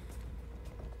left.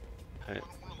 Alright.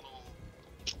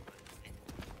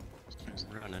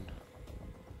 Running.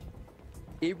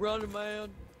 Keep running, man.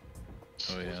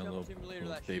 Oh yeah, Come little simulator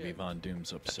that baby shit. Von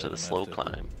Doom's Up upset. to the I'm slow gonna have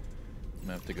to- climb. I'm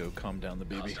gonna have to go calm down the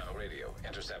baby Hostile radio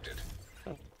intercepted.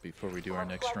 before we do our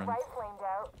next run.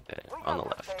 Okay, on the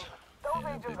left.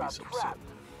 Yeah, baby's upset.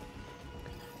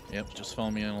 Yep, just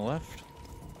follow me on the left.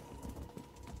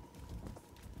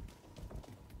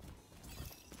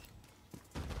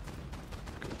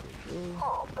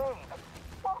 Oh, babe.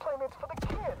 One playmate's for the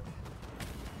kids.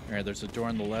 Alright, there's a door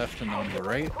on the left and on the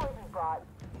right. Toys we brought.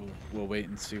 We'll wait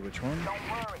and see which one. Don't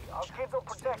worry. Our kids will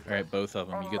protect Alright, both of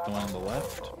them. You get the one on the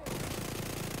left.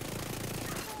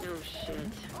 No shit.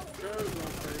 Those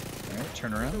lovebirds. Alright,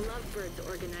 turn The around. lovebirds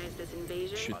organized this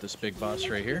invasion. Shoot this big We boss need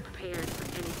right to be here. prepared for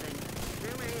anything.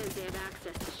 Rumor is they have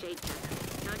access to shade tech.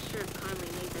 Not sure if Conley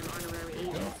made them honorary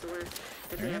agents or if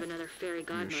they have another fairy You're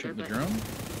godmother, shooting the but drone.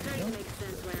 starting to make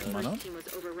sense why Come on our up. first team was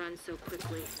overrun so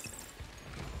quickly.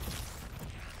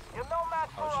 You're no match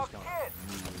for our kids.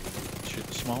 Shoot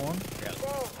the small one. I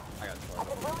got I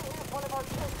can really use one of our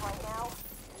kids right now.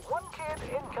 One kid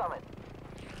incoming.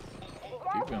 Keep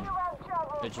going.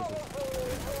 It's just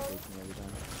every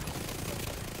time.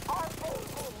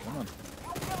 Come on. You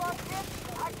kill our kid,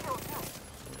 I kill you.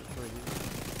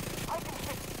 I can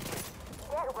fix you.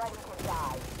 Get ready to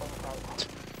die, okay?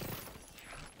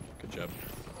 Good job.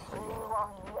 We're on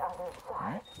the other side.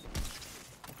 Alright.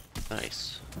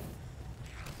 Nice.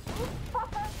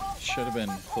 Should have been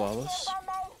flawless.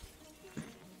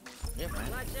 Yeah,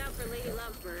 man. Watch out for Lady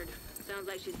Lovebird. Sounds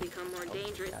like she's become more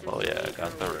dangerous since Oh we yeah, I made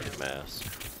got her the aware. red mask.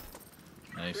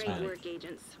 Nice, Great man. work,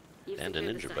 agents. You've And a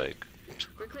secured the ninja site. bike.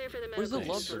 We're clear for the Where's the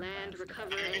medical team to Lovebird land, mask?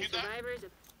 recover any survivors.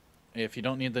 Hey, if you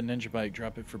don't need the ninja bike,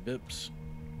 drop it for Bips.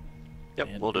 Yep,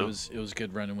 And we'll do. It was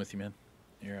good running with you, man.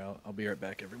 Here, I'll be right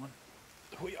back, everyone.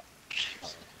 Make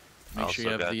I sure you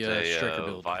also have got the a striker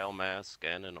build. vial mask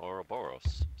and an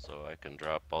Ouroboros, so I can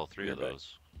drop all three of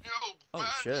those. Oh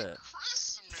shit.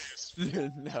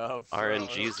 No.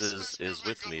 RNG's is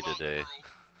with me today.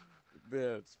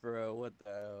 Bips, bro. What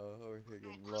the hell? We're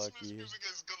freaking lucky. Music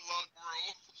is good luck, bro.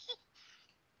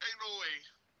 Ain't no way.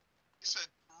 He said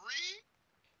 3?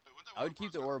 Wait, what I would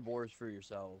keep the Ouroboros for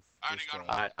yourself.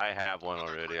 I have one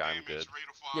already. I'm good.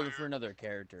 Yeah, but for another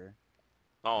character.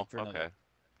 Oh, like for okay.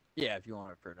 Yeah, if you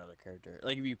want it for another character,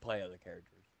 like if you play other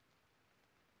characters.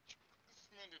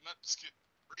 Man did not just get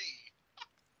free.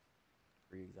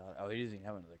 Free exotic. Oh, he doesn't even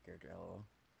have another character. Hello.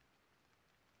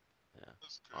 Yeah,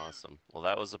 awesome. Well,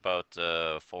 that was about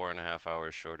 4.5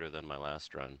 hours shorter than my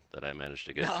last run that I managed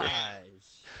to get nice.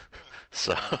 through.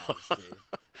 So, nice,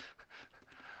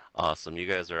 awesome. You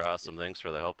guys are awesome. Thanks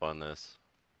for the help on this.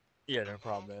 Yeah, no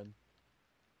problem, man.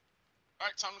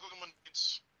 Alright, time to go get my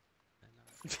nuggets.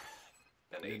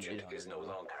 An agent is no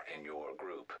longer in your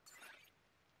group.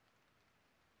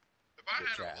 If I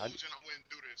had a illusion, I wouldn't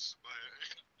do this, but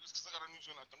just because I got an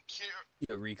illusion, I don't care.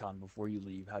 Yeah, Recon, before you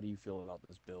leave, how do you feel about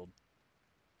this build?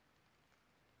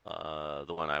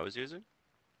 The one I was using?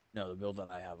 No, the build that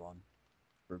I have on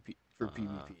for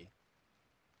PvP.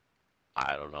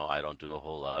 I don't know. I don't do a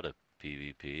whole lot of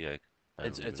PvP.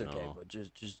 It's okay, know. but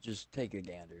just take a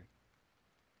gander.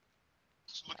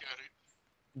 Just look at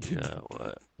it. Yeah,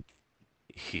 what?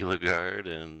 Heligard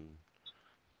and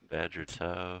Badger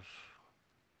Tough.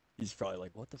 He's probably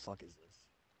like, what the fuck is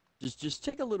this? Just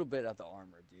take a little bit at the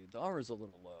armor, dude. The armor's a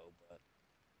little low, but...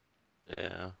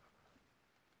 Yeah.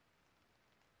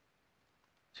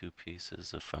 2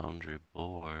 pieces of Foundry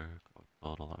Bulwark,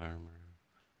 total armor.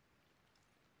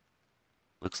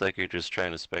 Looks like you're just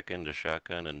trying to spec into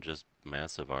shotgun and just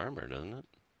massive armor, doesn't it?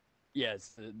 Yeah,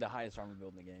 it's the highest armor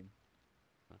build in the game.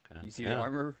 Okay. You see the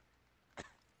armor?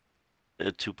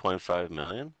 2.5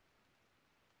 million?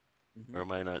 Or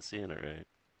am I not seeing it right?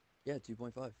 Yeah,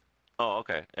 2.5. Oh,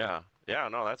 okay. Yeah. Yeah,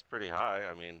 no, that's pretty high.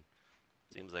 I mean,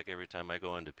 seems like every time I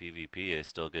go into PvP, I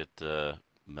still get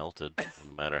melted,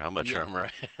 no matter how much armor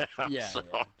I have. Yeah, so.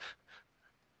 yeah.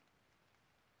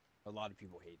 A lot of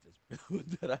people hate this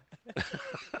build.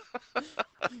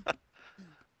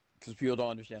 Because people don't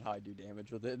understand how I do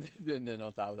damage with it. And then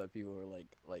on top of that, people are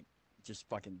like, just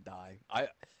fucking die.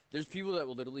 There's people that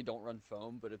will literally don't run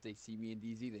foam, but if they see me in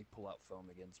DZ, they pull out foam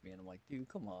against me, and I'm like, dude,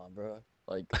 come on, bro.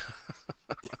 Like,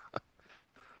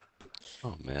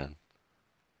 oh man.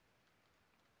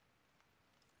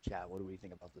 Chat, what do we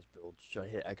think about this build? Should I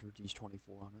hit expertise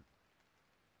 24 on it?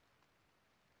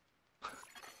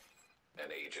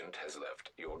 An agent has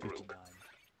left your group. 59.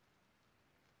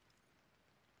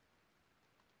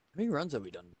 How many runs have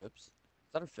we done, Pips? Is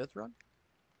that our 5th run?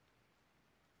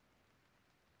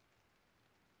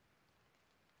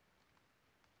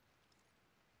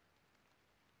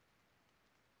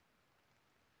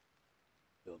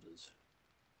 Builders.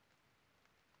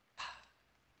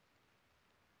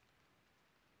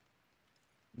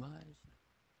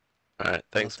 Alright,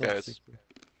 thanks guys.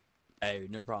 Hey,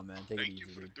 no problem, man. Take it easy. Thank you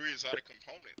for the 3 exotic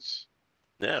components.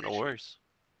 Yeah, no worries.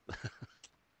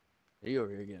 You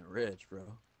over here getting rich, bro.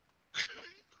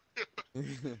 Nah,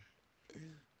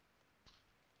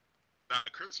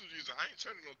 Christmas music. I ain't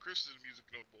turning no Christmas music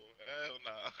no more.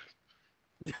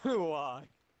 Hell nah. Why?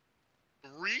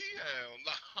 3? Hell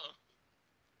nah.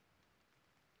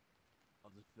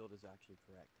 Oh, this build is actually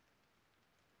correct.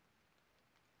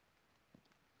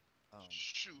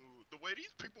 Shoot, the way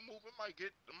these people moving might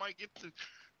get to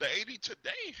the 80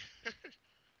 today.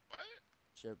 What?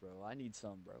 Shit, bro. I need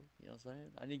some, bro. You know what I'm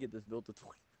saying? I need to get this built to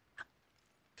 20.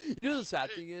 You know the sad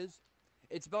thing is?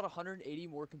 It's about 180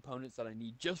 more components that I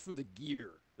need just for the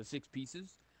gear, the 6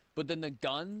 pieces. But then the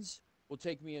guns will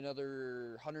take me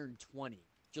another 120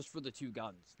 just for the 2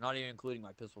 guns, not even including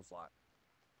my pistol slot.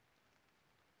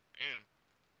 Damn.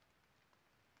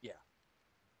 Yeah.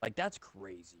 Like, that's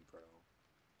crazy, bro.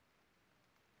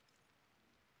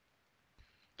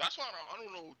 That's why I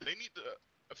don't know. They need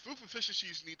the field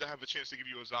efficiencies need to have a chance to give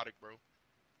you exotic, bro.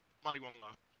 Not even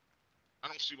lie. I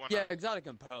don't see why yeah, not. Exotic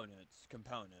components,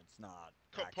 not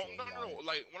actual No.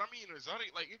 Like, when I mean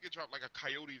exotic, like, it could drop, like, a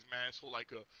coyote's mask or,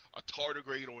 like, a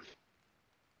tardigrade on it.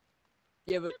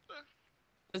 Yeah, but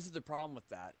this is the problem with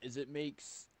that, is it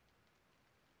makes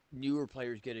newer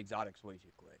players get exotics way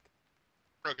too quick.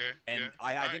 Okay. And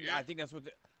yeah. I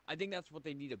think that's what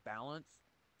they need to balance.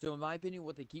 So in my opinion,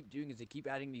 what they keep doing is they keep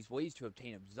adding these ways to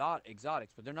obtain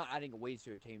exotics, but they're not adding ways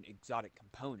to obtain exotic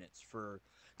components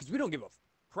because we don't give a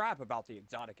crap about the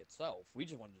exotic itself. We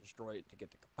just want to destroy it to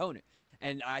get the component.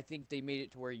 And I think they made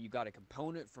it to where you got a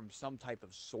component from some type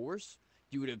of source,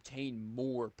 you would obtain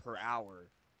more per hour.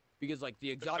 Because like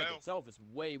the exotic itself is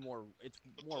way more, it's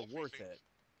more worth it.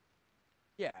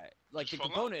 Yeah, like the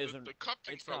component isn't, the cup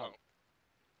thing fell out.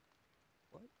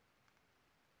 What?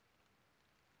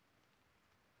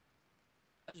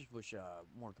 I just wish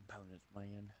more components,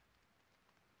 man.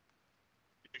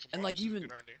 And like even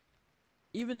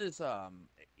even this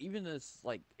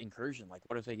like incursion, like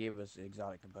what if they gave us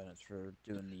exotic components for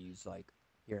doing these like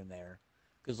here and there?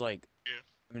 Because like,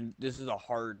 I mean, this is a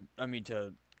hard. I mean,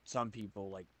 to some people,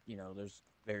 like there's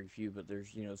very few, but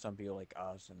there's some people like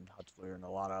us and Hutzler and a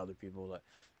lot of other people that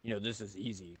this is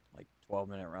easy, like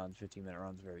 12-minute runs, 15-minute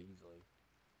runs, very easily.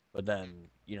 But then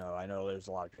I know there's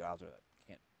a lot of people out there that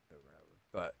can't do it over and over.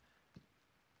 But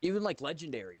even like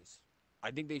legendaries,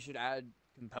 I think they should add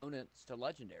components to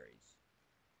legendaries.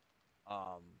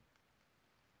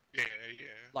 Yeah.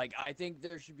 Like, I think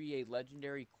there should be a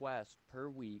legendary quest per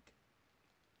week.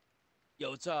 Yo,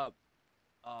 what's up?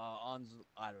 I don't even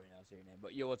know how to say your name,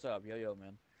 but yo, what's up? Yo,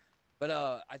 man. But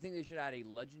I think they should add a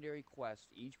legendary quest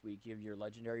each week. You have your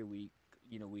legendary week,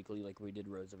 weekly, like we did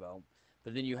Roosevelt.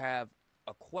 But then you have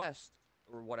a quest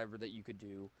or whatever that you could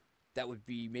do that would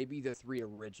be maybe the 3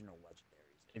 original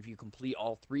legendaries. And if you complete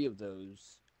all 3 of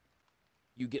those,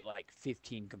 you get like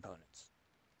 15 components.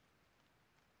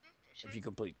 If you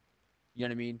complete, you know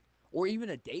what I mean? Or even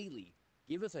a daily.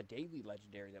 Give us a daily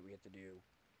legendary that we have to do.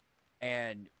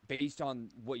 And based on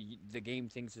what the game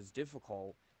thinks is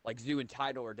difficult, like Zoo and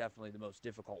Tidal are definitely the most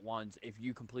difficult ones. If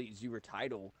you complete Zoo or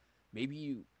Tidal, maybe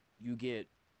you get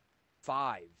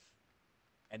 5,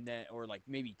 and then or like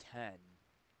maybe 10.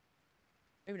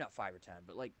 Maybe not 5 or 10,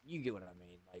 but like you get what I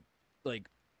mean. Like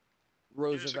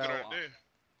Roosevelt,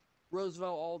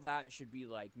 all that should be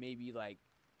like maybe like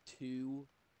 2.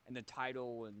 And the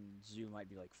Tidal and Zoo might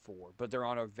be like 4, but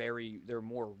they're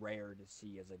more rare to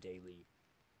see as a daily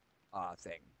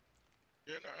thing.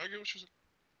 Yeah, no, I get what you're saying.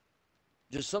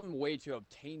 Just some way to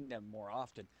obtain them more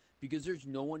often, because there's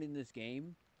no one in this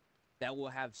game that will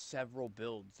have several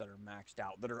builds that are maxed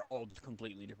out that are all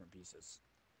completely different pieces.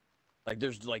 Like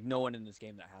there's like no one in this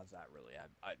game that has that really.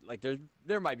 I like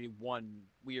there might be one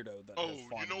weirdo that has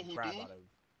farmed the crap out of.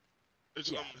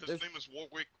 His name is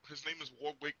Warwick. His name is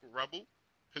Warwick Rebel.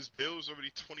 His build is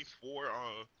already 24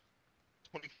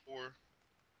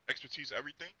 expertise,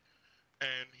 everything,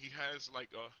 and he has like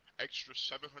extra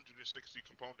 760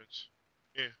 components.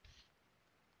 Yeah.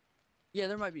 Yeah,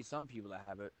 there might be some people that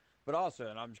have it, but also,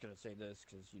 and I'm just gonna say this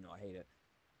because I hate it.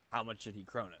 How much did he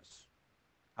Cronus?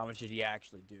 How much did he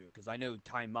actually do? Because I know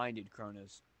time-minded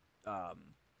Cronus. Yeah,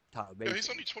 he's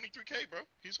only 23k, bro.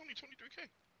 He's only 23k.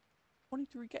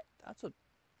 23k. That's a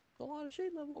lot of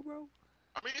shade level, bro.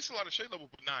 I mean, it's a lot of shade level,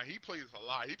 but nah, he plays a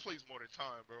lot. He plays more than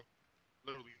time, bro.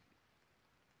 Literally.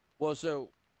 Well,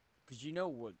 so, because you know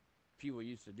what people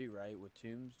used to do, right? With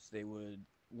tombs, they would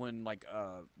when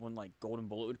Golden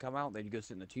Bullet would come out, they'd go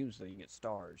sit in the tombs so they can get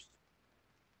stars,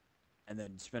 and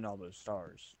then spend all those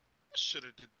stars. I should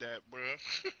have did that, bro.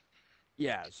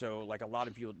 Yeah, so like a lot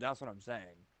of people. That's what I'm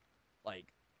saying.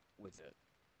 Like, with it.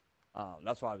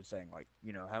 That's why I was saying, like,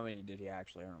 how many did he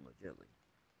actually earn legitly?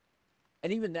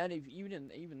 And even then,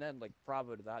 even then, like,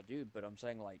 bravo to that dude. But I'm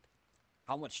saying, like,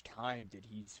 how much time did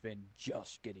he spend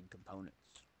just getting components?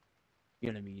 You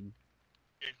know what I mean?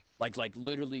 Like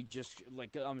literally just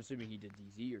like I'm assuming he did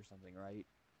DZ or something, right?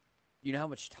 You know how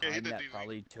much time that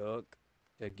probably took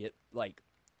to get like,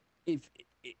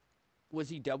 was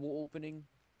he double opening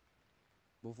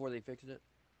before they fixed it?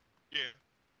 Yeah.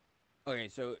 Okay,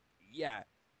 so yeah,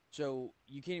 so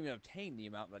you can't even obtain the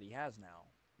amount that he has now.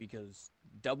 Because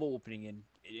double opening it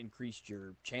increased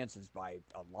your chances by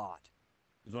a lot.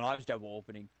 Because when I was double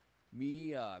opening,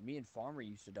 me and Farmer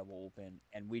used to double open,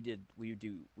 and we'd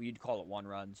call it one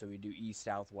run, so we'd do east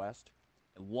south west,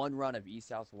 and one run of east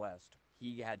south west,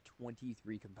 he had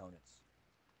 23 components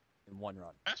in one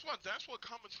run. That's why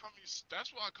Kamikaze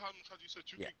said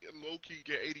you could get low key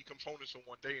get 80 components in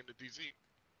one day in the DZ.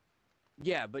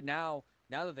 Yeah, but now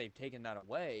that they've taken that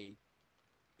away.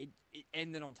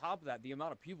 And then on top of that, the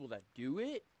amount of people that do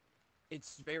it,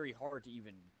 it's very hard to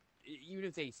even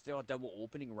if they still have double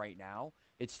opening right now,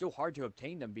 it's still hard to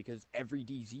obtain them because every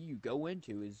DZ you go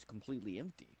into is completely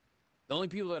empty. The only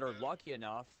people that are lucky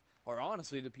enough are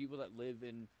honestly the people that live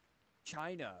in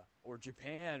China or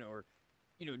Japan or,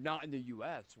 not in the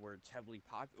U.S. where it's heavily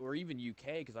popular, or even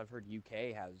UK, because I've heard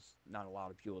UK has not a lot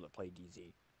of people that play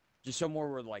DZ. Just somewhere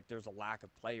where, like, there's a lack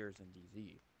of players in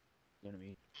DZ. You know what I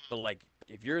mean? But like,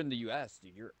 if you're in the U.S.,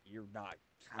 dude, you're not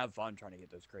have fun trying to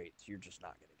get those crates. You're just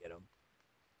not gonna get them,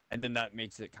 and then that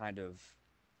makes it kind of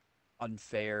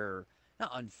unfair.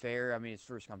 Not unfair. I mean, it's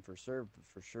first come first serve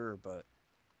for sure, but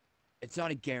it's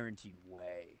not a guaranteed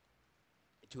way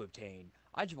to obtain.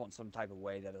 I just want some type of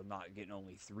way that I'm not getting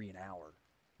only 3 an hour.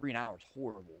 3 an hour is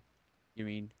horrible. You know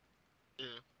what I mean? Yeah.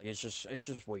 Like, it's just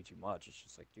way too much. It's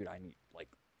just like, dude, I need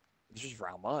it's just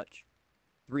how much?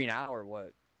 3 an hour,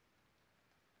 what?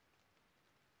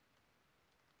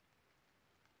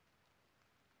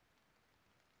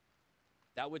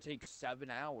 that would take 7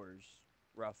 hours,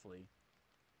 roughly.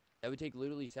 That would take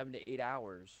literally 7 to 8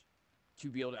 hours to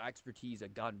be able to expertise a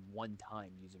gun one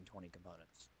time using 20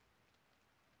 components.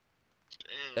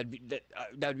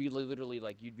 That'd be literally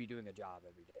like you'd be doing a job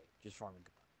every day, just farming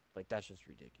components. Like that's just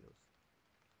ridiculous.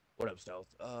 What up,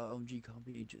 Stealth? OMG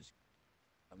Compy just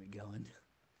got me going.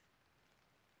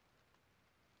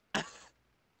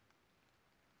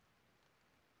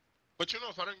 But you know,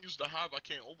 if I don't use the hive, I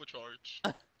can't overcharge.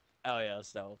 Oh yeah,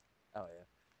 Stealth. Oh yeah.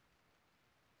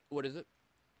 What is it?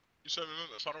 You said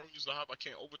no, if I don't use the hive, I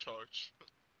can't overcharge.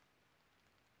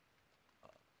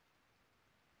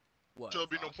 What? So there'll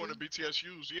be no point in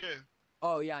BTSUs, yeah.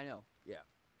 Oh yeah, I know. Yeah.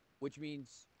 Which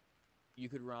means you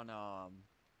could run Alp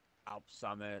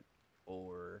Summit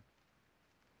or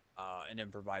an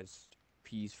improvised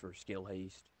piece for skill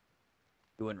haste.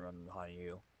 You wouldn't run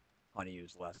Honeydew. Honeydew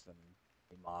is less than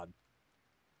a mod.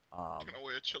 Can I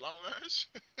wear a chill out mask?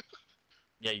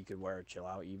 Yeah, you could wear a chill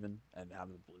out even and have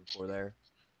the blue core there.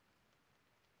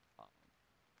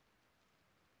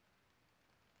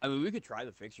 I mean, we could try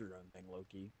the fixture drone thing,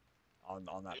 low-key, on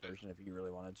that person if you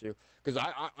really wanted to. Because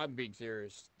I'm being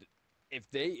serious. If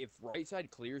right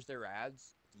side clears their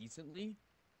ads decently,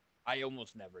 I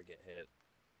almost never get hit.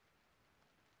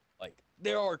 Like,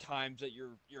 there are times that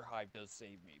your hive does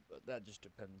save me, but that just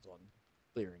depends on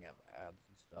clearing out ads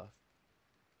and stuff.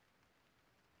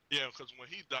 Yeah, because when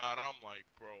he died, I'm like,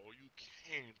 bro, you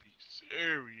can't be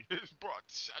serious. Bro, I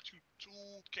shot you 2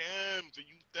 cams and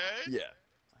you dead? Yeah.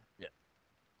 Yeah.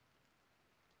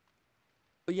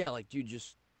 But yeah, like, dude,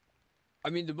 just... I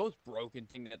mean, the most broken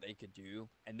thing that they could do,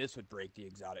 and this would break the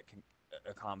exotic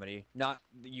economy. Not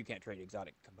you can't trade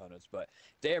exotic components, but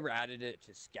if they ever added it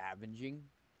to scavenging,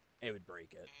 it would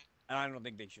break it. And I don't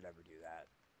think they should ever do that.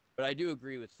 But I do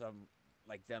agree with some,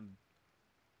 like them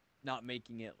not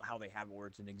making it how they have it, where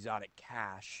it's an exotic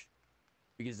cache,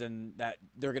 because then that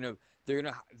they're gonna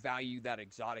value that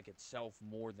exotic itself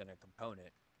more than a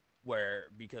component.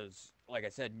 Because like I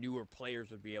said, newer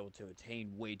players would be able to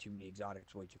attain way too many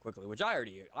exotics way too quickly, which I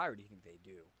already think they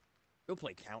do. Go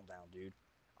play Countdown, dude.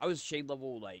 I was shade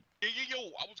level like. Yo,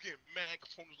 I was getting mad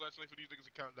components last night for these niggas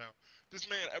in Countdown. This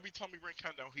man, every time he ran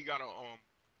Countdown, he got a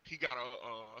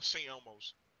St.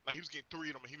 Elmo's. Like he was getting 3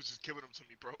 of them, and he was just giving them to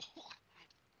me, bro.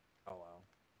 Oh wow.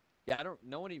 Yeah,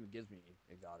 no one even gives me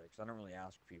exotics. I don't really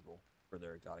ask people for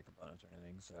their exotic components or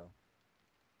anything, so.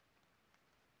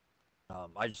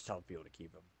 I just tell people to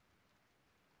keep them.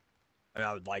 I mean,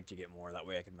 I would like to get more. That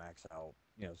way I can max out,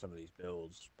 some of these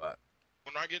builds. But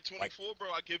when I get 24, bro,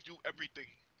 I give you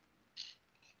everything.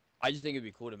 I just think it'd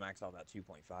be cool to max out that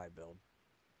 2.5 build.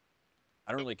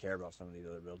 I don't really care about some of these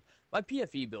other builds. My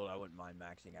PFE build, I wouldn't mind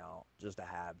maxing out just to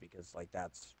have, because like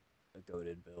that's a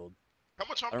goated build. How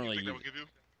much armor do you think that would give you?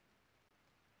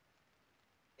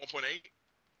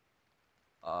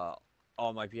 1.8?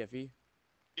 On my PFE?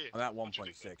 Yeah. I'm at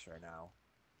 1.6 right now.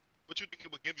 What you think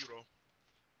it would give you,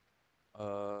 though?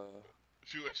 A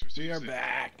few expertise. We are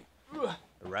back. The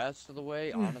rest of the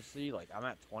way, honestly, like I'm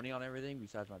at 20 on everything.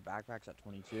 Besides my backpack's at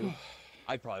 22.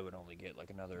 I probably would only get like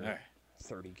another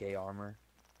 30k armor.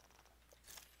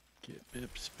 Get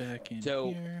Bips back in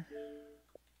here.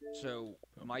 So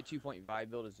my 2.5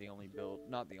 build is the only build,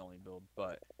 not the only build,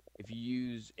 but if you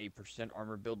use a %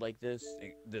 armor build like this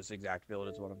exact build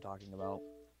is what I'm talking about.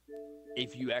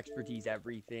 If you expertise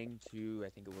everything to, I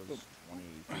think it was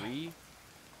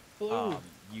 23,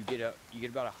 you get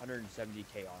about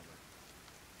 170k armor.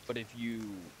 But if you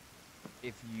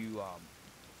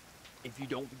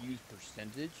don't use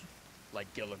percentage, like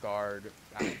Gilligard,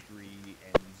 Factory,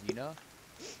 and Xena,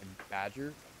 and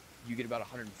Badger, you get about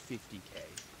 150k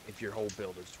if your whole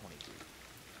build is 23.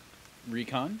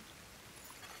 Recon?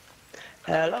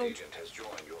 Hello. Agent has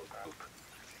joined your group.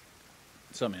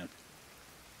 What's up, man?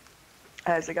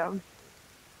 How's it going?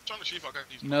 Trying to see if I got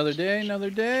these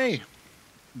Another day.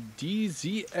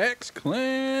 DZX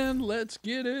clan, let's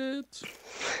get it.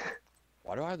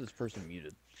 Why do I have this person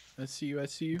muted? I see you. I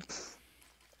got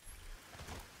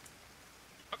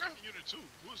him muted too.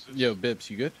 Who is this? Yo, Bips,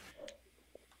 you good?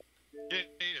 Yeah,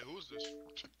 who is this?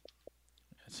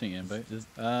 I see invite.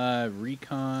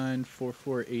 Recon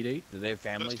 4488. Do they have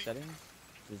family settings?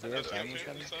 Does they have family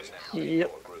settings?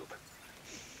 Yep.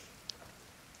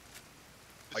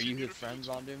 Are you his friends,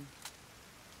 Vondoom?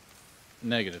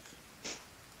 Negative.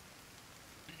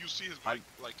 Do you see his mic?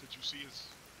 Like, could you see his...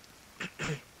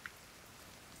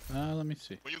 Let me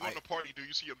see. When you go to the party, do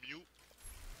you see a mute?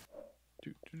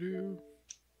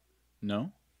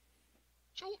 No.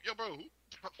 So, yo, bro, who?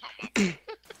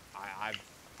 I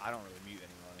don't really mute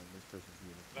anyone, and this person's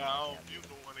muted. No, I don't mute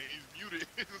no one, he's muted.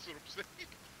 That's what I'm saying.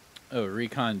 Oh,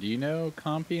 Recon, do you know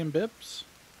Compy and Bips?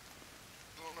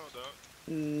 I don't know, dog.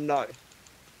 No.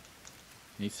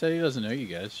 He said he doesn't know you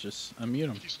guys. Just unmute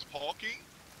him. He's talking?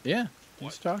 Yeah,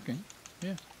 he's talking.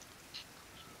 Yeah.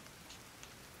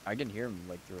 I can hear him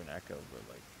like through an echo, but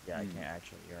like, yeah, I can't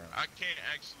actually hear him. I can't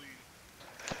actually.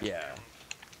 Yeah.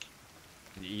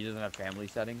 He doesn't have family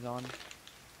settings on?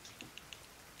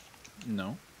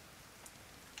 No.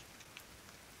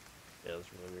 Yeah, that's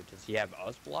really weird. Does he have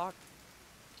us blocked?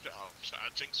 Yeah, I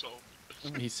think so.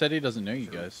 He said he doesn't know you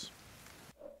guys.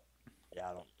 Yeah,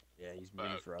 I don't. Yeah, he's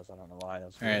muted for us. I don't know why.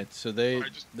 That's All weird. right, so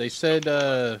they said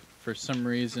for some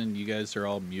reason you guys are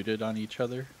all muted on each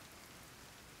other.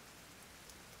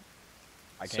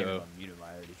 I can't even unmute him.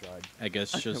 I already tried. I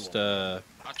guess just I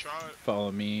tried.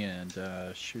 follow me and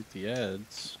shoot the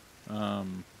ads. What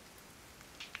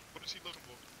is he looking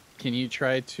for? Can you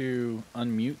try to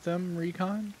unmute them,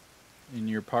 Recon, in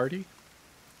your party?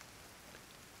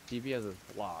 See if he has us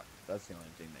blocked. That's the only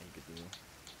thing that he could do.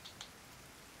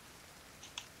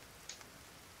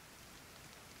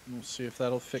 We'll see if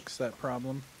that'll fix that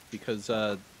problem, because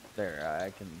there,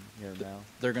 I can hear him now.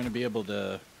 they're going to be able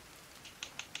to.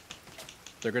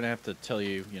 They're going to have to tell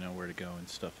you, you know, where to go and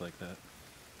stuff like that.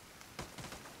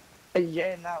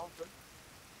 Yeah, now.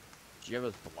 Do you have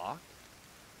us blocked?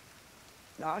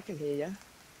 No, I can hear you.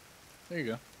 There you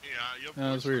go. Yeah, your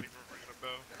That was weird.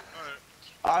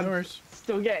 I'm No worries.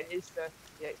 still getting used to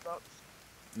the Xbox.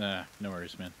 Nah, no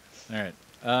worries, man. All right.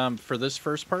 For this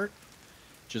first part,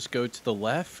 just go to the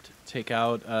left, take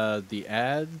out the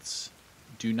ads.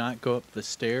 Do not go up the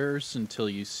stairs until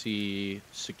you see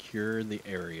secure the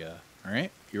area. All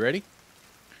right, you ready?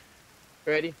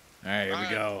 Ready. All right, here we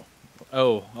go.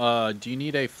 Oh, do you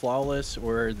need a flawless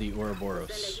or the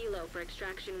Ouroboros? Send a helo for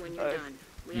extraction when you're done.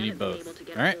 We You need haven't been both. able to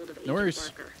get All right, hold of no Agent worries.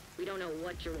 Barker. We don't know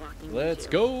what you're walking Let's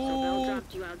into. go. So Bell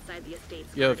dropped you outside the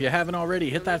estate's Yo, if you haven't already,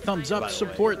 hit that thumbs up,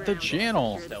 support the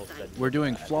channel. We're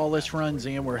doing flawless runs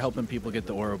and we're helping people get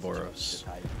the Ouroboros.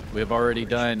 We have already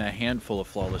done a handful of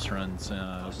flawless runs.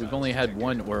 We've only had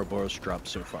one Ouroboros drop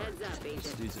so far.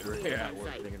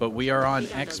 But we are on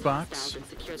Xbox,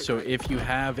 so if you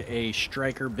have a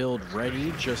striker build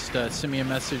ready, just send me a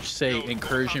message, say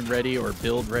Incursion ready or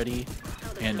build ready,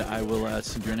 and I will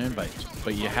send you an invite.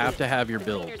 But you have to have your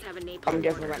build. I'm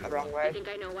guessing I went the wrong way.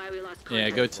 Yeah,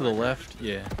 go to the left.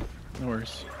 Yeah, no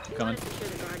worries. Coming.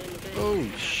 Oh,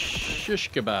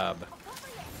 shish kebab.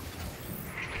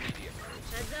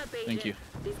 Thank you.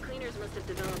 These cleaners must have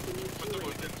developed a new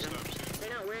fueling system.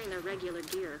 They're not wearing their regular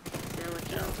gear. So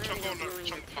if you're planning on blowing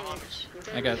your tank,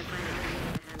 you're I gonna got need to find a way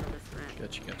to handle this threat.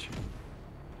 Gotcha.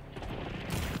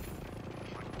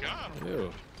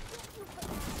 Ew.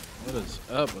 What is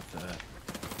up with that?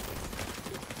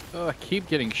 Oh, I keep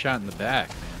getting shot in the back,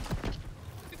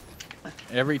 man.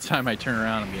 Every time I turn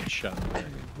around, I'm getting shot in the back.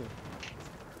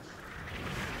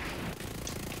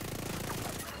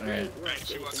 Alright.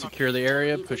 Secure the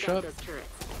area, push up.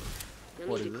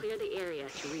 You'll need to clear the area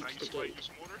to reach the gate.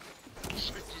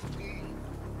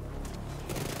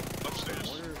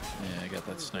 Yeah, I got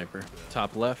that sniper.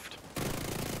 Top left.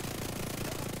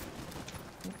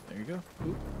 Oh, there you go.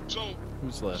 Ooh. So,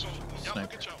 who's left?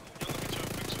 Sniper.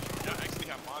 Y'all actually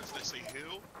have mods that say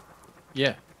hill?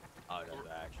 Yeah. Oh,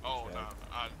 no,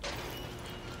 I don't.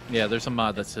 Yeah, there's a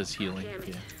mod that says healing.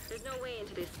 Yeah. There's no way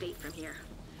into the estate from here.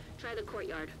 Try the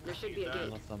courtyard. There should be a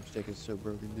gate. My thumbstick is so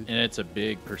broken, dude. And it's a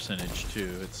big percentage too.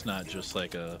 It's not just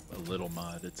like a little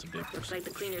mod. It's a big Looks percentage. like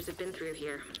the cleaners have been through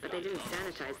here, but they didn't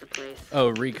sanitize the place. Oh,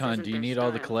 Recon, do you need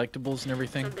all the collectibles and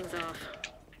everything? Something's off.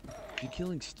 You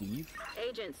killing Steve?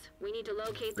 Agents, we need to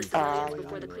locate the civilians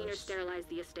before the cleaners sterilize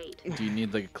the estate. Do you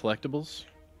need the collectibles?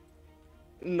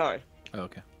 No. Oh,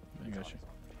 okay. I got you.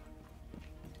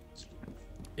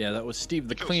 Yeah, that was Steve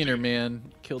the cleaner, man.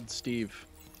 Killed Steve.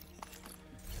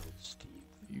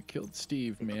 You killed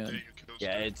Steve, man.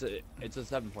 Yeah, it's a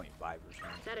 7.5%. Is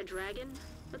that a dragon?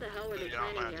 What the hell were they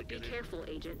planning here? Be careful,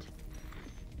 agent.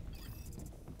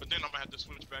 But then I'm gonna have to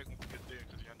switch back when we get there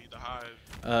because I need the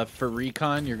hive. For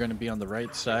Recon, you're going to be on the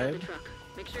right side.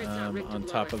 Make sure it's not rigged to On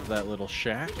blow top or of that little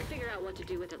shack. We can figure out what to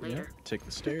do with it Yeah, later. take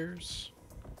the stairs.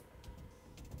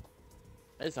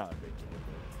 It's not a big deal.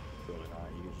 Really not.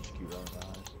 You can just keep rolling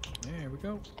behind. There we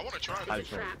go. I want to try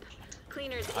It's a trap.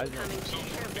 Cleaners incoming. Be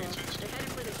careful. They're headed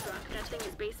for the truck. That thing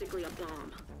is basically a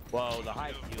bomb. Whoa, the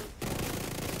high field.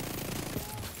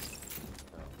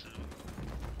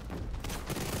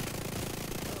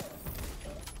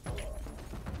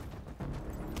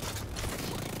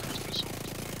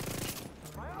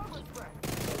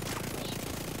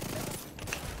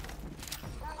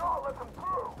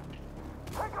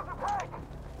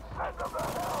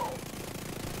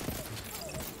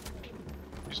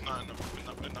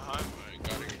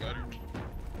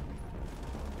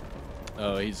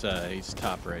 Oh, he's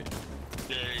top right.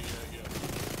 Yeah.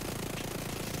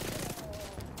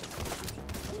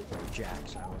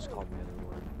 Jax, I always called him the other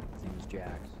word. His name is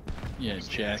Jax. Yeah,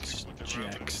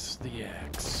 Jax the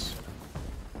axe.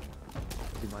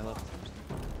 Dude, my left.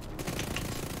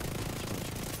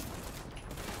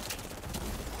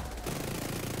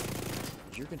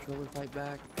 Did your controller fight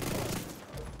back?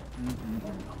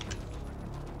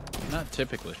 Not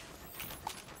typically.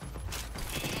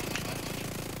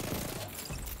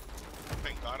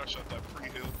 Thank God I shot that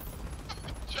pre-hill.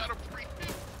 Shot a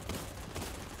pre-hill.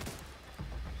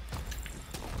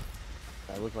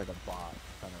 I look like a bot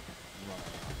kind of running around.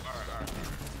 Alright.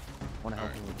 I want to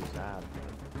help him with his ad.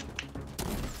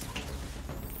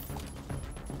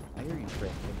 I hear you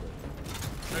straight Kimber.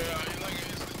 Yeah, you like it.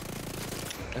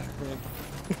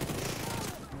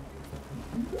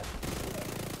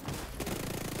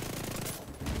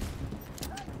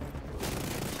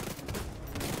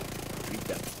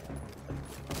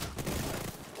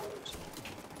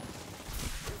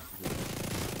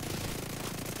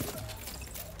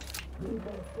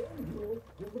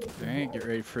 Alright, get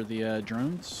ready for the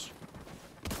drones.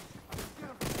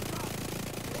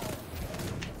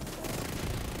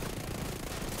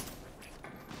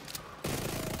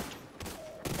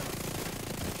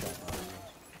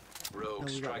 Rogue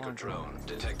striker drone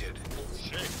detected.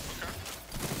 Shit, okay.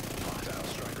 Hostile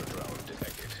striker drone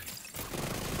detected.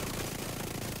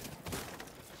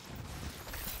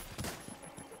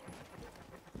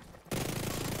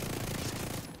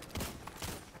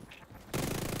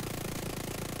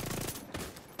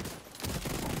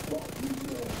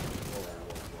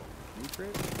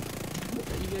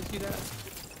 You guys see that?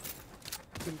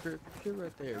 Shit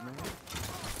right there, man.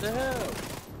 What the hell?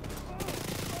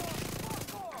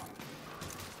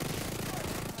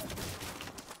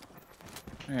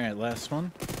 Alright, last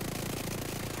one.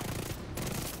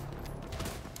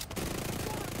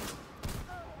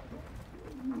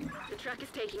 The truck is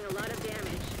taking a lot of damage.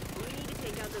 We need to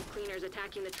take out those cleaners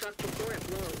attacking the truck before it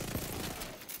blows.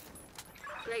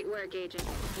 Great work, Agent.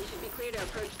 You should be clear to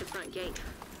approach the front gate.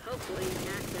 Hopefully, you can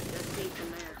access that safe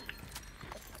from there.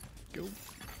 Go.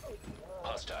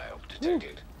 Hostile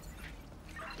detected.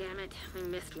 Damn it, we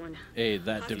missed one. Hey,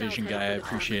 that division guy, I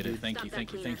appreciate it. Thank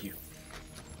you.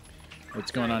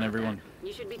 What's going on, everyone?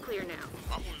 You should be clear now.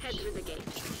 Head through the gate.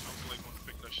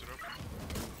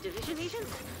 Division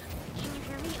agents? Can you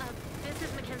hear me? This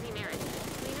is Mackenzie Merritt.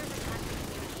 Cleaners attacked the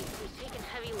community. We've taken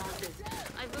heavy losses.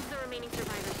 I've moved the remaining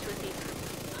survivors to a safe room.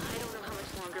 I don't know how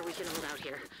much longer we can hold out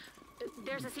here.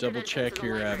 There's a secret Double entrance check to the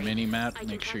your library. mini map. I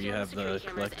Make can sure you catch have on the security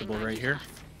cameras collectible and right guide here.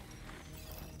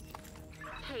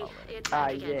 Hey, it's Ah,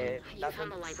 again. yeah. You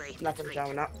found the library. Nothing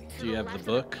showing up. Do you have the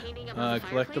book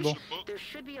collectible? There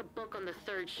should be a book on the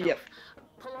third shelf. Yep.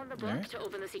 Pull on the book Alright. to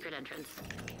open the secret entrance.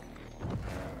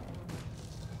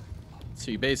 So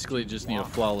you basically just need a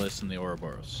flawless in the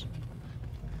Ouroboros.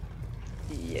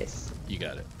 Yes. You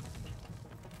got it.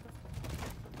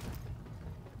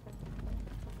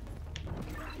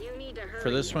 You need to hurry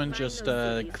For this and one, find just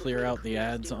those cities clear before out the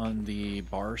cleaners ads do. on the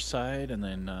bar side, and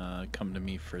then come to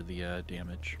me for the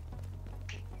damage.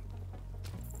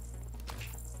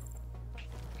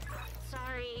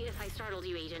 Sorry if I startled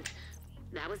you, Agent.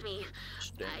 That was me.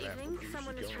 I think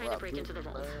someone is trying to break into the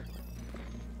vault.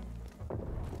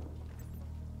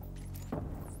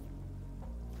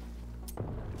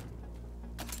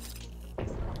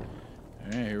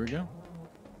 Alright, here we go.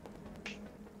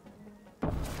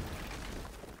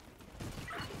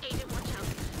 Agent, watch out.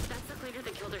 That's the cleaner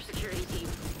that killed our security team.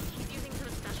 He's using some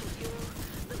special fuel.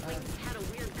 The flames had a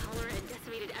weird color and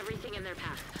decimated everything in their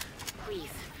path. Please,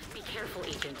 be careful,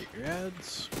 Agent. Get your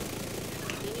ads.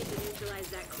 You need to neutralize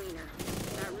that cleaner.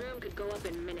 That room could go up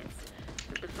in minutes.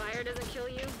 If the fire doesn't kill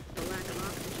you, the lack of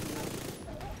oxygen will.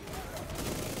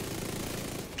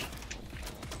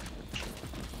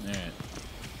 Alright.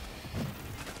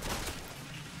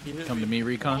 Come to me,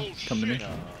 Recon. Come to me. Heal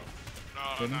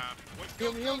me.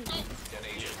 An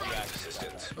agent needs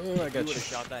assistance. Oh, I You got would you. have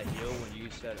shot that heal when you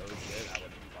said, oh shit, I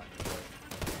would have been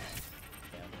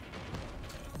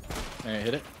fine. Alright,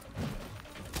 hit it.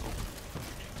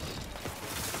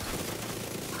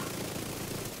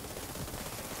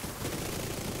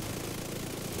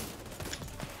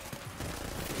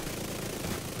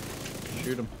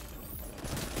 Shoot him.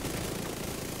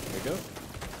 There you go.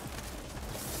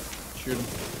 Shoot him.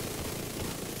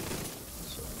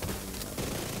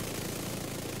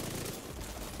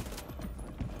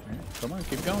 Alright, come on,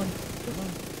 keep going. Come on.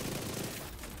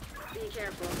 Be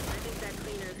careful. I think that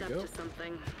cleaner's There up you go. to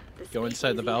something. The Go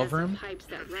inside the speakeasy valve has some room. Pipes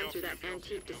that run through that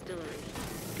antique distillery.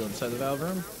 Go inside the valve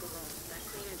room. Alcohol. That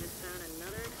cleaner just found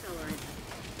another accelerant.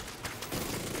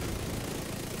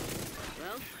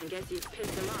 I guess you've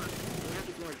pissed him off. Now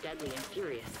he's more deadly and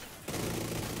furious.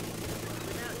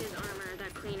 Without his armor,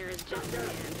 that cleaner is just a man.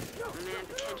 A man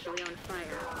potentially on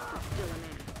fire, but still a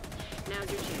man.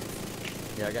 Now's your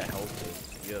chance. Yeah, I got health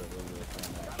too. You gotta live with it.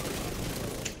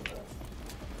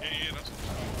 Yeah, that's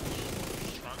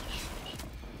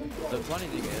the funny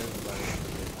thing is, like,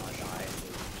 they want to die and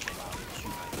they come out and shoot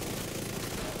my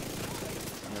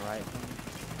face. On the right.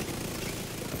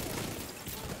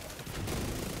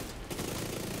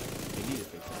 They need to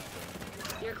fix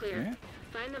that. You're clear. Yeah.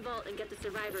 Find the vault and get the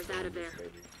survivors out of there.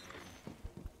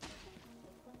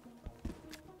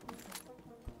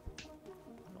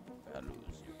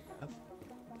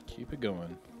 Keep it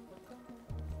going.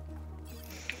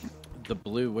 The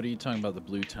blue, what are you talking about, the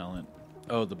blue talent?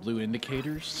 Oh, the blue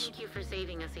indicators? Thank you for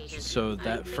saving us, Agent. So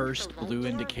that first blue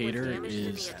indicator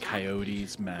is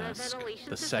Coyote's mask.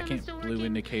 The second blue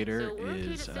indicator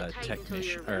is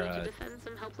technician or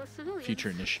future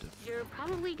initiative. You're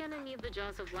probably gonna need the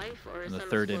jaws of life or and the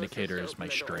third indicator is my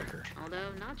striker.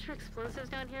 Although not sure explosives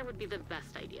down here would be the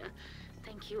best idea.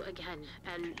 Thank you again,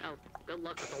 and oh, good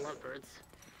luck with the lovebirds.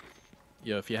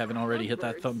 Yo, if you haven't already hit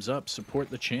that thumbs up, support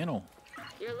the channel.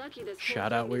 You're lucky this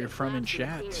shout out where you're from in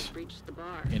chat.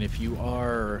 And if you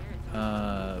are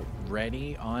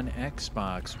ready on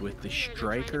Xbox with the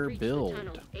striker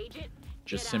build,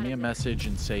 just send me a message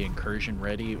and say incursion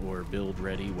ready or build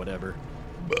ready, whatever.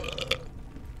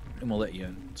 And we'll let you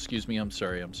in. Excuse me, I'm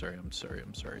sorry,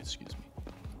 excuse me.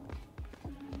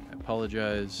 I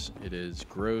apologize, it is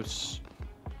gross.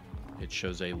 It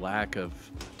shows a lack of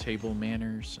table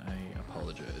manners. I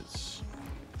apologize.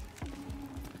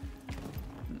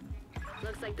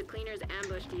 Looks like the cleaners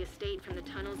ambushed the estate from the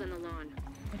tunnels and the lawn.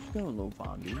 Let's go, low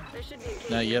Fondy.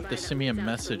 Now you have to send me a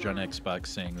message on Xbox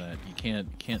saying that. You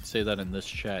can't say that in this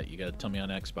chat. You gotta tell me on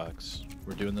Xbox.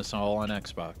 We're doing this all on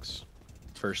Xbox.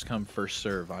 First come, first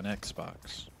serve on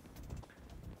Xbox.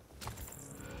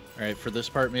 Alright, for this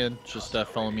part, man, just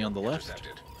follow me on the left.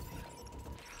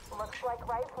 Looks like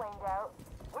right planed out.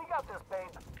 We got this, babe.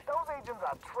 Those agents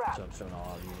are trapped. So I'm showing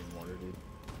all of you in water, dude.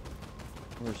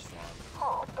 Where's Slog?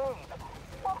 Oh, babe.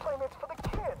 One playmate's for the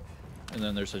kids. And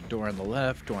then there's a door on the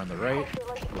left, door on the right.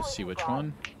 We'll see which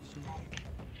one.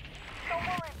 Don't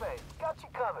worry, babe. Got you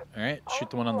covered. Alright,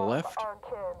 shoot the one on the left.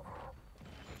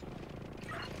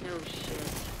 No shit.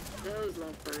 Those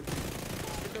lovebirds.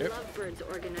 If the lovebirds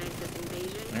organized this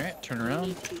invasion. Alright, turn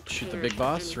around. Shoot the big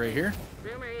boss right here.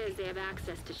 Rumor is they have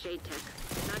access to Shade Tech.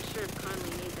 Not sure if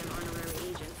Conley made them honorary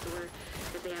agents or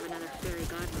if they have another fairy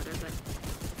godmother, but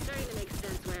it's starting to make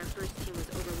sense why our first team was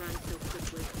overrun so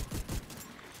quickly.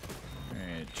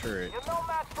 Alright, turret. You're no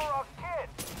match for our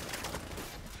kids.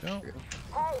 No. Hey,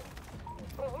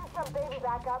 can you some baby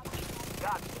back up?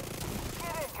 Gotcha.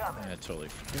 Get incoming. I totally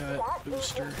forgot.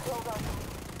 Booster.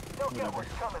 Don't get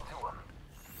what's coming to him.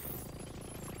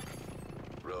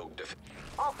 Rogue def.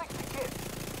 I'll fix the kids.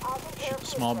 Shoot the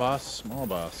small boss. Small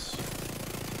boss.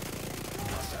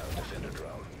 Hostile defender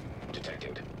drone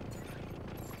detected.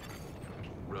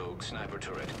 Rogue sniper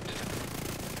turret detected.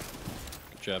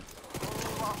 Good job.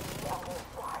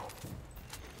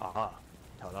 Aha.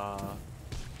 Ta-da.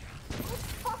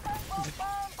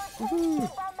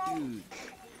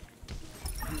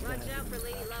 Watch out for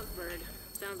Lady Lovebird.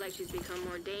 Sounds like she's become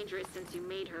more dangerous since you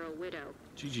made her a widow.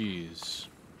 GG's.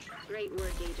 Great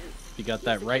work, agents. If you got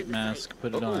that right mask,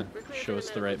 put it on. Show us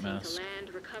the right mask.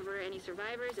 Land, recover any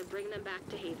survivors, and bring them back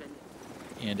to Haven.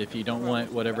 And if you don't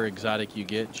want whatever exotic you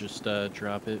get, just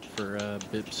drop it for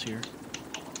Bips here.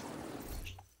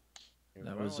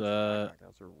 That was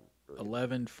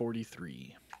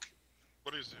 1143.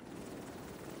 What is it?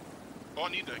 Oh, I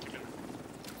need that. Come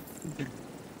here.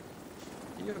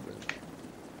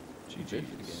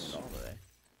 GG's.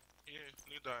 Yeah,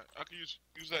 need that. I can use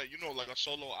that. You know, like a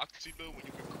solo oxy build when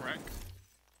you can crack,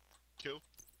 kill.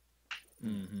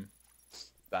 Mm-hmm.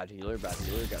 Bad healer, got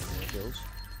more kills.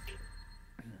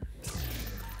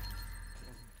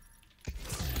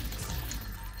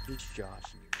 It's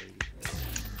Josh and you, baby.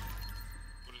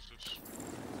 What is this?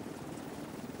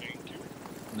 Thank you.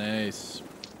 Nice.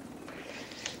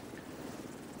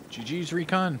 GG's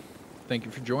Recon. Thank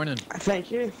you for joining.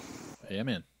 Thank you. Yeah,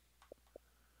 man.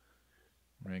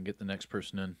 We're gonna get the next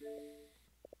person in.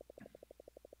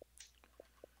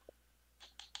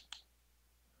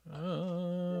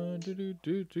 While you're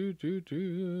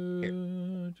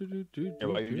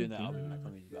doing that, I'll be back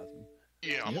on the bathroom.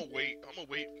 Yeah, I'm gonna wait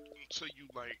until you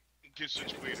like get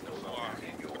situated before I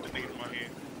put the name in my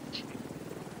hand.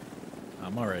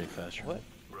 I'm already faster. What?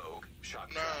 Rogue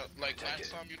shot. Nah, like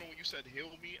last time, you know when you said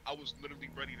heal me, I was literally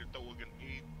ready to throw a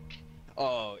grenade.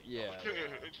 Oh yeah.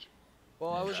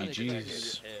 Well, I was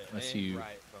GG's. I see you,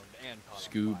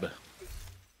 Scoob.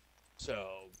 So,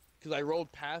 because I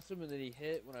rolled past him and then he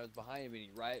hit when I was behind him and he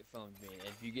riot phoned me. And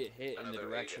if you get hit in the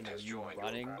direction of you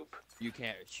running, you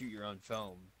can't shoot your own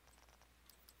foam.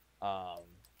 The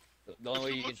only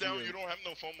way you can shoot down, you don't have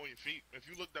no foam on your feet. If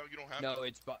you look down, you don't have. No,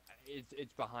 it's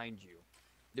behind you.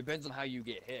 Depends on how you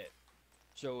get hit.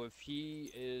 So if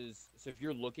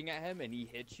you're looking at him and he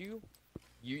hits you,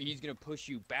 he's gonna push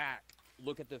you back.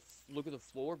 Look at the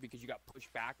floor because you got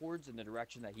pushed backwards in the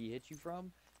direction that he hit you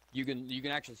from. You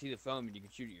can actually see the foam and you can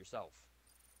shoot it yourself.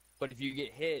 But if you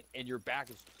get hit and your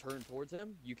back is turned towards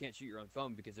him, you can't shoot your own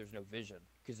foam because there's no vision.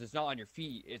 Because it's not on your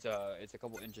feet. It's a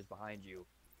couple inches behind you.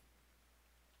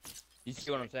 You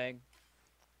see what I'm saying?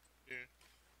 Yeah.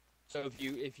 So if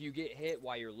you get hit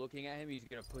while you're looking at him, he's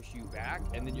gonna push you back,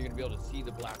 and then you're gonna be able to see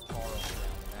the black tar on the ground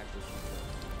and actually shoot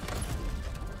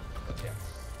him. Yeah.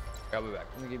 I'll be back.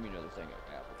 Let me give me another thing of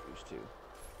apple juice too.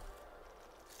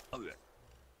 I'll be back.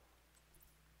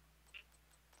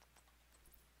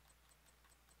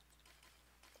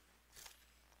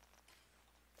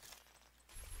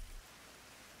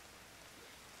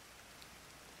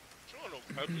 Sure, no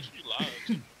peppers. You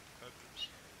lied.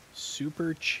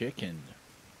 Super chicken.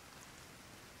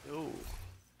 Yo.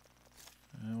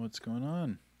 What's going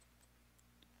on?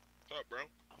 What's up, bro?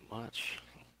 Not much.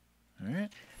 All right.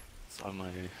 Saw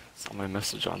my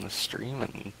message on the stream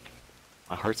and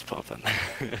my heart's pumping.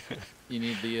 You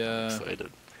need the I'm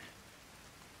excited.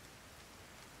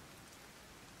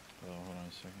 Oh, hold on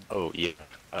a second. Oh yeah.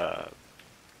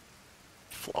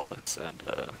 Flawless and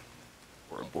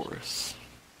Ouroboros.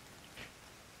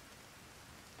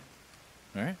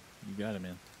 All right, you got it,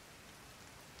 man.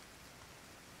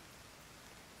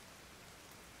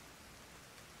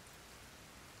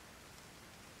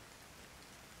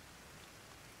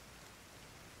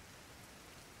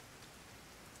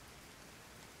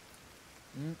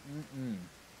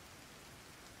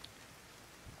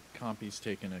 Compy's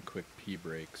taking a quick pee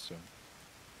break, so.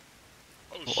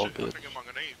 Oh shit! I'm taking my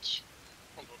grenades.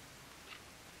 Hold on.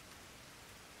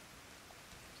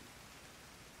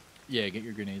 Yeah, get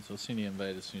your grenades. I'll send you an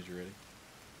invite as soon as you're ready.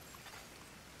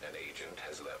 An agent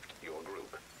has left your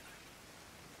group.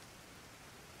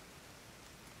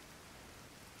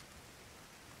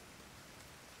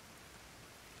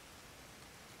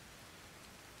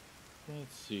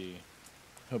 Let's see.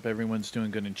 Hope everyone's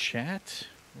doing good in chat.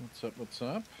 What's up? What's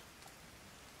up?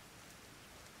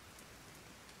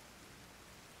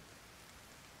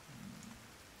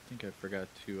 I think I forgot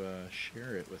to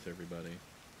share it with everybody,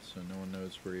 so no one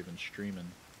knows we're even streaming.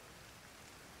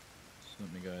 So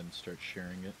let me go ahead and start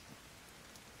sharing it.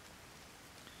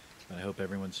 I hope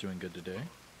everyone's doing good today.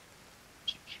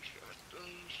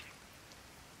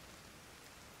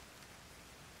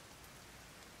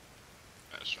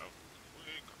 That's right.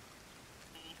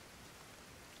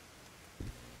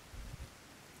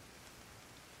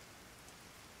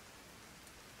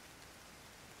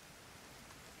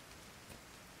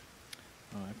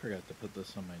 Oh, I forgot to put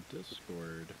this on my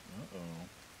Discord. Uh-oh.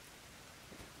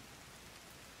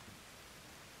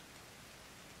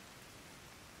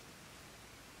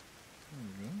 There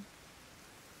we go.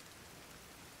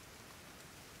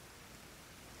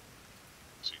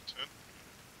 C10.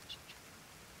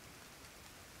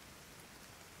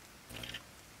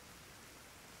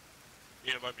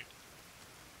 Yeah, let me.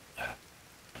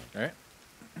 All right.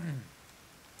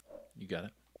 You got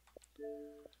it.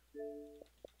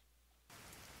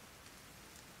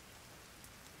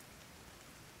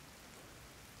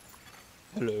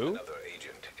 Hello? Another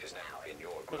agent is now in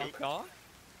your group.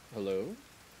 Hello?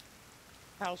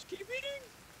 Housekeeping?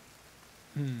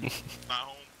 Not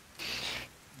home.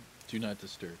 Do not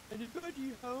disturb.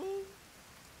 Anybody home?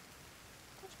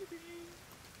 Housekeeping?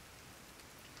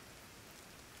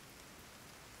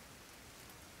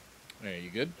 Alright, you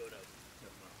good? You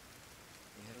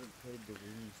haven't played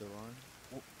Division so long.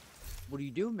 What are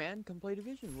you doing, man? Come play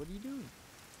Division. What are you doing?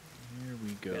 Here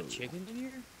we go. Got chicken in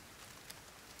here?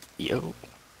 Yo. Oh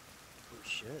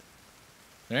shit.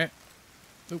 Alright.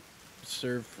 Oop.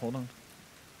 Serve. Hold on.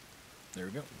 There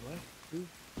we go. What? Who?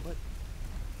 What?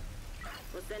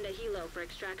 We'll send a helo for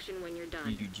extraction when you're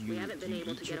done. We haven't been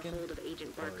able to get a hold of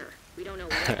Agent Barker. We don't know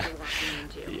what we're walking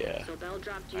into. Yeah. So Bell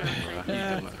dropped you outside.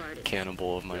 I'm a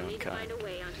cannibal of my own kind. Find a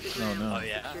way onto the ground no. to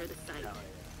secure the site.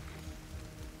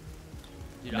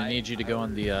 I'm gonna need you to go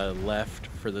on the left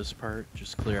for this part.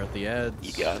 Just clear out the ads.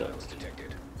 You got it.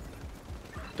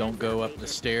 Don't go up the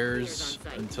stairs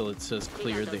until it says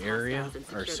clear the area,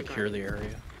 or secure the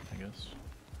area, I guess.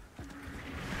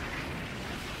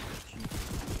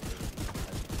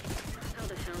 How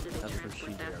the hell did they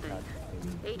transport that thing?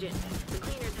 Agent, the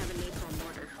cleaners have a napalm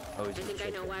always. I think I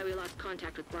know why we lost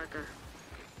contact with Barker.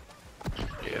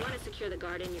 If you want to secure the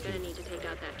garden, you're gonna need to take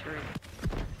out that turret.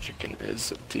 Chicken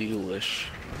is delish.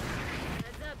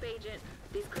 Heads up, Agent.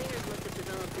 These cleaners must have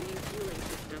developed a new fueling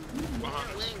system. They're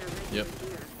not wearing their regular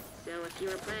gear. So if you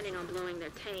were planning on blowing their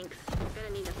tanks, you're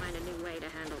gonna need to find a new way to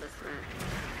handle this threat.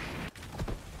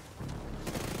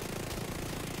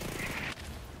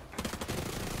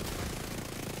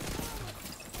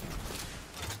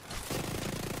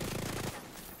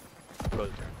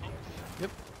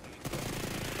 Yep.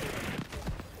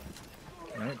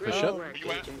 Alright, push up.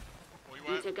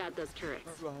 You took out those turrets.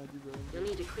 You'll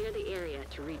need to clear the area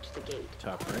to reach the gate.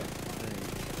 Top right.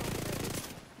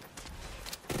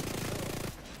 There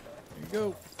you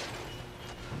go.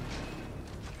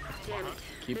 Damn it.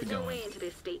 Keep it There's no going. way into the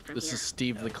estate from This here. is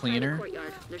Steve the Find the cleaner.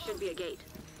 courtyard. There should be a gate.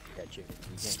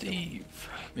 Steve.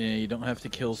 Yeah, you don't have to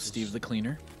kill Steve the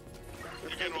cleaner.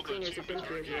 Looks like the cleaners have been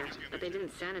through here, but they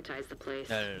didn't sanitize the place.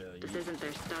 No. This isn't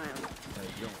their style.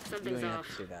 Something's you off. have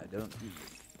to say that. You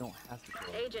don't have to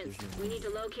kill. Agents, we need to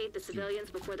locate the civilians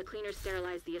before the cleaners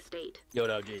sterilize the estate. Yo,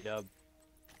 J-Dub.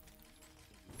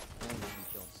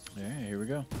 Alright, here we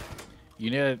go.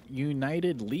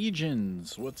 United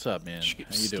Legions. What's up, man? How you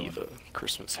doing? Steve a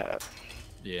Christmas hat.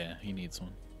 Yeah, he needs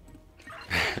one.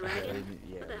 Dragon?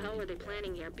 What the hell were they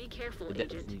planning here? Be careful, The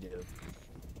Agent. need to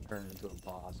turn into a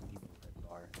boss and keep him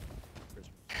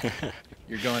in car.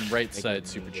 You're going right side,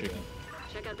 Super Chicken.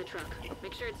 Check out the truck.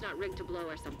 Make sure it's not rigged to blow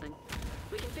or something.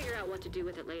 We can figure out what to do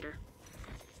with it later.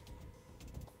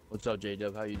 What's up,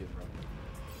 J-Dub? How you doing, bro?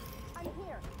 I'm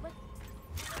here.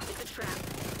 It's a trap.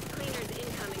 Cleaners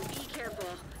incoming. Be careful.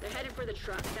 They're headed for the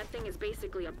truck. That thing is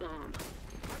basically a bomb.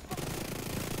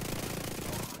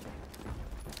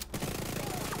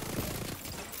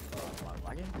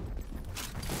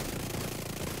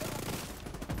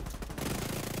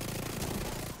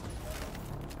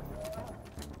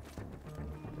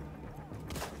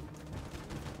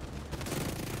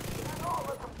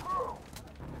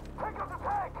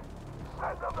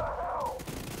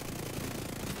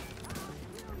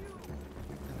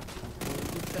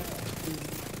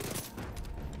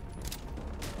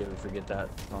 You ever forget that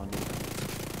on you?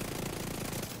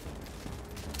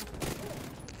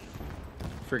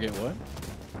 Forget what?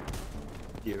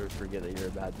 You ever forget that you're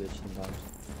a bad bitch sometimes?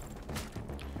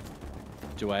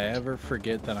 Do I ever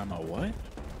forget that I'm a what?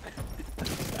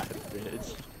 Bad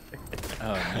bitch.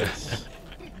 Oh, nice.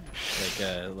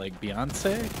 Like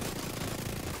Beyonce?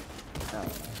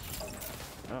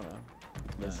 I don't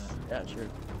know. Yeah, sure.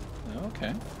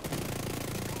 Okay.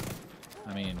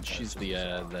 I mean, she's the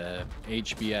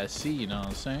HBSC, you know what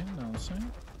I'm saying? You know what I'm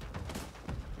saying?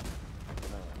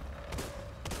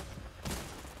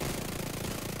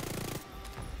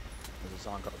 There's a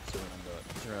song called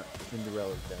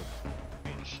Cinderella's Dead.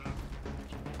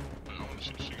 I want to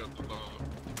see she got the love.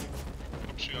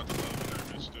 She got the love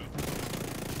in there, still.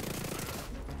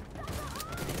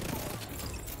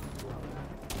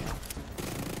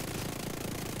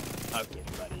 Okay,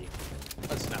 buddy.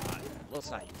 Let's not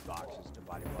use boxes to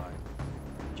body block.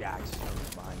 Jax is coming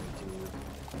behind me too.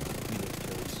 He lives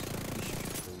close. He should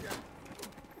be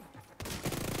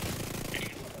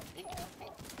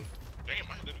Damn,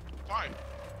 I did it. Fine.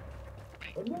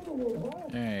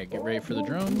 Alright, get ready for the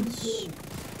drones.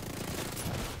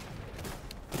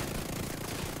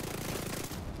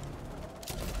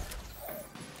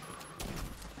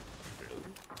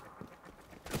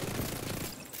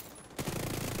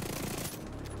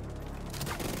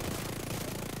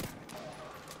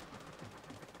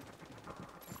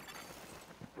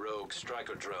 Rogue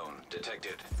striker drone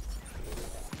detected.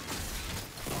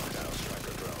 Hostile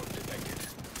striker drone detected.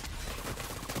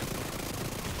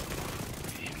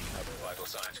 Vital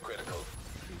signs critical.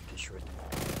 destroyed.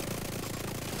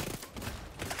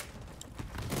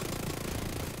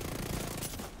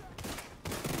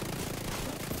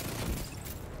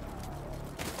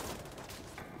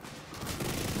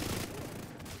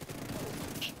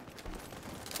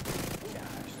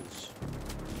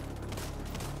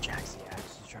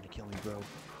 Trying to kill me, bro.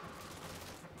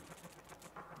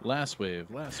 Last wave,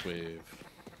 last wave.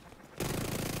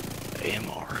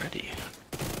 AMR ready.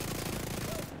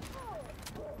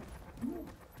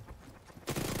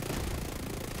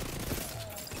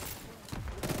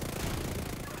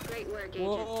 Great work, Agent.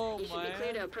 Whoa, you should be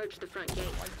clear to approach the front gate.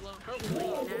 Hopefully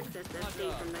you can access that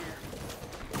gate from there.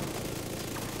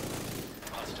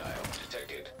 Hostile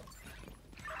detected.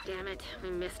 Damn it, we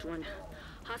missed one.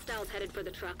 Hostiles headed for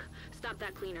the truck. Stop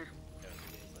that cleaner.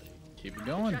 Keep it The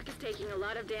going. truck is taking a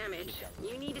lot of damage.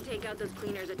 You need to take out those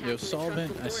cleaners attacking Yo, the truck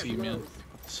Solvent, I before see it you, man. blows.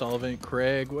 Solvent,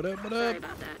 Craig, what up, what Sorry up?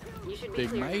 about that. You should be Big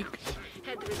clear Mike. now.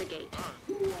 Head through the gate.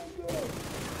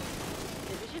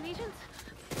 Division agents?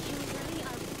 Can you hear me?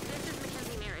 This is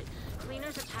Mackenzie Merritt.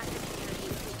 Cleaners attacked the community.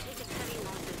 We've taken heavy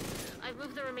losses. I've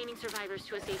moved the remaining survivors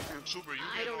to a safe room.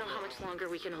 I don't know how much longer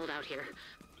we can hold out here.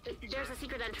 There's a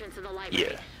secret entrance in the library.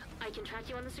 Yeah. I can track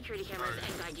you on the security cameras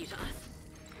and guide you to us.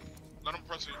 Let him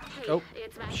press it. Hey, Oh.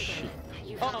 it's Mac again.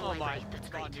 You found the library. That's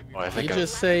great. Well, I Did think you I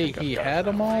just say he had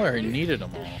them all or he needed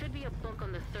them all? There should be a book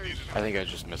on the third shelf. I think I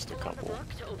just missed a couple.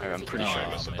 I'm pretty sure I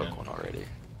missed the book one already.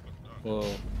 Well,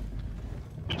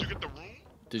 Did you get the room?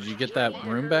 did you get that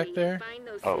room back there?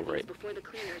 Oh, right. Before the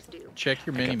cleaners do. Check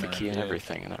your I mini got the map. key and yeah.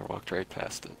 everything, and I walked right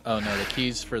past it. Oh no, the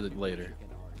key's for the later.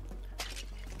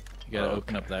 You gotta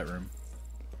open up that room.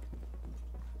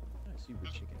 Super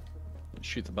chicken.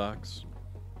 Shoot the box.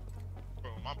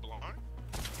 Bro, am I blind?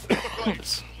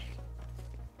 Yes.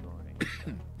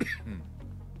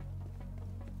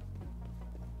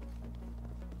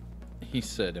 He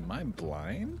said, "Am I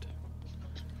blind?"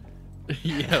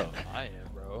 Yo, I am,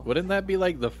 bro. wouldn't that be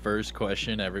like the first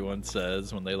question everyone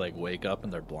says when they like wake up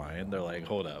and they're blind? They're like,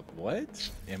 "Hold up, what?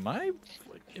 Am I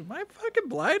fucking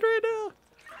blind right now?"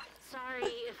 Sorry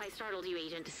if I startled you,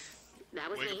 Agent. That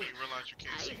was Wake up me. and you realize you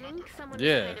can't see I nothing. think someone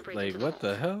Yeah, tried to break like into the what the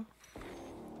vault. hell?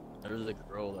 There was a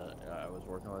girl that I was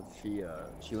working with.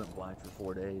 She went blind for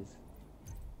 4 days.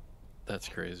 That's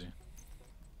crazy.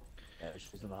 Yeah,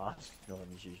 she's in the hospital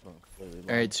and she's went completely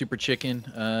blind. All right, Super Chicken.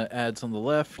 Ads on the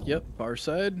left. Yep, bar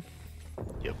side.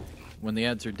 Yep. When the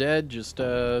ads are dead, just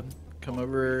come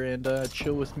over and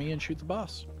chill with me and shoot the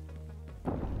boss.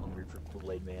 Hungry for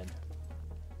Kool-Aid Man.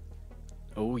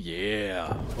 Oh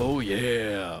yeah. Oh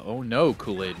yeah. Oh no,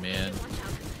 Kool-Aid Man.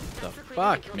 The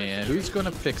fuck, man? Who's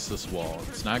gonna fix this wall?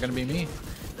 It's not gonna be me.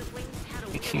 The flames had a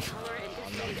weird color and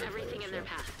destroyed everything in their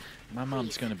path. My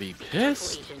mom's gonna be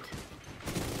pissed. Agent.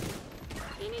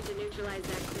 You need to neutralize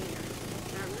that cleaner.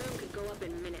 That room could go up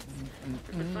in minutes.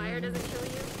 If the fire doesn't kill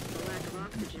you, the lack of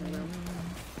oxygen will.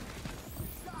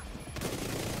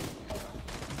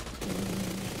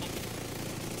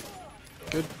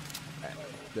 Good.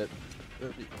 That.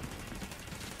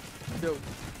 Yo,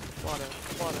 water.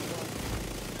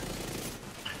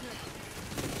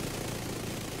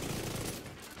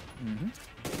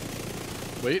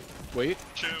 Wait.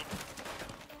 Chill.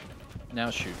 Now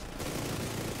shoot.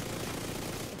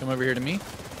 Come over here to me.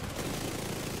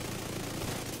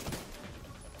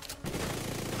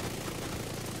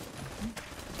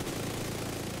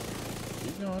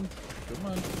 Keep going. Come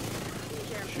on.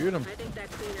 Shoot him. I think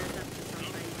that cleaner's up to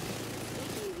something.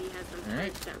 Speakeasy has some All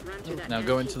right. pipes that run through that Now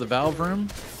go into the valve room.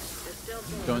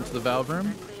 Go into the valve room.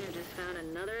 That cleaner just found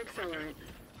another accelerant.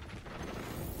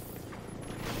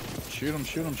 Shoot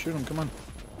him. Come on.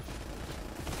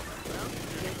 Well,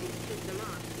 I guess he's pissed them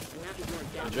off. Now he's more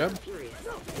Good dead job. and furious.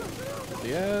 Get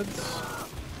the ads.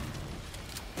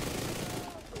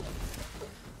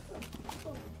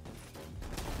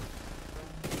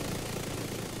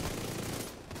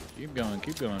 Keep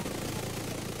going.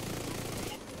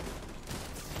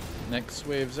 Next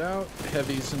wave's out.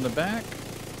 Heavy's in the back.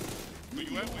 Where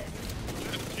you at?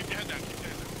 Keep your head down.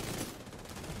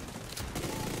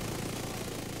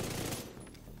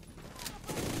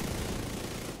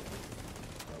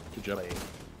 Good job.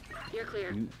 You're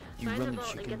clear. You Find the run the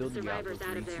vault and chicken get the build Diablo survivors out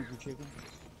 3 of there. Super Chicken?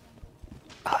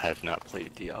 I have not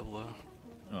played Diablo.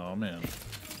 Oh man.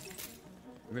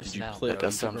 You're Did you missing out, play? bro. That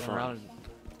does sound run fun. around.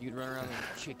 You can run around with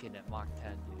a chicken at Mach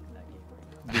 10, dude,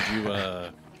 in that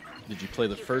game. Did you play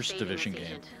the Thank you for first saving Division us, game?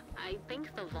 Agent. I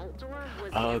think the vault door was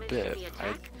A damaged bit. in the I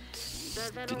attack.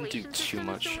 The didn't do ventilation too system is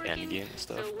much still working, endgame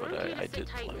stuff, so but we're okay I to sit did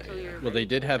tight play. until you're Well, they ready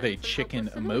did to have a defend some chicken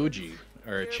helpless civilians. emoji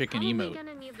or a You're chicken probably emote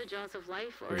gonna need the jaws of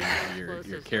life or where some your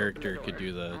explosives to character open the could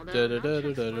do door. the Although da da not da sure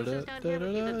da da explosives da down here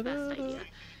would be the da best da. idea.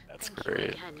 That's I'm sure we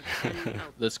great. can, and,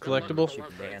 This good luck with collectible? the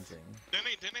lovebirds. Then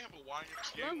they have a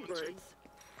YMCA one too. Lovebirds.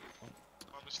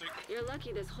 I'm mistaken. You're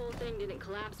lucky this whole thing didn't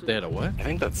collapse with They had a you. what? I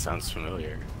think that sounds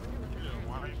familiar. Yeah,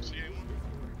 YMCA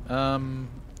one.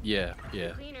 Yeah.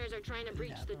 Cleaners are trying to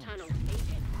breach the tunnel.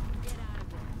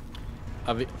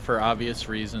 For obvious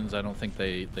reasons, I don't think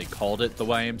they called it the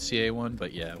YMCA one,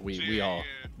 but yeah, we all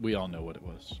know what it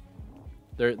was.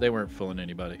 They weren't fooling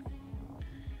anybody.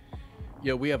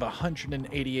 Yo, we have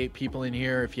 188 people in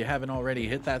here. If you haven't already,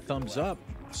 hit that thumbs up.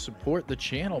 Support the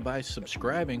channel by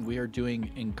subscribing. We are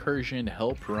doing Incursion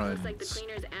help runs,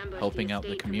 helping out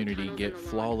the community get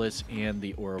Flawless and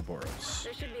the Ouroboros.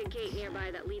 There should be a gate nearby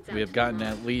that leads out We have to gotten the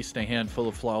at least a handful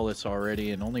of Flawless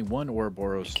already, and only one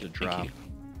Ouroboros to drop.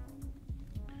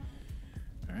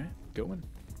 All right, going.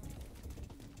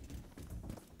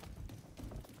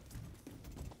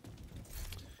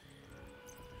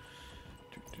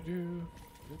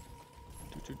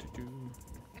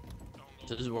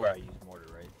 So this is where I use mortar,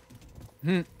 right?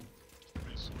 Hmm.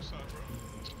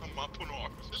 I'm not putting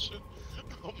on this shit.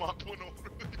 I'm not putting on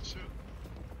this shit.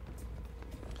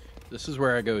 This is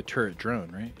where I go turret drone,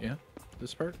 right? Yeah?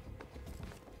 This part?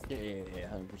 Yeah,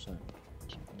 100%.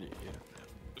 Yeah.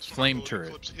 Flame turret.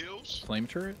 Eclipse Hills? Flame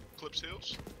turret? Eclipse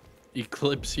Hills?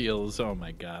 Eclipse heals. Oh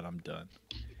my god, I'm done.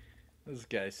 This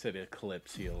guy said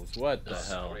Eclipse heals. What the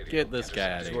hell? Get this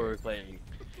guy out of here. This is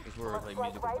where we're playing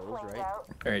musical bills, right?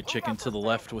 Alright, chicken to the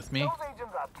left with me. I got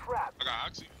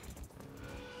Oxy.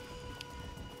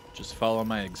 Just follow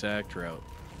my exact route.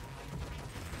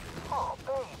 Oh,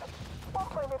 babe. We're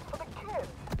playing this for the kids.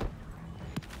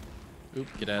 Oop,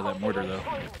 get out of that mortar though.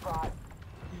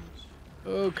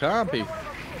 Oh, Compy.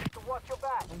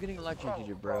 I'm getting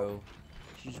electrocuted, bro.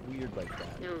 She's weird like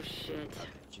that. No shit.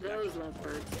 Those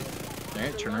lovebirds.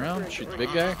 Alright, turn around. Shoot the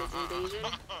big guy. This invasion,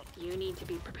 you need to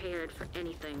be prepared for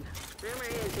anything. Rumor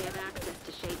is they have access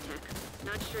to Shade Tech.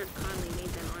 Not sure if Conley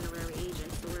made them honorary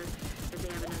agents or if they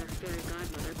have another fairy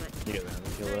godmother, but Yeah, man,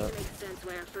 it's starting to make sense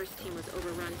why our first team was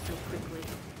overrun so quickly.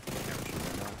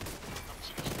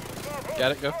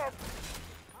 Got it, go.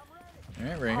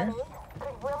 Alright, right here.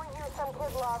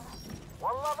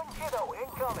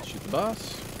 Shoot the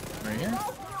boss. Right here.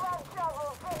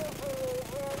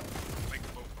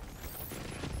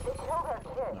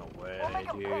 No way,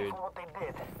 dude.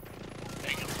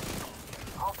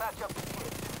 I'll patch up the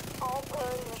kids. I'll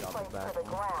burn this place to the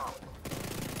ground.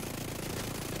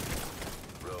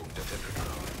 Rogue detector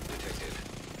drone detected.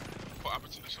 On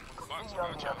the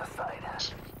other side.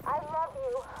 I love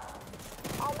you.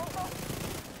 I'll make them.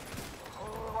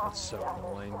 That's so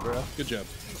annoying, bro. Good job.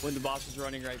 When the boss was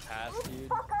running right past you,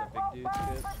 the big dude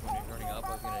shit, when he was running up, I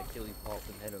was gonna kill you pulse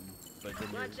and hit him. But then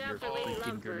your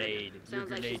freaking grenade. Your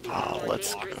grenade. Oh,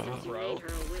 let's go. Bro.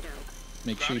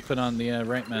 Make sure you put on the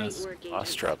right mask.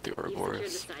 Let's drop the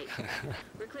Ouroboros.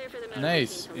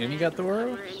 Nice. And you got the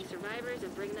Ouro? Any survivors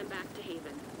and bring them back to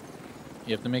Haven.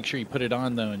 You have to make sure you put it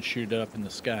on though and shoot it up in the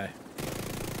sky.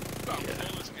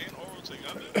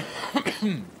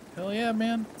 Hell yeah,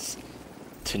 man.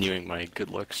 Continuing my good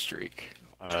luck streak.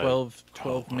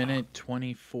 12 minute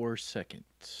 24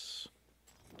 seconds.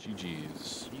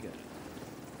 GG's. You got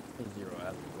zero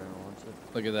after everyone wants it.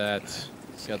 Look at that.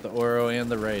 Got the Ouro and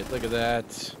the right. Look at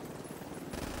that.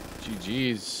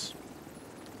 GG's.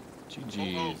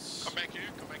 GG's. Come back here.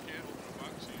 Open the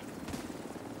box here.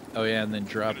 Oh yeah, and then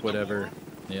drop whatever.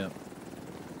 Yep.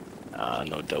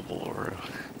 No double Ouro.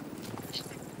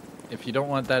 If you don't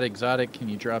want that exotic, can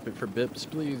you drop it for bips,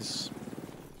 please?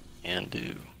 And do.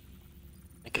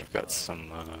 I think I've got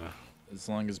some, As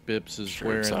long as Bips is sure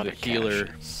wearing the exotic healer.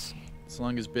 cashers. As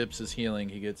long as Bips is healing,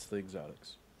 he gets the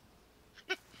exotics.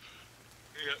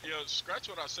 Yeah, scratch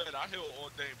what I said. I heal all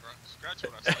day, bro. Scratch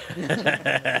what I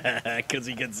said. Because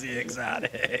he gets the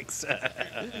exotics. That's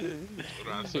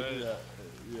what I said.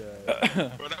 Yeah.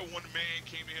 Bro, that one man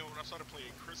came in here when I started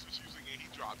playing Christmas music and he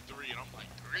dropped 3, and I'm like,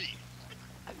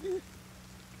 3?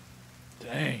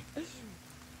 Dang.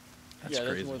 That's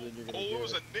crazy. More than you're gonna Oh, it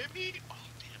was a Nibby? Oh,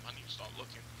 damn, I need to start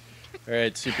looking.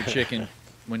 Alright, Super Chicken.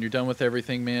 When you're done with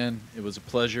everything, man, it was a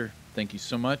pleasure. Thank you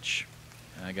so much.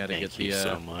 I gotta Thank get the you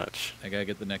so much. I gotta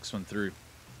get the next one through.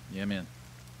 Yeah, man.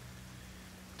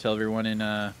 Tell everyone in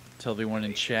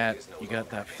chat you got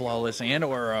that flawless and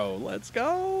Ouro. Let's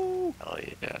go. Hell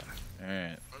yeah.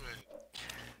 Alright.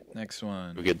 Next one.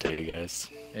 Have a good day, guys.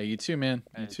 Hey, you too, man.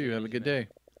 You too. Have a good day.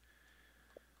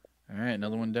 Alright,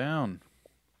 another one down.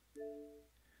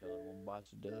 Another one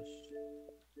bites of dust.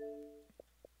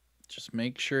 Just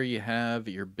make sure you have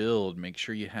your build. Make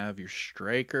sure you have your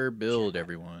striker build,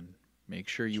 everyone. Make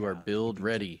sure you are build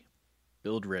ready.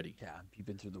 Build ready. Yeah, I'm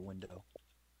peeping through the window.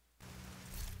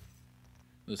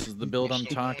 This is the build I'm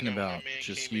talking about.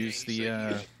 Just use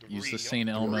the St.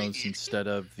 Elmo's instead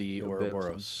of the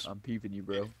Ouroboros. I'm peeping you,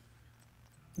 bro.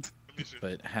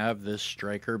 But have this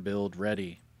striker build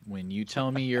ready. When you tell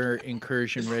me your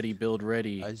incursion ready, build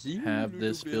ready, have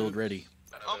this build ready.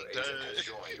 I'm dead.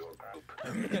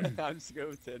 I'm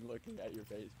scoted looking at your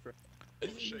face, bro. Oh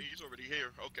shit, he's already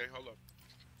here. Okay, hold up.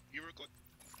 You real quick.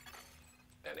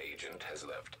 An agent has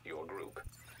left your group.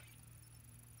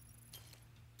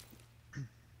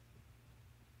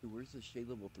 Dude, where's the shade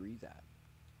level 3s at?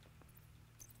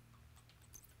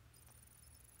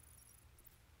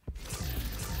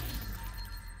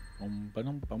 Bum,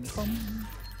 ba-dum, bum, bum.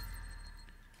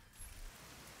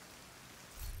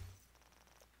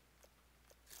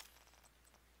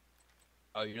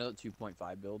 Oh, you know the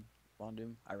 2.5 build,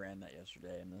 Vondoom? I ran that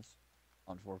yesterday in this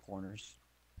on 4 corners.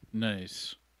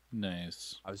 Nice.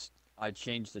 Nice. I was I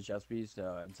changed the chest piece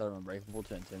to, instead of unbreakable,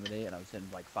 to intimidate, and I was hitting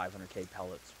like 500k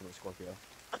pellets for the Scorpio.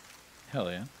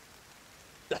 Hell yeah.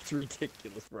 That's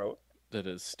ridiculous, bro. That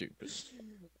is stupid.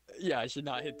 Yeah, I should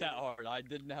not hit that hard. I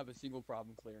didn't have a single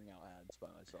problem clearing out ads by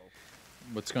myself.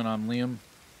 What's going on, Liam?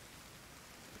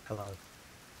 Hello.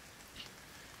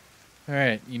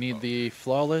 Alright, you need the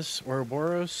Flawless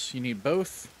Ouroboros? You need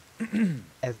both?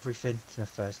 Everything's the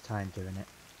first time doing it.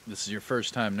 This is your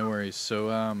first time, no worries. So,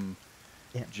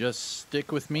 yeah. Just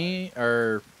stick with me,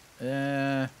 or,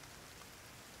 no,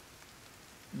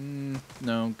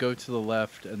 go to the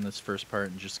left in this first part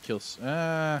and just kill,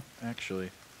 actually.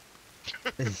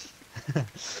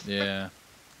 Yeah.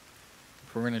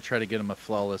 If we're gonna try to get him a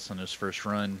Flawless on his first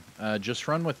run, just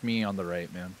run with me on the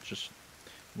right, man. Just,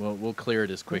 we'll clear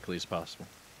it as quickly as possible,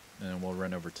 and then we'll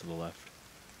run over to the left.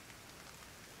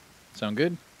 Sound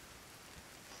good?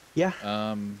 Yeah.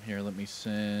 Here, let me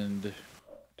send.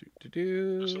 I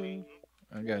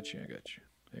got you.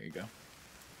 There you go.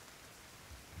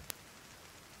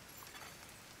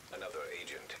 Another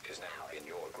agent is now in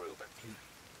your group. I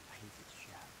hate this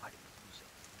chat. Why do you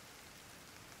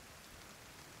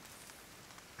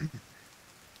use it?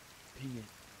 Ping it.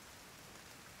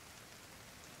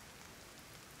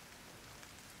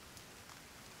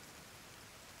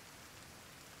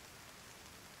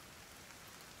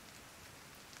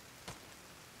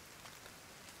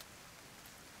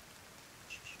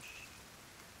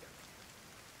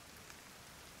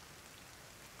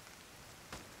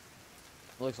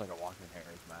 It looks like a walking Harris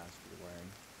mask you're wearing.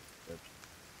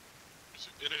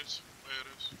 It is.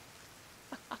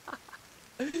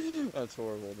 It is. That's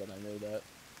horrible that I know that.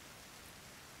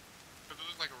 It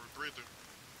looks like a rebreather.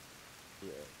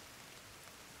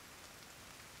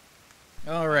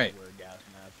 Yeah. All right. I wear gas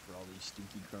masks for all these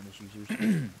stinky Cronus users.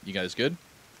 You guys good?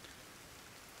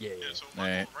 Yeah. So all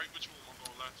right. Right, which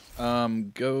one?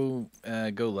 I'm going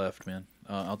left. Go left, man.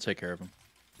 I'll take care of him.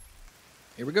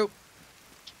 Here we go.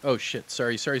 Oh shit!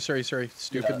 Sorry.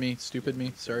 Stupid me.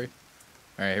 Sorry.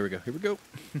 All right, here we go.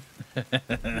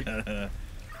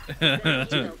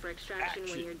 For extraction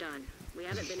when you're done. We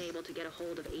haven't been able to get a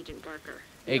hold of Agent Barker.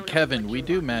 Hey Kevin, we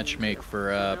do matchmake for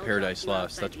Paradise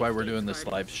Lost. That's why we're doing this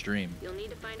live stream.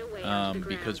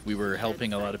 Because we were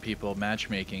helping a lot of people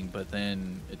matchmaking, but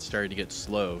then it started to get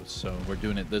slow, so we're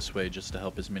doing it this way just to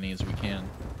help as many as we can.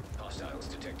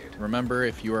 Remember,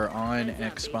 if you are on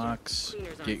Xbox,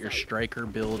 get your striker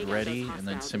build ready, and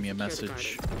then send me a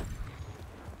message.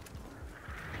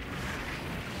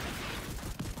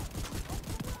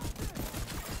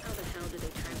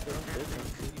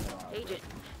 Agent,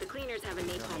 the cleaners have a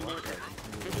napalm mortar. I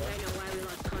think I know why we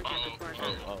lost contact with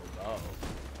Barker.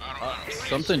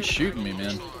 Something's shooting me,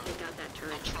 man.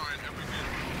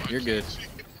 You're good. Heads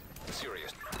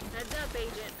up,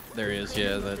 Agent. There he is,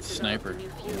 yeah, that's Sniper.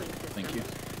 Thank you.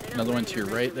 Another one to your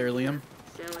right there, Liam.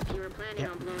 So if you were planning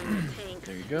on blowing the tank,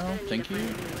 there you go, thank you.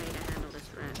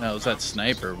 That was that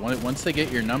Sniper. Once they get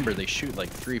your number, they shoot like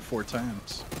 3-4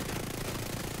 times.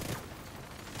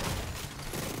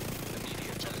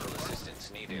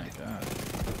 Oh my god.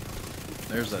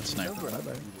 There's that Sniper.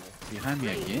 Behind me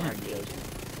again.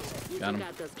 Got him.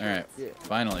 Alright,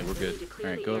 finally, we're good.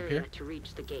 Alright, go up here.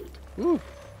 Woo!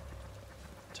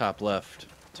 Top left.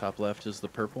 Top left is the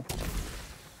purple.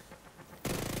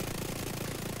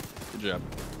 Good job.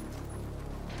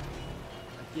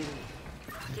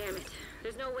 Damn it.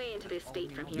 There's no way into this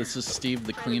state from here. This is Steve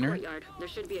the Cleaner. There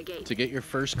should be a gate. To get your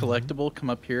first collectible, come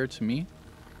up here to me.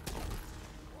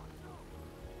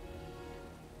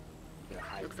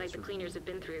 Looks like the cleaners have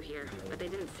been through here, but they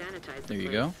didn't sanitize the There you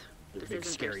place. go. This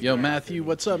isn't their Yo, style. Matthew,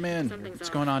 what's up, man? Something's What's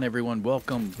off. going on, everyone?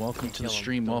 Welcome to the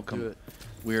stream. Welcome.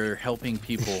 We're helping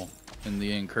people in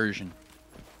the Incursion.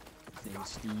 His name's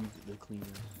Steve the Cleaner.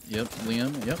 Yep,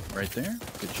 Liam. Yep, right there.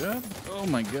 Good job. Oh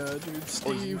my god, dude, Oh, he's in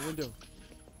Steve. the window.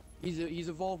 He's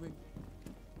evolving.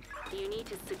 You need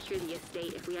to secure the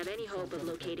estate if we have any hope of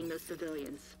locating those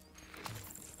civilians.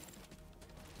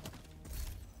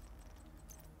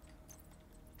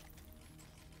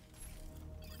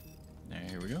 There,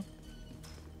 here we go.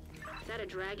 Is that a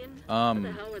dragon? What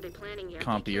the hell were they planning here?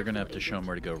 Compy, you're gonna have to show him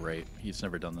where to go right. He's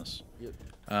never done this.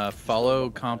 Follow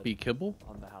Compy Kibble.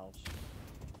 On the house.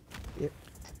 Yep.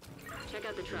 Check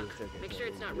out the truck. Make sure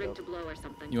it's not rigged to blow or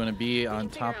something. You want to be We on can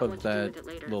figure top out what of to do that with it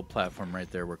later. little platform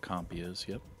right there where Compy is.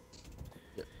 Yep.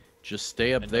 Just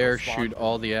stay up And there, they'll spawn shoot from-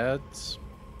 all the ads.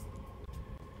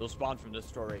 They'll spawn from this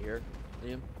door right here,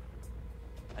 Liam.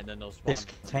 And then they'll spawn This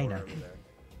from the door container. over there.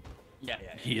 Yeah.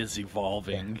 He is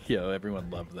evolving. Yo,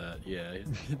 everyone loved that. Yeah,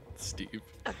 Steve.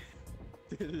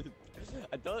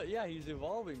 I thought, yeah, he's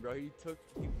evolving, bro. He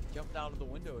jumped out of the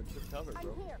window and took cover,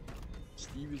 bro.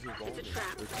 Steve is It's a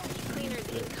trap. Cleaners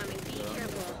incoming. Be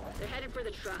careful. They're headed for the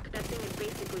truck. That thing is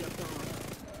basically a bomb.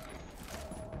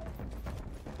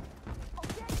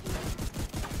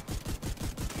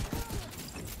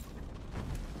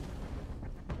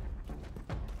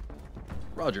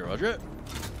 Roger, roger.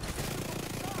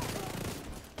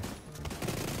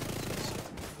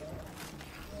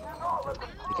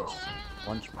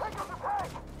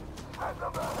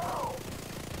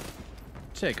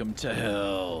 Take him to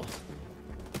hell.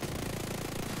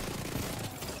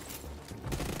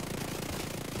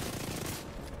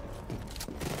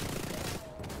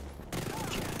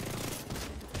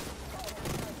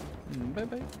 Bye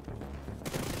bye.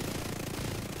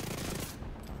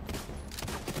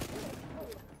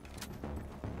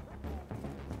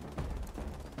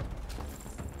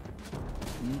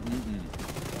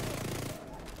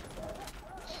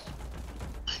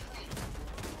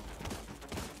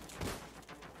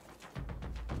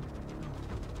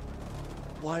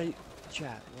 Why,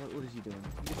 chat? What is he doing?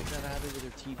 You get that out of there with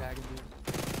their teabagging, dude?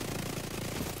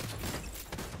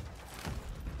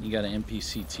 You got an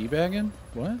NPC teabagging?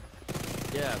 What?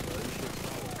 Yeah, bro. You should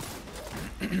follow.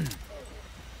 He's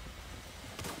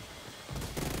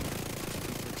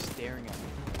like staring at me.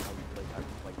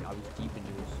 I was deep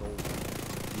into his soul.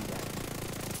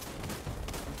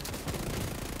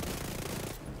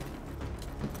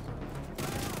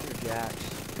 Here, Jax.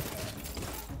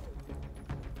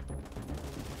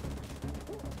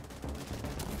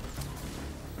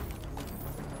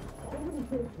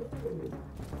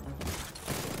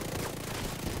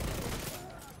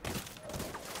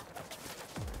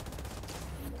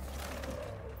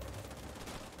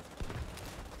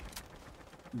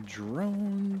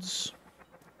 Drones.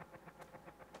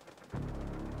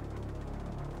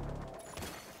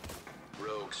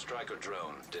 Rogue striker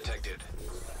drone detected.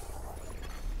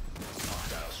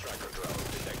 Hostile striker drone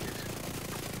detected.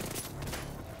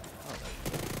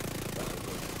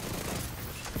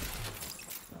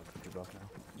 Put your buff now.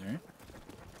 Alright.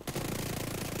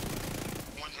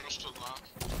 One drone's still alive.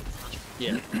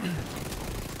 Yeah.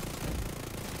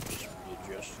 You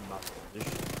just not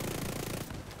position.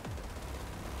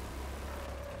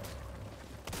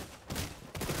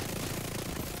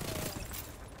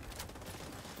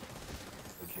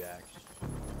 Jax. No.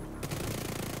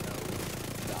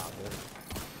 Stop it.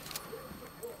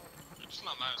 It's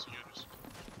not last units.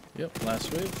 Yep,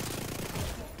 last wave.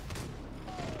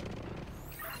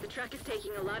 The truck is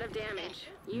taking a lot of damage.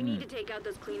 You need to take out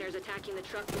those cleaners attacking the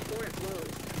truck before it blows.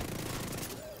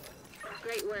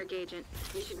 Great work, Agent.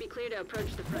 You should be clear to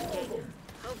approach the front gate.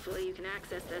 Hopefully you can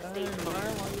access that station.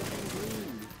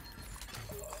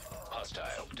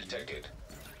 Hostile detected.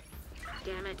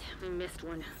 Damn it, we missed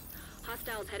one.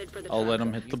 Hostiles headed for the I'll truck. let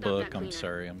him hit the Stop book. that I'm cleaner.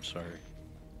 sorry. I'm sorry.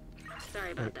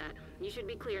 Sorry about that. You should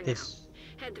be clear now. This.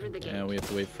 Head through the gate. Yeah, we have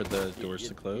to wait for the doors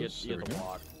to close. You There have we to go.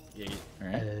 walk. Yeah,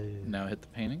 Alright. Now hit the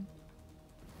painting.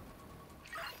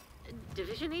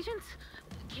 Division agents?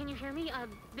 Can you hear me?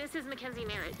 This is Mackenzie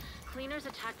Merritt. Cleaners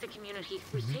attacked the community.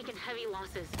 We've taken heavy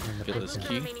losses. Get I this moved the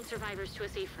key. remaining survivors to a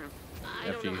safe room. I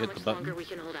After don't you know how hit the much button. longer we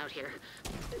can hold out here.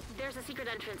 There's a secret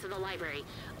entrance in the library.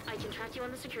 I can track you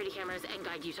on the security cameras and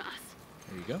guide you to us.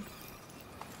 There you go.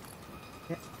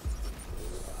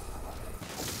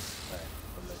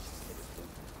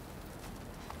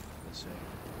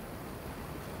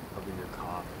 Probably your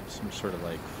cough. Some sort of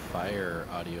like fire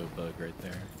audio bug right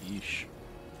there. Yeesh.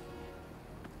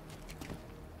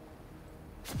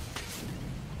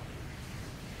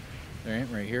 Alright,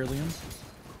 right here, Liam.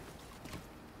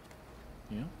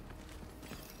 Yeah.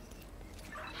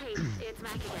 Hey, it's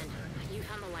Mac again. You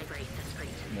found the library. That's great.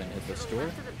 And then hit this To the door.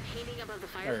 left of the painting above the Or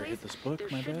fireplace, hit this book, there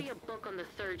my should bad. be a book on the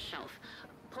third shelf.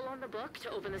 Pull on the book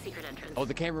to open the secret entrance. Oh,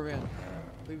 the cameraman.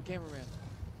 Leave the cameraman.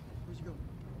 Where's he going?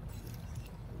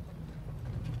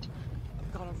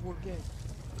 I've got on 4K.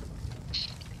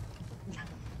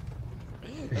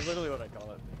 That's literally what I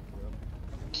call it, bro.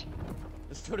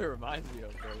 That's what it reminds me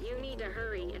of, bro. You need to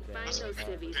hurry and find those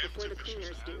civvies before the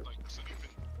cleaners do.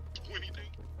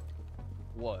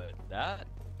 What? That?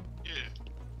 Yeah.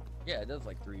 Yeah, it does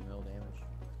like 3 mil damage.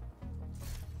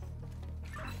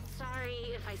 Sorry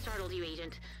if I startled you,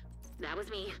 Agent. That was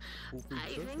me.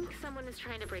 I think someone is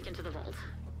trying to break into the vault.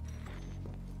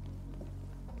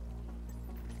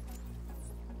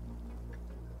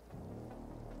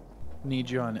 Need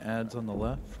you on ads on the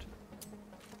left.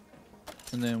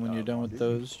 And then when you're done with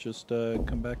those, just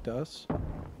come back to us.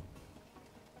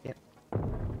 Yep.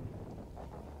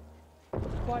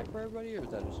 Quiet for everybody, or is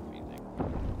that just me thing?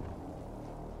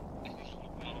 I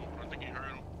think you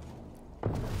heard him.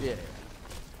 Yeah.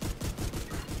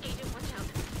 Agent, watch out.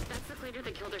 That's the cleaner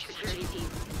that killed our security team.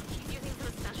 He's using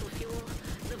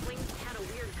The flames had a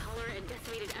weird color and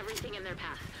decimated everything in their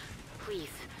path. Please,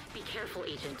 be careful,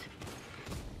 Agent.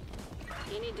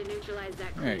 You need to neutralize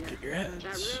that cleaner. Alright, get your heads.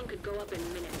 That room could go up in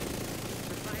minutes. If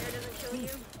the fire doesn't kill you,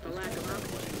 the lack of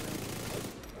oxygen will.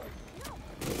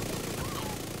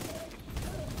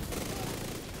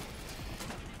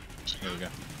 There we go.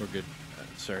 We're good.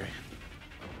 Sorry.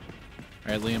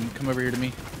 Alright, Liam, come over here to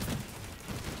me.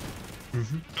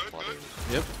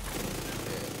 Yep.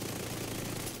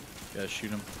 Gotta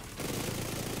shoot him.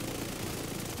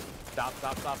 Stop.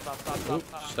 Oop,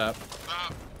 stop.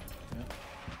 Yep.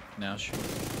 Now shoot.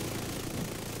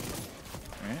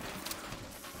 Alright.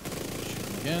 Shoot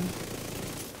him again.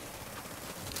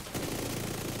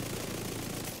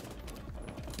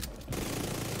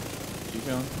 Keep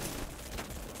going.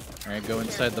 Alright, go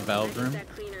inside the valve room. That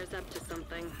cleaner's up to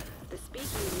something. The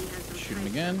speakeasy has some Shoot him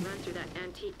pipes again. that run through that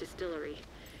antique distillery.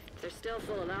 If they're still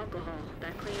full of alcohol,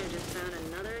 that cleaner just found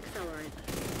another accelerant.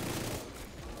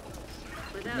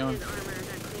 Without his armor,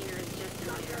 that cleaner is just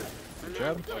another. A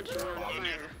man potentially on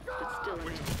fire, but still a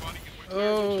man.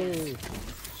 Oh,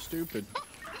 stupid.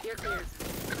 You're clear.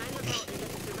 Find the boat and get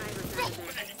the survivors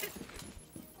out of there.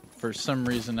 For some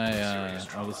reason, I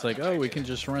was like, oh, we can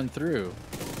just run through.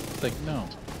 It's like, no.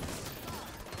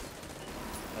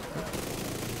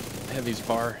 Heavy's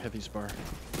bar.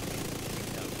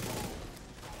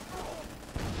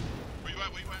 Where you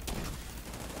at?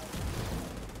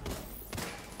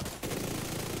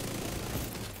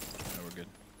 Oh, we're good.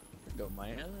 Go,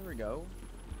 Maya. There we go.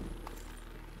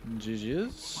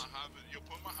 GG's. Yo,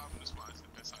 put my house in this spot. It's the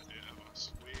best idea ever. I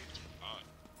swear to God.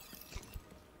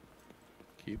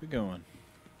 Keep it going.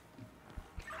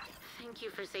 Thank you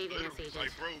for saving us,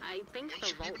 Agent. I think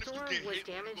the vault door was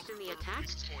damaged in the attack.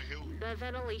 The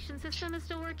ventilation system is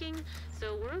still working,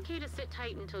 so we're okay to sit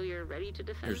tight until you're ready to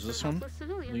defend Here's this some one, helpless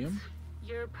civilians. Liam.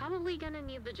 You're probably gonna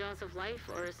need the jaws of life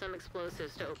or some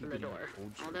explosives to open the door.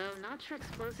 Although, not sure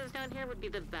explosives down here would be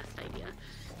the best idea.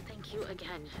 Thank you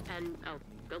again, and oh,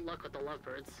 good luck with the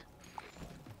lovebirds.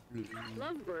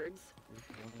 Lovebirds?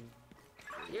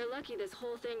 You're lucky this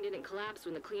whole thing didn't collapse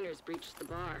when the cleaners breached the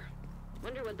bar.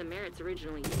 Wonder what the Merits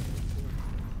originally used it for.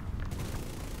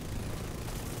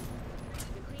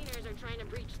 The cleaners are trying to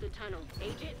breach the tunnel.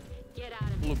 Agent, get out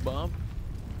of here. Little bomb.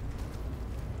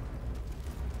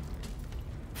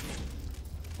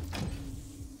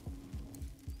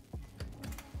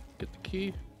 Get the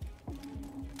key.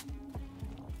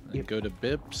 Then go to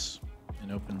Bips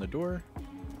and open the door.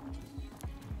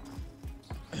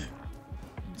 And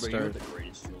start. The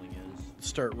greatest feeling is.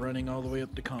 Start running all the way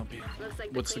up to Compy.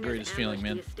 What's the greatest feeling,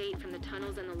 man?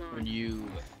 When you,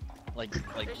 like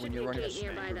when you're running a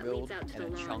sniper build and a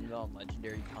Chunga on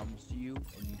Legendary comes to you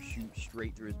and you shoot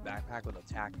straight through his backpack with a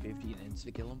TAC 50 and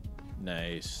insta-kill him.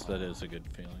 Nice. That is a good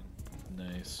feeling.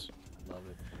 Nice. Love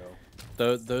it,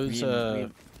 bro. Those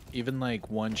even like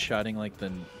one-shotting like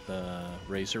the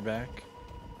Razorback.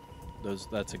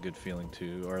 That's a good feeling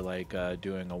too. Or like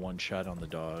doing a one-shot on the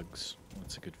dogs.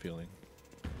 That's a good feeling.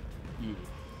 Yeah.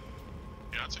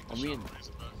 Yeah, I'll take the me shot and on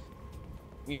Razorback.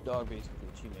 we dog basically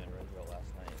 2-man Red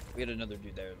last night. We had another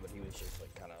dude there, but he was just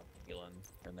like kind of healing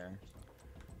in there.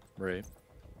 Right.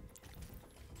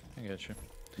 I got you.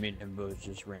 Me and him both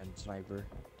just ran sniper.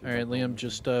 All right, Liam,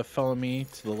 just follow me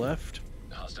to the left.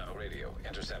 Hostile radio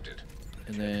intercepted.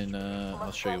 And then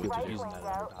I'll show you what to do. We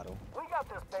got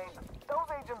this, babe. Those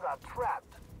agents are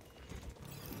trapped.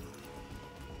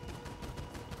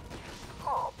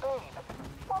 Oh, babe.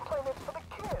 One playmate's for the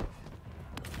kids.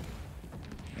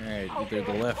 Alright, either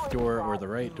the left door or the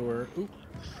right door. Oop.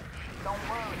 Don't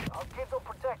worry, our kids will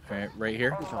protect us. Alright, right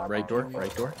here. Right door,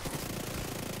 right door.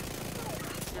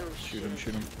 Shoot him,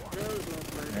 shoot him.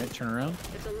 Alright, turn around.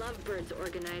 If the lovebirds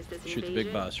organize this Shoot the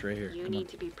big boss right here. You Come need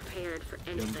on. to be prepared for Get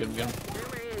him, anything. get him, get him.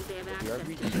 Rumor is they have access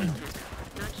to tech.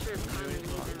 Not sure if Conley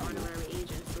needs an honorary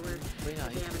agent or if they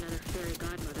have another fairy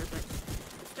godmother, but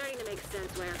it's starting to make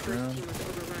sense why our first team was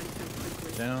overrun so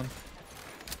quickly. Down.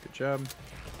 Good job. We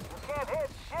can't hit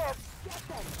shit.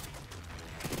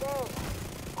 Dang,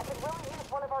 I could really use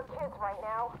one of our kids right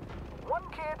now. One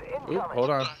kid incoming. Oop, hold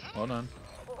on, hold on.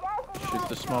 Shoot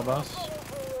the small boss.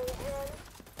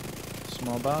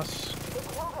 Small boss.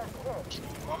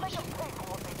 We'll make them pay for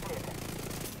what they did.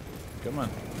 Come on.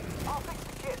 I'll fix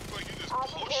the kid. I'll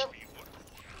take him.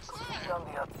 He's on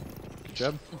the other. Good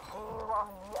job. On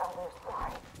the other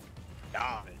side.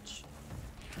 Dodge.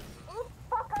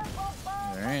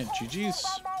 Alright, GG's.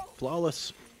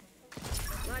 Flawless.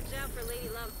 Watch out for Lady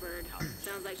Lovebird.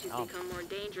 Sounds like she's become more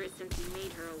dangerous since you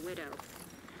made her a widow.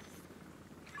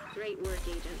 Great work,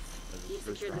 agents. You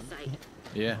secure the site.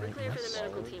 Yeah. We're clear for the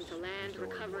medical team to land,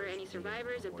 recover any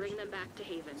survivors, and bring them back to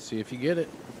Haven. See if you get it.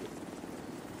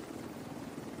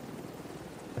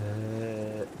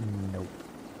 Nope.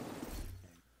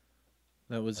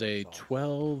 That was a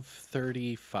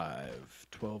 1235.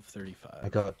 1235. I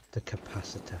got the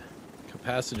capacitor.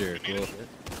 Capacitor. Well,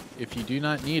 if you do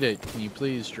not need it, can you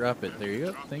please drop it? There you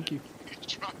go. Thank you.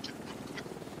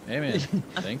 Hey man,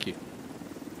 thank you.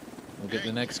 We'll get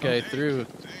the next guy through.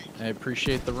 I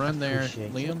appreciate the run there,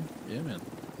 Liam. Yeah, man.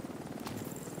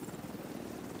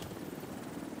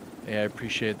 Hey, I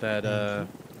appreciate that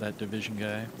that division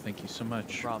guy. Thank you so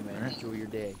much. No problem, man. Enjoy your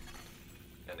day.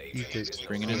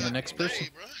 Bring it in the next person.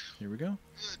 Here we go.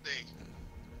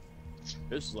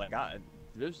 This is like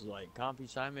Compy,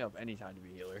 sign me up anytime to be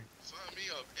healer. Sign me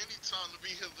up anytime to be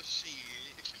healer. Shit.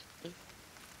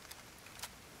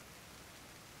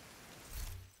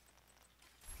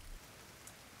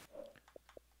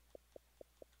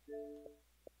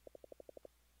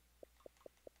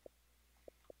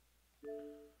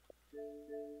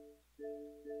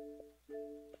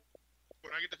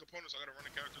 When I get the components, I gotta run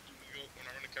the character through New York. When I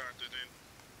run the character, then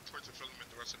print and filament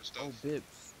the rest of the stuff. Oh,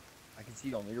 Bibbs. I can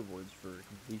see all leaderboards for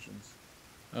completions.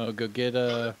 Oh, go get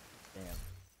Damn.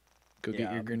 Go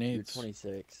get your grenades. You're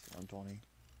 26. I'm 20. I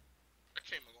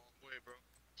came a long way, bro.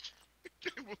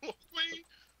 Came a long way.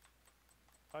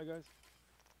 Hi guys.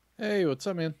 Hey, what's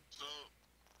up, man?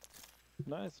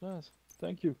 Nice, nice.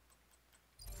 Thank you.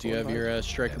 Do you have your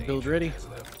striker build ready?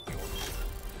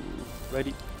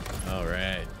 Ready. All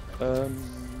right.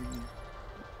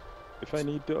 If I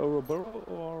need the Ouroboros,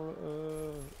 or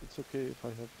it's okay if I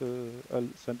have the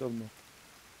Center no.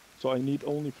 So I need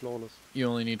only flawless. You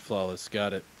only need flawless.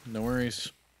 Got it. No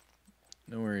worries.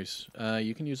 No worries.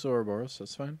 You can use the Ouroboros.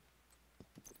 That's fine.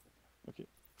 Okay.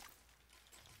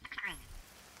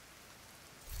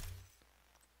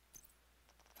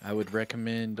 I would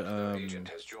recommend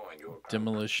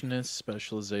Demolitionist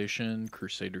Specialization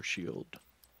Crusader Shield.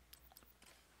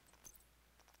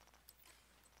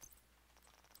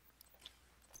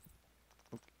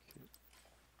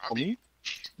 For me?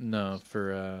 No,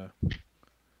 for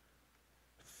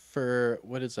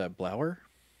what is that? Blower?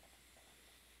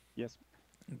 Yes.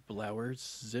 Blower's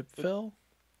Zipfel?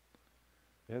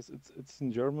 Yes, it's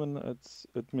in German.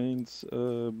 It means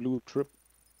blue trip.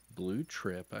 Blue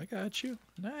trip. I got you.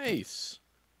 Nice.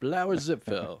 Blower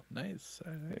Zipfel. Nice. I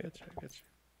got you. I got you.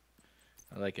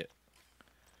 I like it.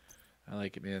 I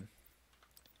like it, man.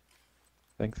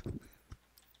 Thanks.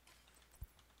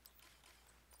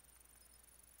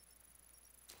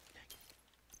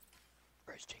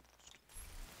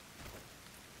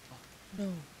 No.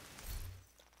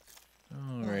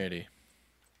 Alrighty.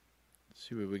 Let's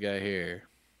see what we got here.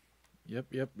 Yep.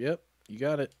 You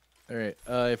got it. Alright.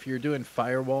 If you're doing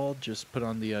firewall, just put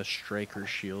on the striker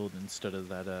shield instead of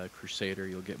that crusader.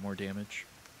 You'll get more damage.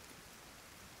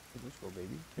 Let's go,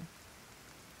 baby.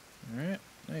 Alright.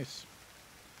 Nice.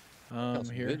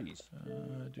 Here.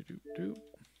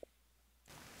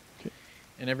 Okay.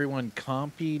 And everyone,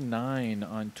 Compy9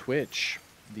 on Twitch.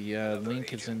 The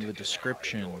link is in the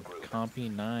description.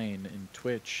 Compy9 in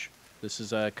Twitch. This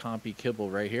is Compy Kibble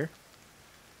right here.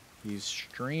 He's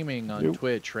streaming on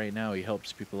Twitch right now. He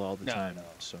helps people all the time. No.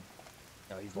 So.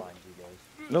 No, he's lying to you guys.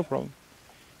 No problem.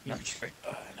 No.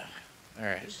 All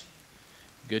right.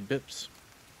 Good bips.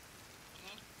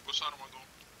 What side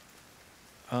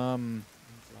am I going?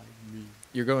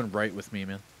 You're going right with me,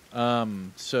 man.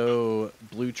 So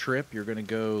blue trip, you're gonna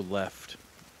go left.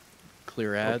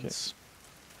 Clear ads.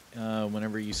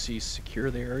 Whenever you see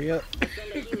secure the area, Send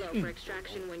a helo for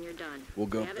extraction when you're done. We'll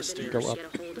go we up the haven't been stairs. able to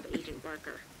get a hold of Agent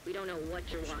Barker. We don't know what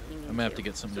you're walking into. I'm gonna have to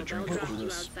get something to drink they'll after drop you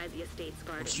this. outside the estate's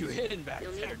garden. What you hidden back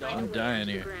You'll need there, to find dog? a I'm way dying off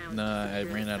the here. ground Nah, to I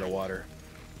secure ran the out of site. water.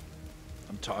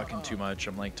 I'm talking too much.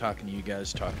 I'm like talking to you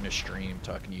guys, talking to stream,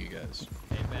 talking to you guys.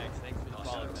 Hey, Max, thanks for the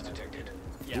follow.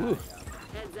 Yeah. Ooh.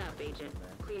 Heads up, Agent.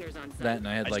 Cleaners on site. That and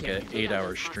I had like an Take out 8-hour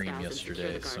those stream hostiles and secure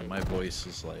yesterday, the so garden. my voice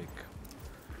is like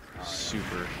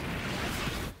super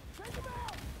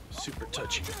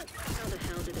touchy. How the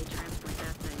hell did they transport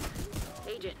that thing?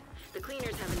 Agent, the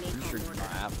cleaners have a napalm mortar.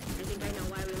 I think I know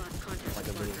why we lost contact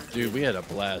with Barker. Dude, we had a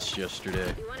blast yesterday.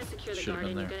 If you want to secure the Should have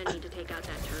been garden, there. you're gonna need to take out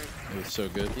that turret. It was so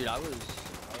good. Dude, I was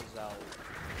out.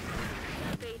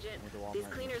 Agent, these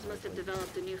cleaners must have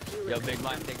developed a new fuel. Yo, Big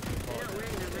Mike, thanks for the They're follow. not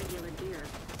wearing their regular gear.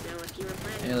 So if you were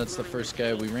planning Yeah, on that's the blowing first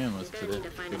their guy we case, ran with you're gonna today. need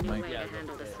to find Big a new Mike. way to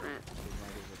handle this threat.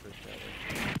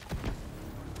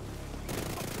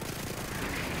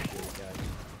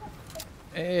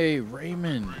 Hey,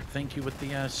 Raymond, thank you with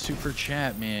the super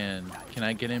chat, man. Can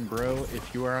I get in, bro?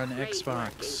 If you are on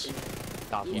Xbox.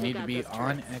 You need to be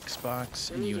on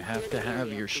Xbox, and you have to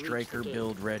have your striker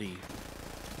build ready.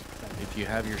 If you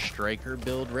have your striker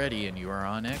build ready and you are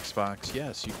on Xbox,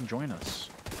 yes, you can join us.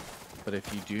 But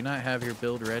if you do not have your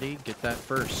build ready, get that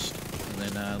first, and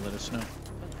then let us know.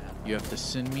 You have to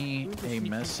send me a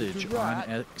message on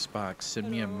Xbox. Send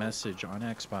me a message on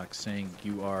Xbox saying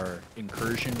you are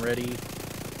incursion ready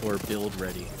or build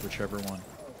ready, whichever one.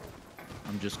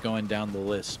 I'm just going down the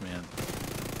list, man.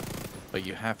 But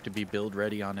you have to be build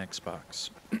ready on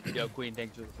Xbox. Yo, Queen,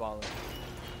 thanks for the follow.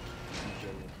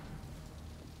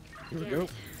 Here we go.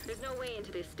 There's no way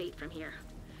into this state from here.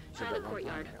 Try the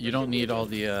courtyard. You don't need all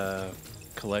the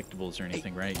collectibles or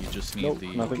anything, right? You just need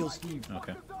the. Nothing.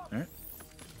 Okay. All right.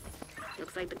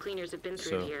 Looks like the cleaners have been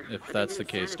through So here. if that's the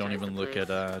case, don't even look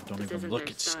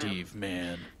at Steve,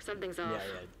 man. Something's off.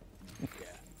 Yeah.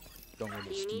 Don't worry,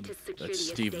 You need to secure That's the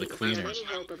Steve the estate cleaner. without any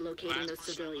hope of locating those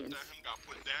civilians.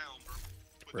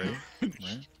 Right.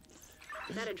 Right.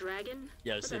 Is that a dragon?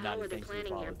 Yeah, What say the hell naughty are they things to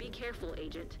planning here? follow. Be careful,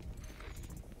 Agent.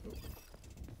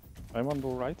 I'm on the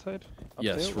right side? Up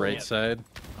Yes, there, or- right side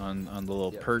on the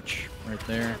little perch right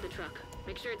there. Grab the truck.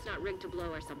 Make sure it's not rigged to blow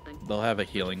or something. They'll have a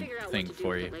healing Figure out what thing to do for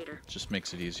with you. it later. Just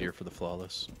makes it easier for the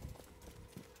flawless.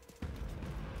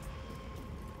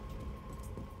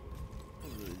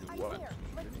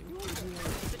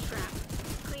 It's a trap.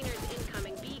 Cleaners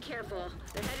incoming. Be careful.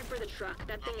 They're headed for the truck.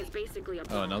 That thing is basically a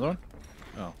bomb. Oh, another one?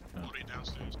 Oh, no.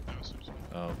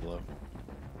 Oh, blow.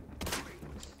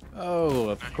 Oh,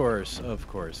 of course, of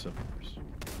course, of course.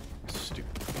 Stupid.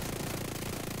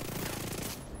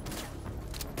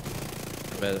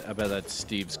 I bet that's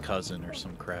Steve's cousin or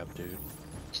some crap, dude.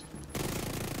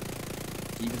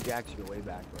 Even Jack's your way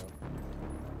back, bro.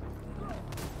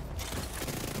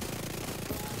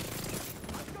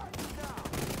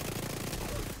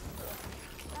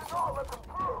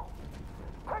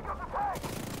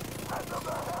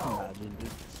 Imagine, dude.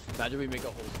 Imagine we make a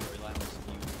whole storyline with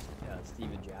Steve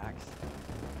and Jax.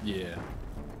 Yeah.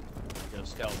 Yo,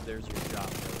 Stealth, there's your job,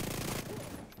 bro.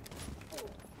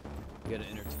 You gotta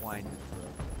intertwine it,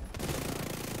 bro.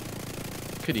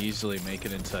 Could easily make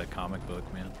it into a comic book,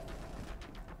 man.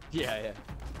 Yeah.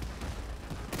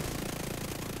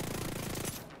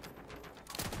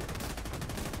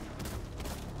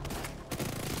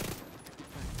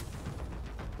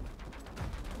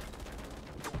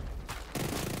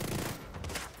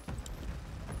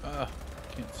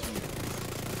 Can't see it.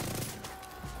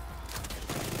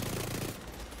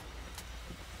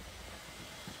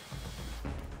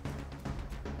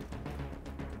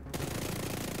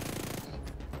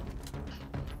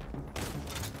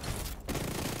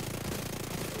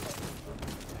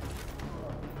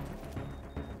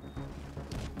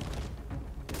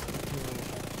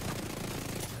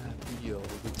 Happy all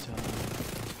the time.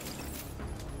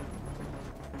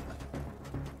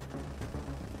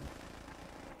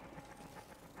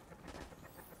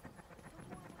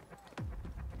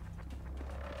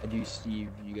 I do Steve,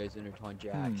 you guys intertwine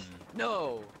Jax.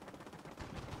 No!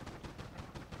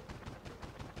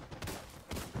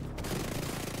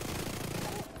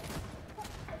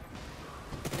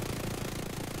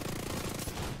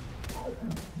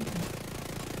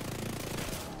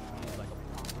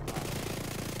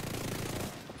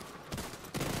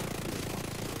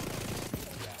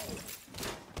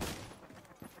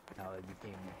 Now they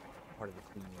became part of the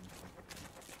cleaning.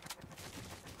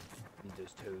 Need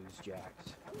those toes,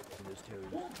 Jax. Need those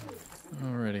toes.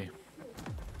 Alrighty.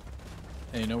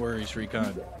 Hey, no worries,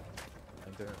 Recon.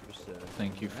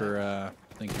 Thank you for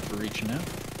reaching out.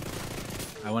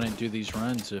 I wouldn't do these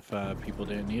runs if people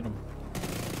didn't need them.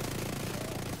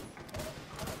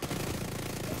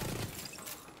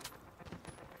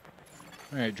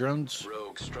 Alright, drones.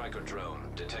 Rogue striker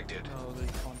drone detected. Oh, they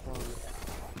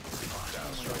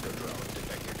Hostile striker drone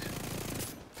detected.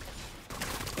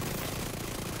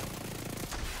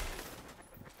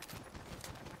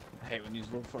 I hate when these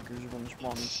little fuckers are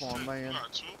gonna spawn, man.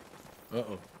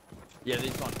 Uh-oh. Yeah, they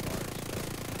spawn cars.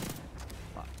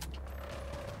 Fuck.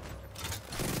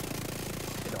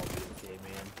 It'll all be okay,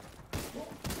 man.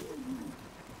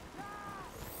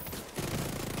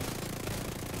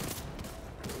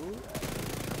 Ooh,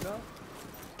 no.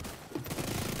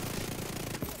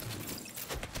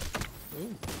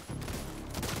 Ooh.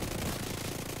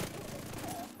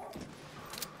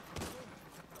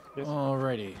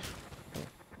 Alrighty.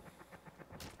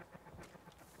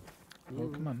 Oh,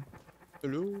 come on.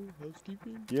 Hello,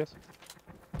 housekeeping? Yes.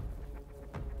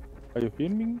 Are you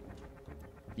hearing me?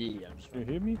 Yeah, I'm just Can you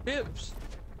hear me? Hips!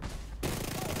 There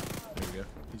we go.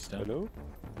 He's down. Hello?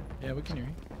 Yeah, we can hear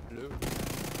you. Hello.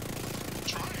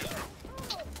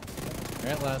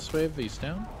 Alright, last wave, he's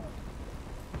down.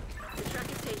 The truck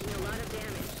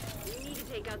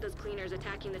take out those cleaners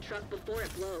attacking the truck before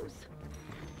it blows.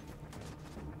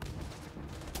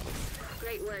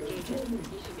 Great work, Agent.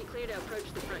 You should be clear to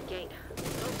approach the front gate.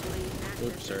 Hopefully, access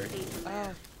Oops, sorry. is safe from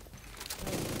there.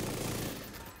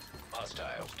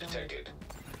 Hostiles detected.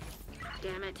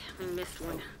 Damn it, we missed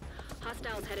one.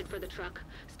 Hostiles headed for the truck.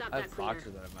 Stop that cleaner.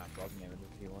 Foxer that I'm not bugging him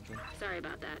if you want to. Sorry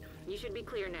about that. You should be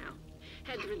clear now.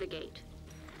 Head through the gate.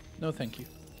 No, thank you.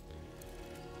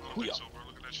 Okay, so we're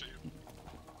looking at shit.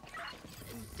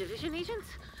 Division agents?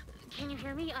 Can you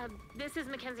hear me? This is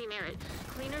Mackenzie Merritt.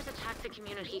 Cleaners attacked the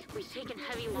community. We've taken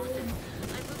heavy losses.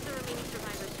 I moved the remaining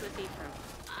survivors to a safe room.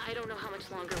 I don't know how much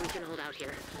longer we can hold out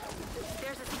here.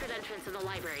 There's a secret entrance in the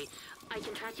library. I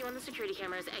can track you on the security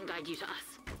cameras and guide you to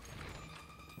us.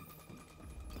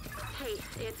 Hey,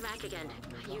 it's Mac again.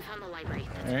 You found the library.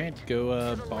 Alright,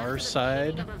 go bar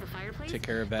side, take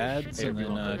care of ads, and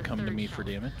then come to me for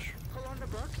damage. Pull on the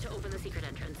book to open the secret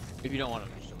entrance. If you don't want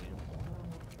to, just delete him.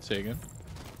 Say again?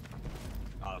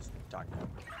 I'll just talk to him.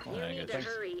 You need to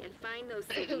hurry and find those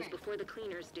cities before the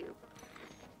cleaners do.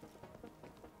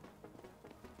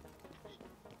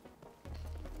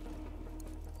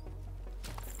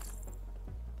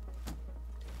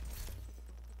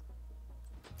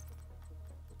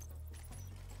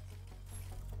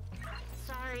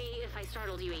 Sorry if I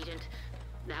startled you, Agent.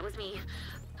 That was me.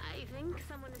 I think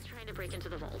someone is trying to break into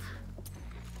the vault.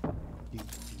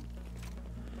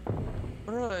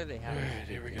 What are they having? Alright,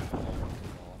 here we go.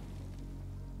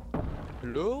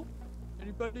 Hello?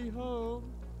 Anybody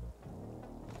home?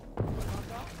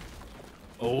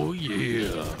 Oh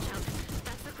yeah!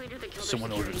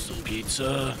 Someone ordered some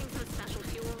pizza.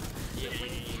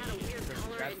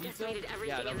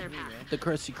 Yeah, that was me, man. The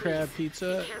Krusty Krab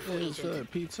pizza is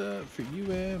pizza for you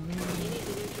and me. You need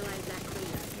to neutralize that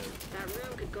cleaner. That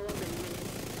room could go up in minutes.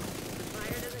 The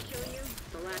fire doesn't kill you,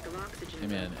 the lack of oxygen. Hey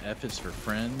man, F is for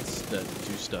friends that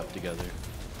do stuff together.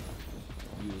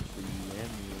 You for you and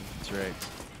me. That's right.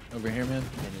 Over here, man.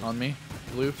 On me.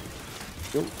 Blue.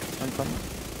 Yo, I'm coming.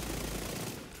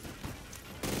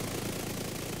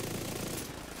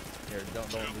 Here,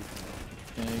 don't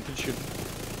leave. Yeah, you can shoot.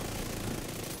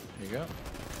 There you go.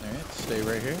 Alright, stay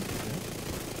right here.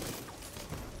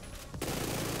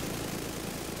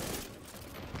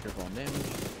 Careful on damage.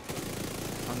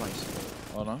 I'm nice.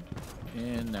 Hold on.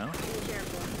 And now.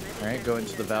 Alright, go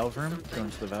into the valve room. Go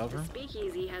into the valve room.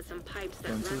 Speakeasy has some pipes that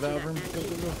Go into the run valve room. to Go, that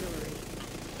go, go. distillery.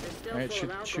 They're still Alright, full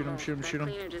of shoot him, alcohol. shoot him, shoot him.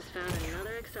 That cleaner just found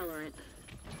another accelerant.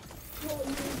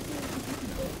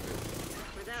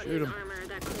 Without Shoot his him. armor,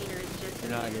 that cleaner is just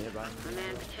You're not gonna hit by him. a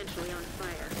man potentially on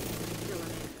fire. Still a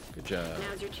man. Good job.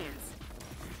 Now's your chance.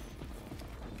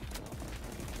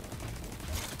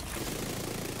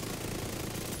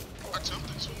 I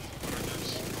attempted to, I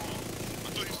guess. I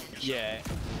thought he was gonna get Yeah.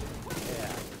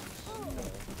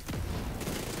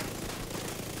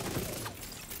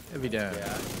 Heavy down. Yeah,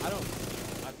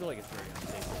 I feel like it's very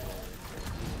unsafe.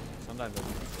 Sometimes I do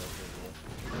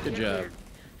feel Good You're job. clear.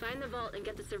 Find the vault and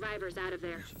get the survivors out of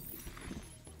there.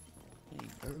 Hey,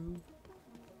 bro.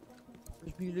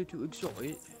 Let's be a little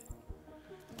excited.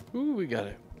 Ooh, we got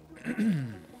it.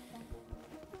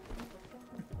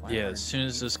 Yeah, as soon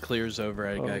as this clears over,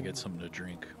 I gotta get something to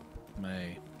drink.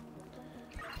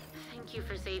 Thank you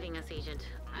for saving us, Agent.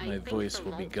 My think voice the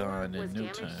will be vault gone in was no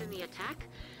damaged time. in the attack.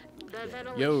 The Yo,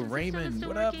 ventilation system Raymond, is still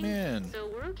what up, working, man? So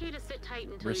we're okay to sit tight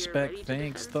until Respect, you're ready to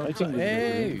thanks, defend thumbs the up. vault.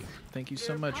 Hey, thank you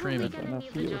so You're much, probably Raymond. gonna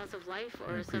need the jaws of life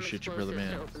or I appreciate you, some brother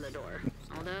explosives man. to open the door.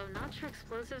 Although, not sure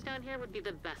explosives down here would be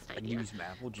the best I idea. need some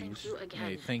apple juice.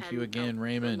 Hey, thank you again,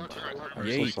 Raymond. I'm so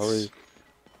Yates. sorry.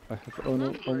 I have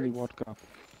only vodka.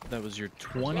 That was your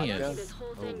 20th. This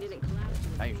whole thing didn't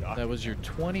collapse. That was your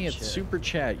 20th Shit. super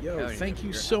chat. Yo, Hell, thank you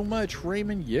you're so much,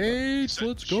 Raymond Yates.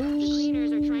 Let's go.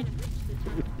 Cleaners are trying to breach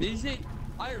the Did you say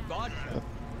I heard vodka?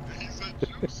 He said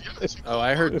juice. Yes, he Oh,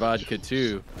 I heard vodka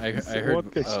too. I heard.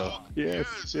 Vodka. Oh. Yes,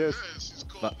 yes. He's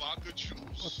called vodka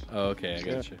juice. Oh, okay, I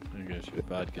got you. I got you.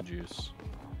 Vodka juice.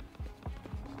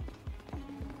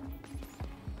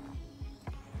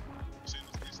 Saying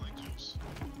this tastes like juice.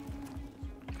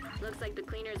 Looks like the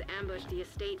cleaners ambushed the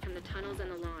estate from the tunnels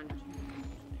and the lawn.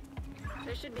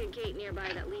 There should be a gate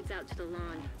nearby that leads out to the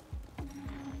lawn.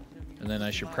 And then I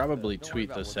should probably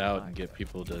tweet this out and get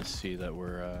people to see that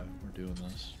we're doing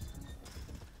this.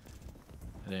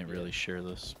 I didn't really share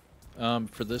this.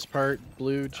 For this part,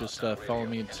 Blue, just follow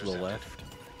me to the left.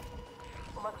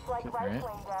 Looks like right Alright,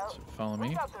 cleaned out. so follow me.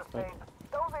 We got this, babe.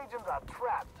 Those agents are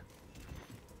trapped.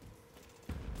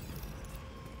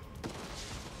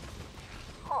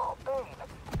 Oh, babe.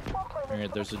 Don't play this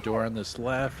Alright, there's a door on this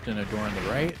left and a door on the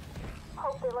right.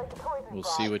 Hope they like the toys we We'll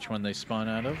brought. see which one they spawn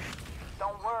out of.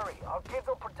 Don't worry, I'll kids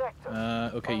will protect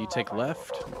us. Okay, you take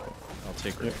left. I'll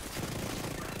take right.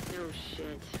 No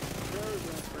shit. Those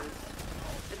lovebirds.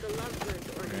 If the lovebirds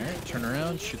organize Alright, turn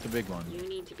around, shoot the big one. you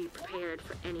need to be prepared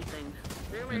for anything.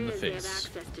 Rumor In the is they have face.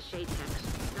 access to shade tech.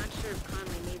 Not sure if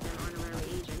Conway made them honorary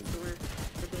agents or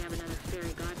if they have another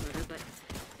fairy godmother, but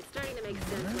it's starting to make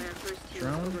sense why our first team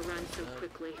Drone. overrun so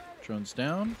quickly. Drone's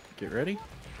down. Get ready.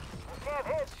 Can't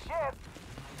hit shit.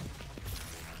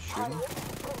 Shoot him.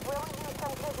 Could really use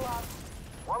some kid love.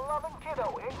 One loving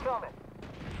kiddo incoming.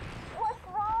 What's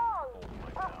wrong?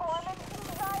 Performance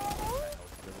anxiety?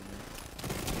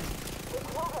 They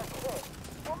killed our kid.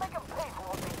 We'll make them pay for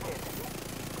what they did.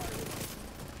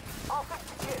 I'll fix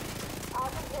the kid. I'll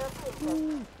take care of things.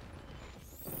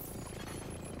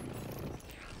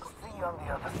 See you on the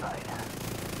other side.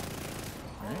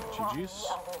 Alright, GG's.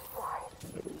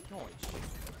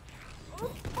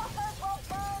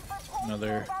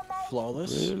 Another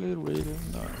flawless. Really, really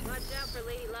nice. Watch out for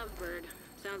Lady Lovebird.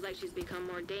 Sounds like she's become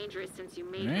more dangerous since you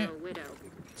made Alright. her a widow.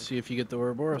 See if you get the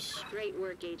Ouroboros. Great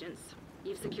work, agents.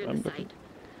 You've secured the site.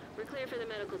 We're clear for the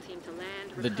medical team to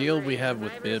land. The deal recover we any have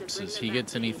with survivors, and Bips bring is them he back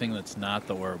gets to anything that's not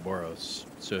the Ouroboros.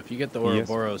 So if you get the Yes.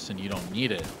 Ouroboros and you don't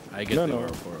need it, I get No, the no,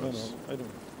 Ouroboros. I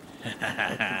don't.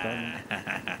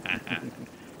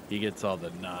 He gets all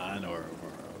the non-Ouroboros.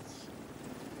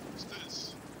 What's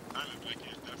this? Diamond Black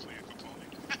is definitely a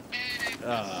component.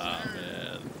 Ah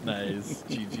man, nice.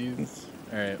 GG's.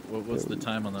 All right, what was the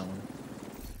time on that one?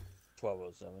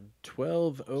 12:07.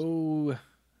 12:07.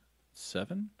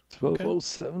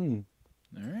 12:07.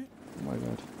 All right. Oh my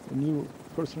god. A new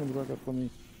personal record for me.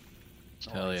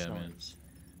 Hell yeah, man.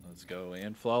 Let's go.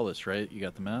 And flawless, right? You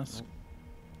got the mask?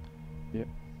 Yep.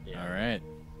 All right.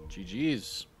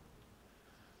 GG's.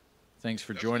 Thanks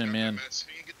for joining, man. If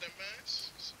you didn't get that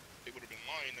mask, they would have been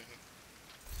lying to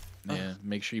him. Yeah,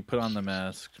 make sure you put on the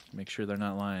mask. Make sure they're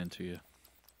not lying to you.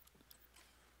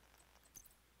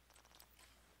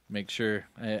 Make sure.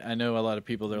 I know a lot of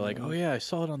people, they're like, oh yeah, I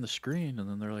saw it on the screen. And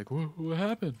then they're like, what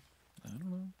happened? I don't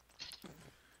know.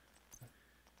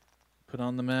 Put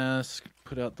on the mask,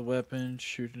 put out the weapon,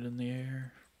 shoot it in the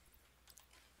air.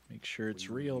 Make sure it's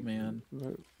real, man.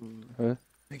 Huh?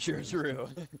 Make sure it's real.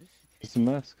 It's a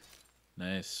mask.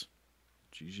 Nice.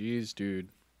 GG's, dude.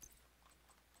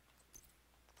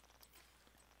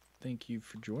 Thank you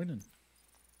for joining.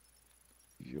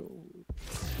 Yo.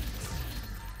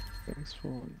 Thanks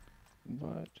for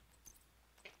invite.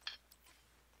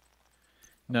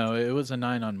 No, it was a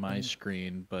 9 on my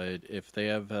screen, but if they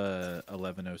have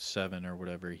 1107 or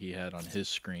whatever he had on his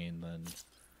screen, then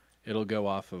it'll go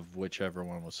off of whichever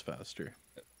one was faster.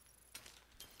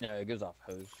 Yeah, it goes off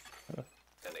host.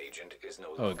 An agent is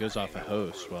no Oh, it goes off a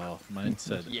host. Well, mine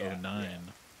said Yeah, 09.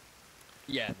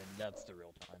 Yeah, then that's the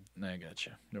real time. I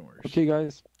gotcha. No worries. Okay,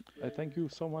 guys. I thank you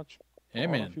so much. Hey,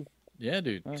 all man. of you. Yeah,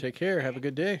 dude. Huh? Take care. Have a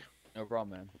good day. No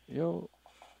problem, man. Yo.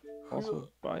 Also,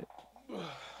 bye.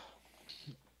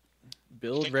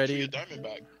 Build Thank ready. you for your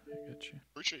Diamondback. I got you.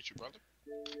 Appreciate you, brother.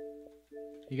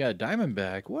 You got a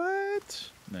Diamondback.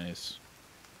 What? Nice.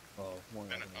 Oh, more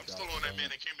Man, I'm still on that man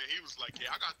that came in. He was like,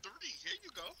 "Yeah, I got 3. Here you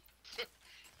go."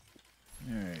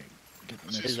 All right. Get the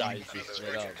His next eyes one. just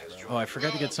lit up, bro. Oh, I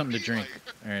forgot to get something to drink.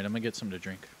 All right, I'm gonna get something to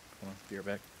drink. Hold on. Be right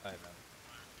back. Alright, man.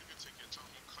 You can take your time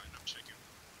on cutting up chicken.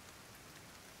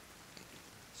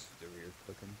 The rear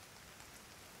cooking.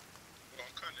 Well,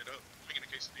 I'm cutting it up. I'm making a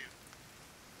quesadilla.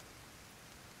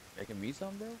 Making me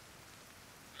some, bro? I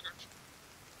got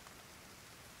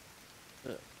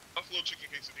you. Buffalo chicken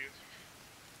quesadilla.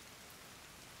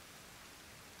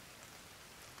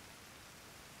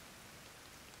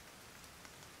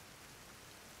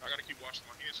 I gotta keep washing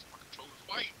my hands so my controller's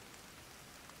white.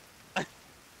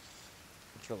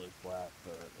 Controller's black,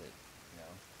 but it,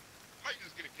 Might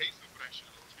just get a case of that shit.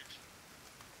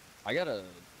 I got a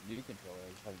new controller, I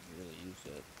just haven't really used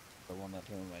it. The one that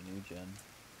came with my new gen.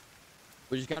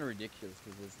 Which is kind of ridiculous,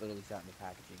 because it's literally sat in the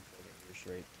packaging for like a year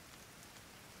straight.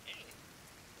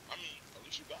 I mean, at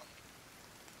least you got me.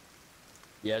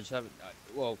 Yeah, I just haven't,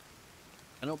 well,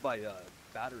 I don't buy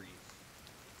batteries,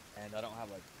 and I don't have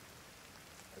like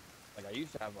I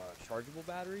used to have chargeable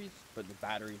batteries, but the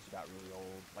batteries got really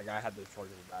old. Like I had those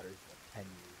chargeable batteries for like 10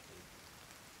 years, dude.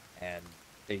 And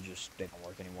they don't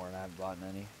work anymore, and I haven't bought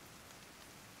any.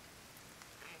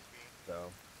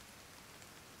 So,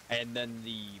 and then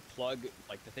the plug,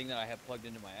 like the thing that I have plugged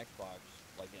into my Xbox,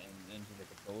 like into the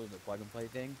controller, the plug and play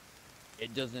thing,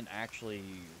 it doesn't actually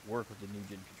work with the new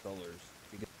gen controllers.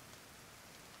 Because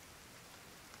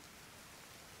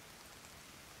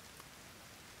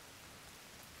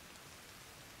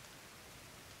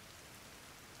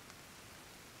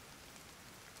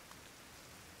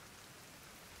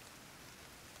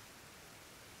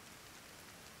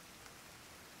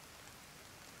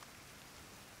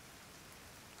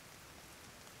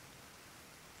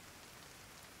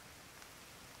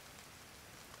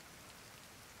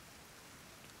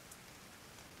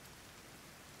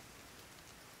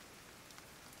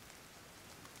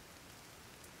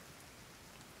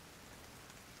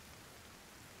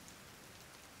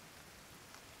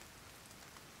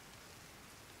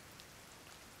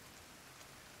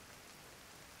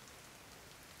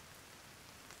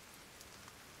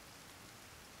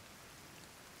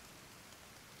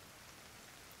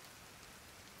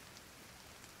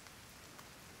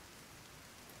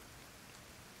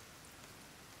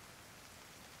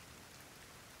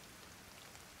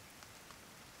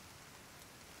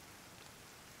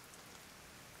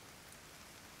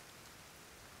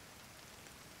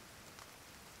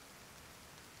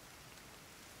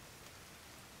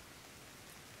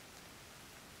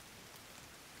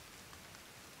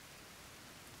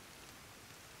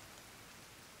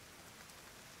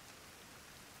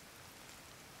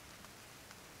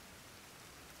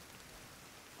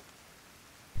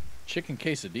Chicken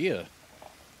quesadilla.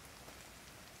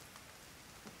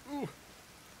 Ooh.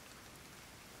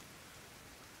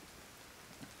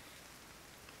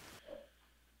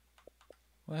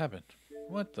 What happened?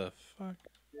 What the fuck?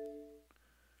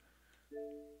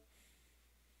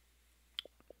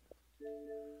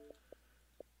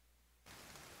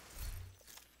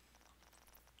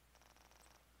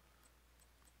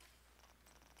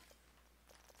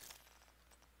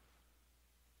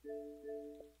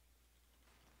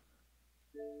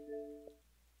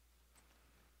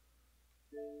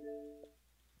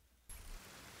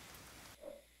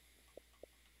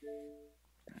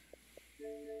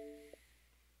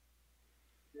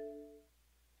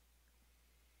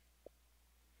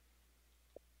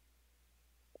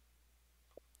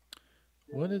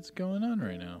 What is going on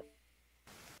right now?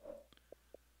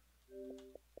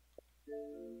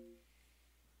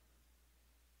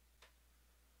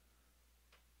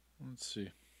 Let's see.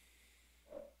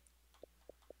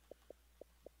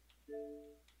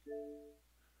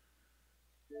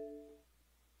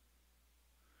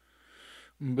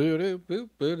 Boo-doo, boop,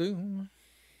 boo-doo.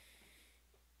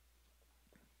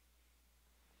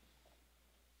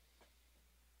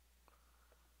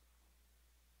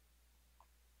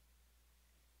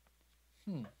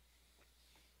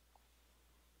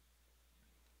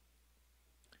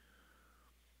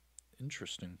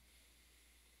 Interesting.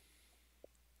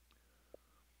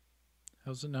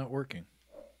 How's it not working?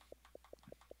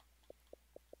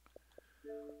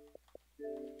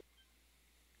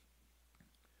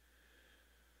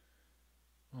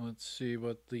 Let's see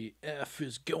what the F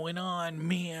is going on,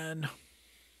 man.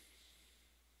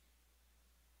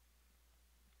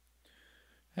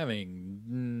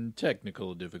 Having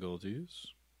technical difficulties.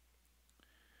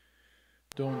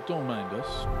 Don't mind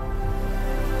us.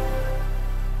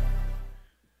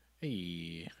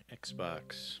 Hey,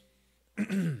 Xbox.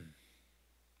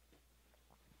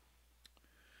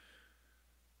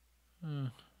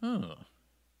 Oh.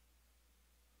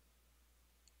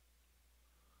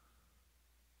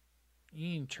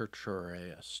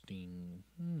 Interesting.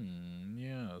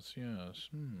 Yes.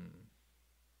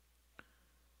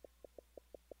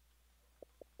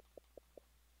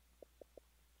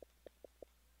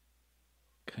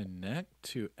 Connect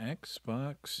to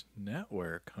Xbox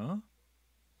Network, huh?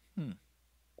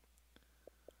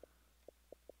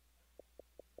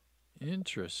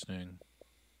 Interesting.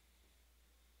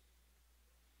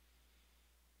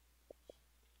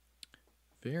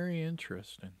 Very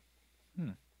interesting.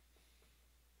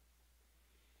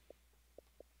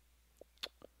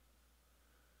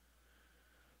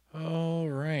 All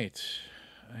right.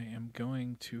 I am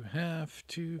going to have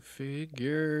to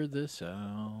figure this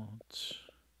out.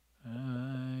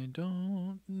 I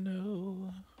don't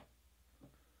know.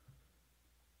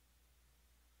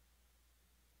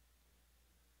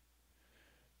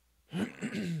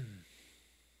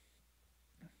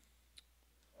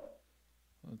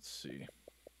 Let's see.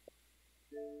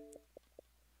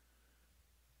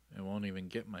 It won't even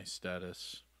get my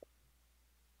status.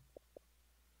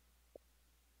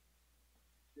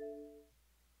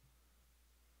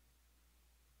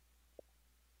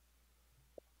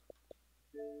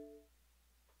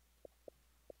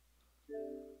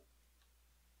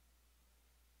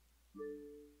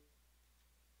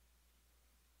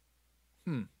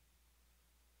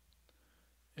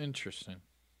 Interesting.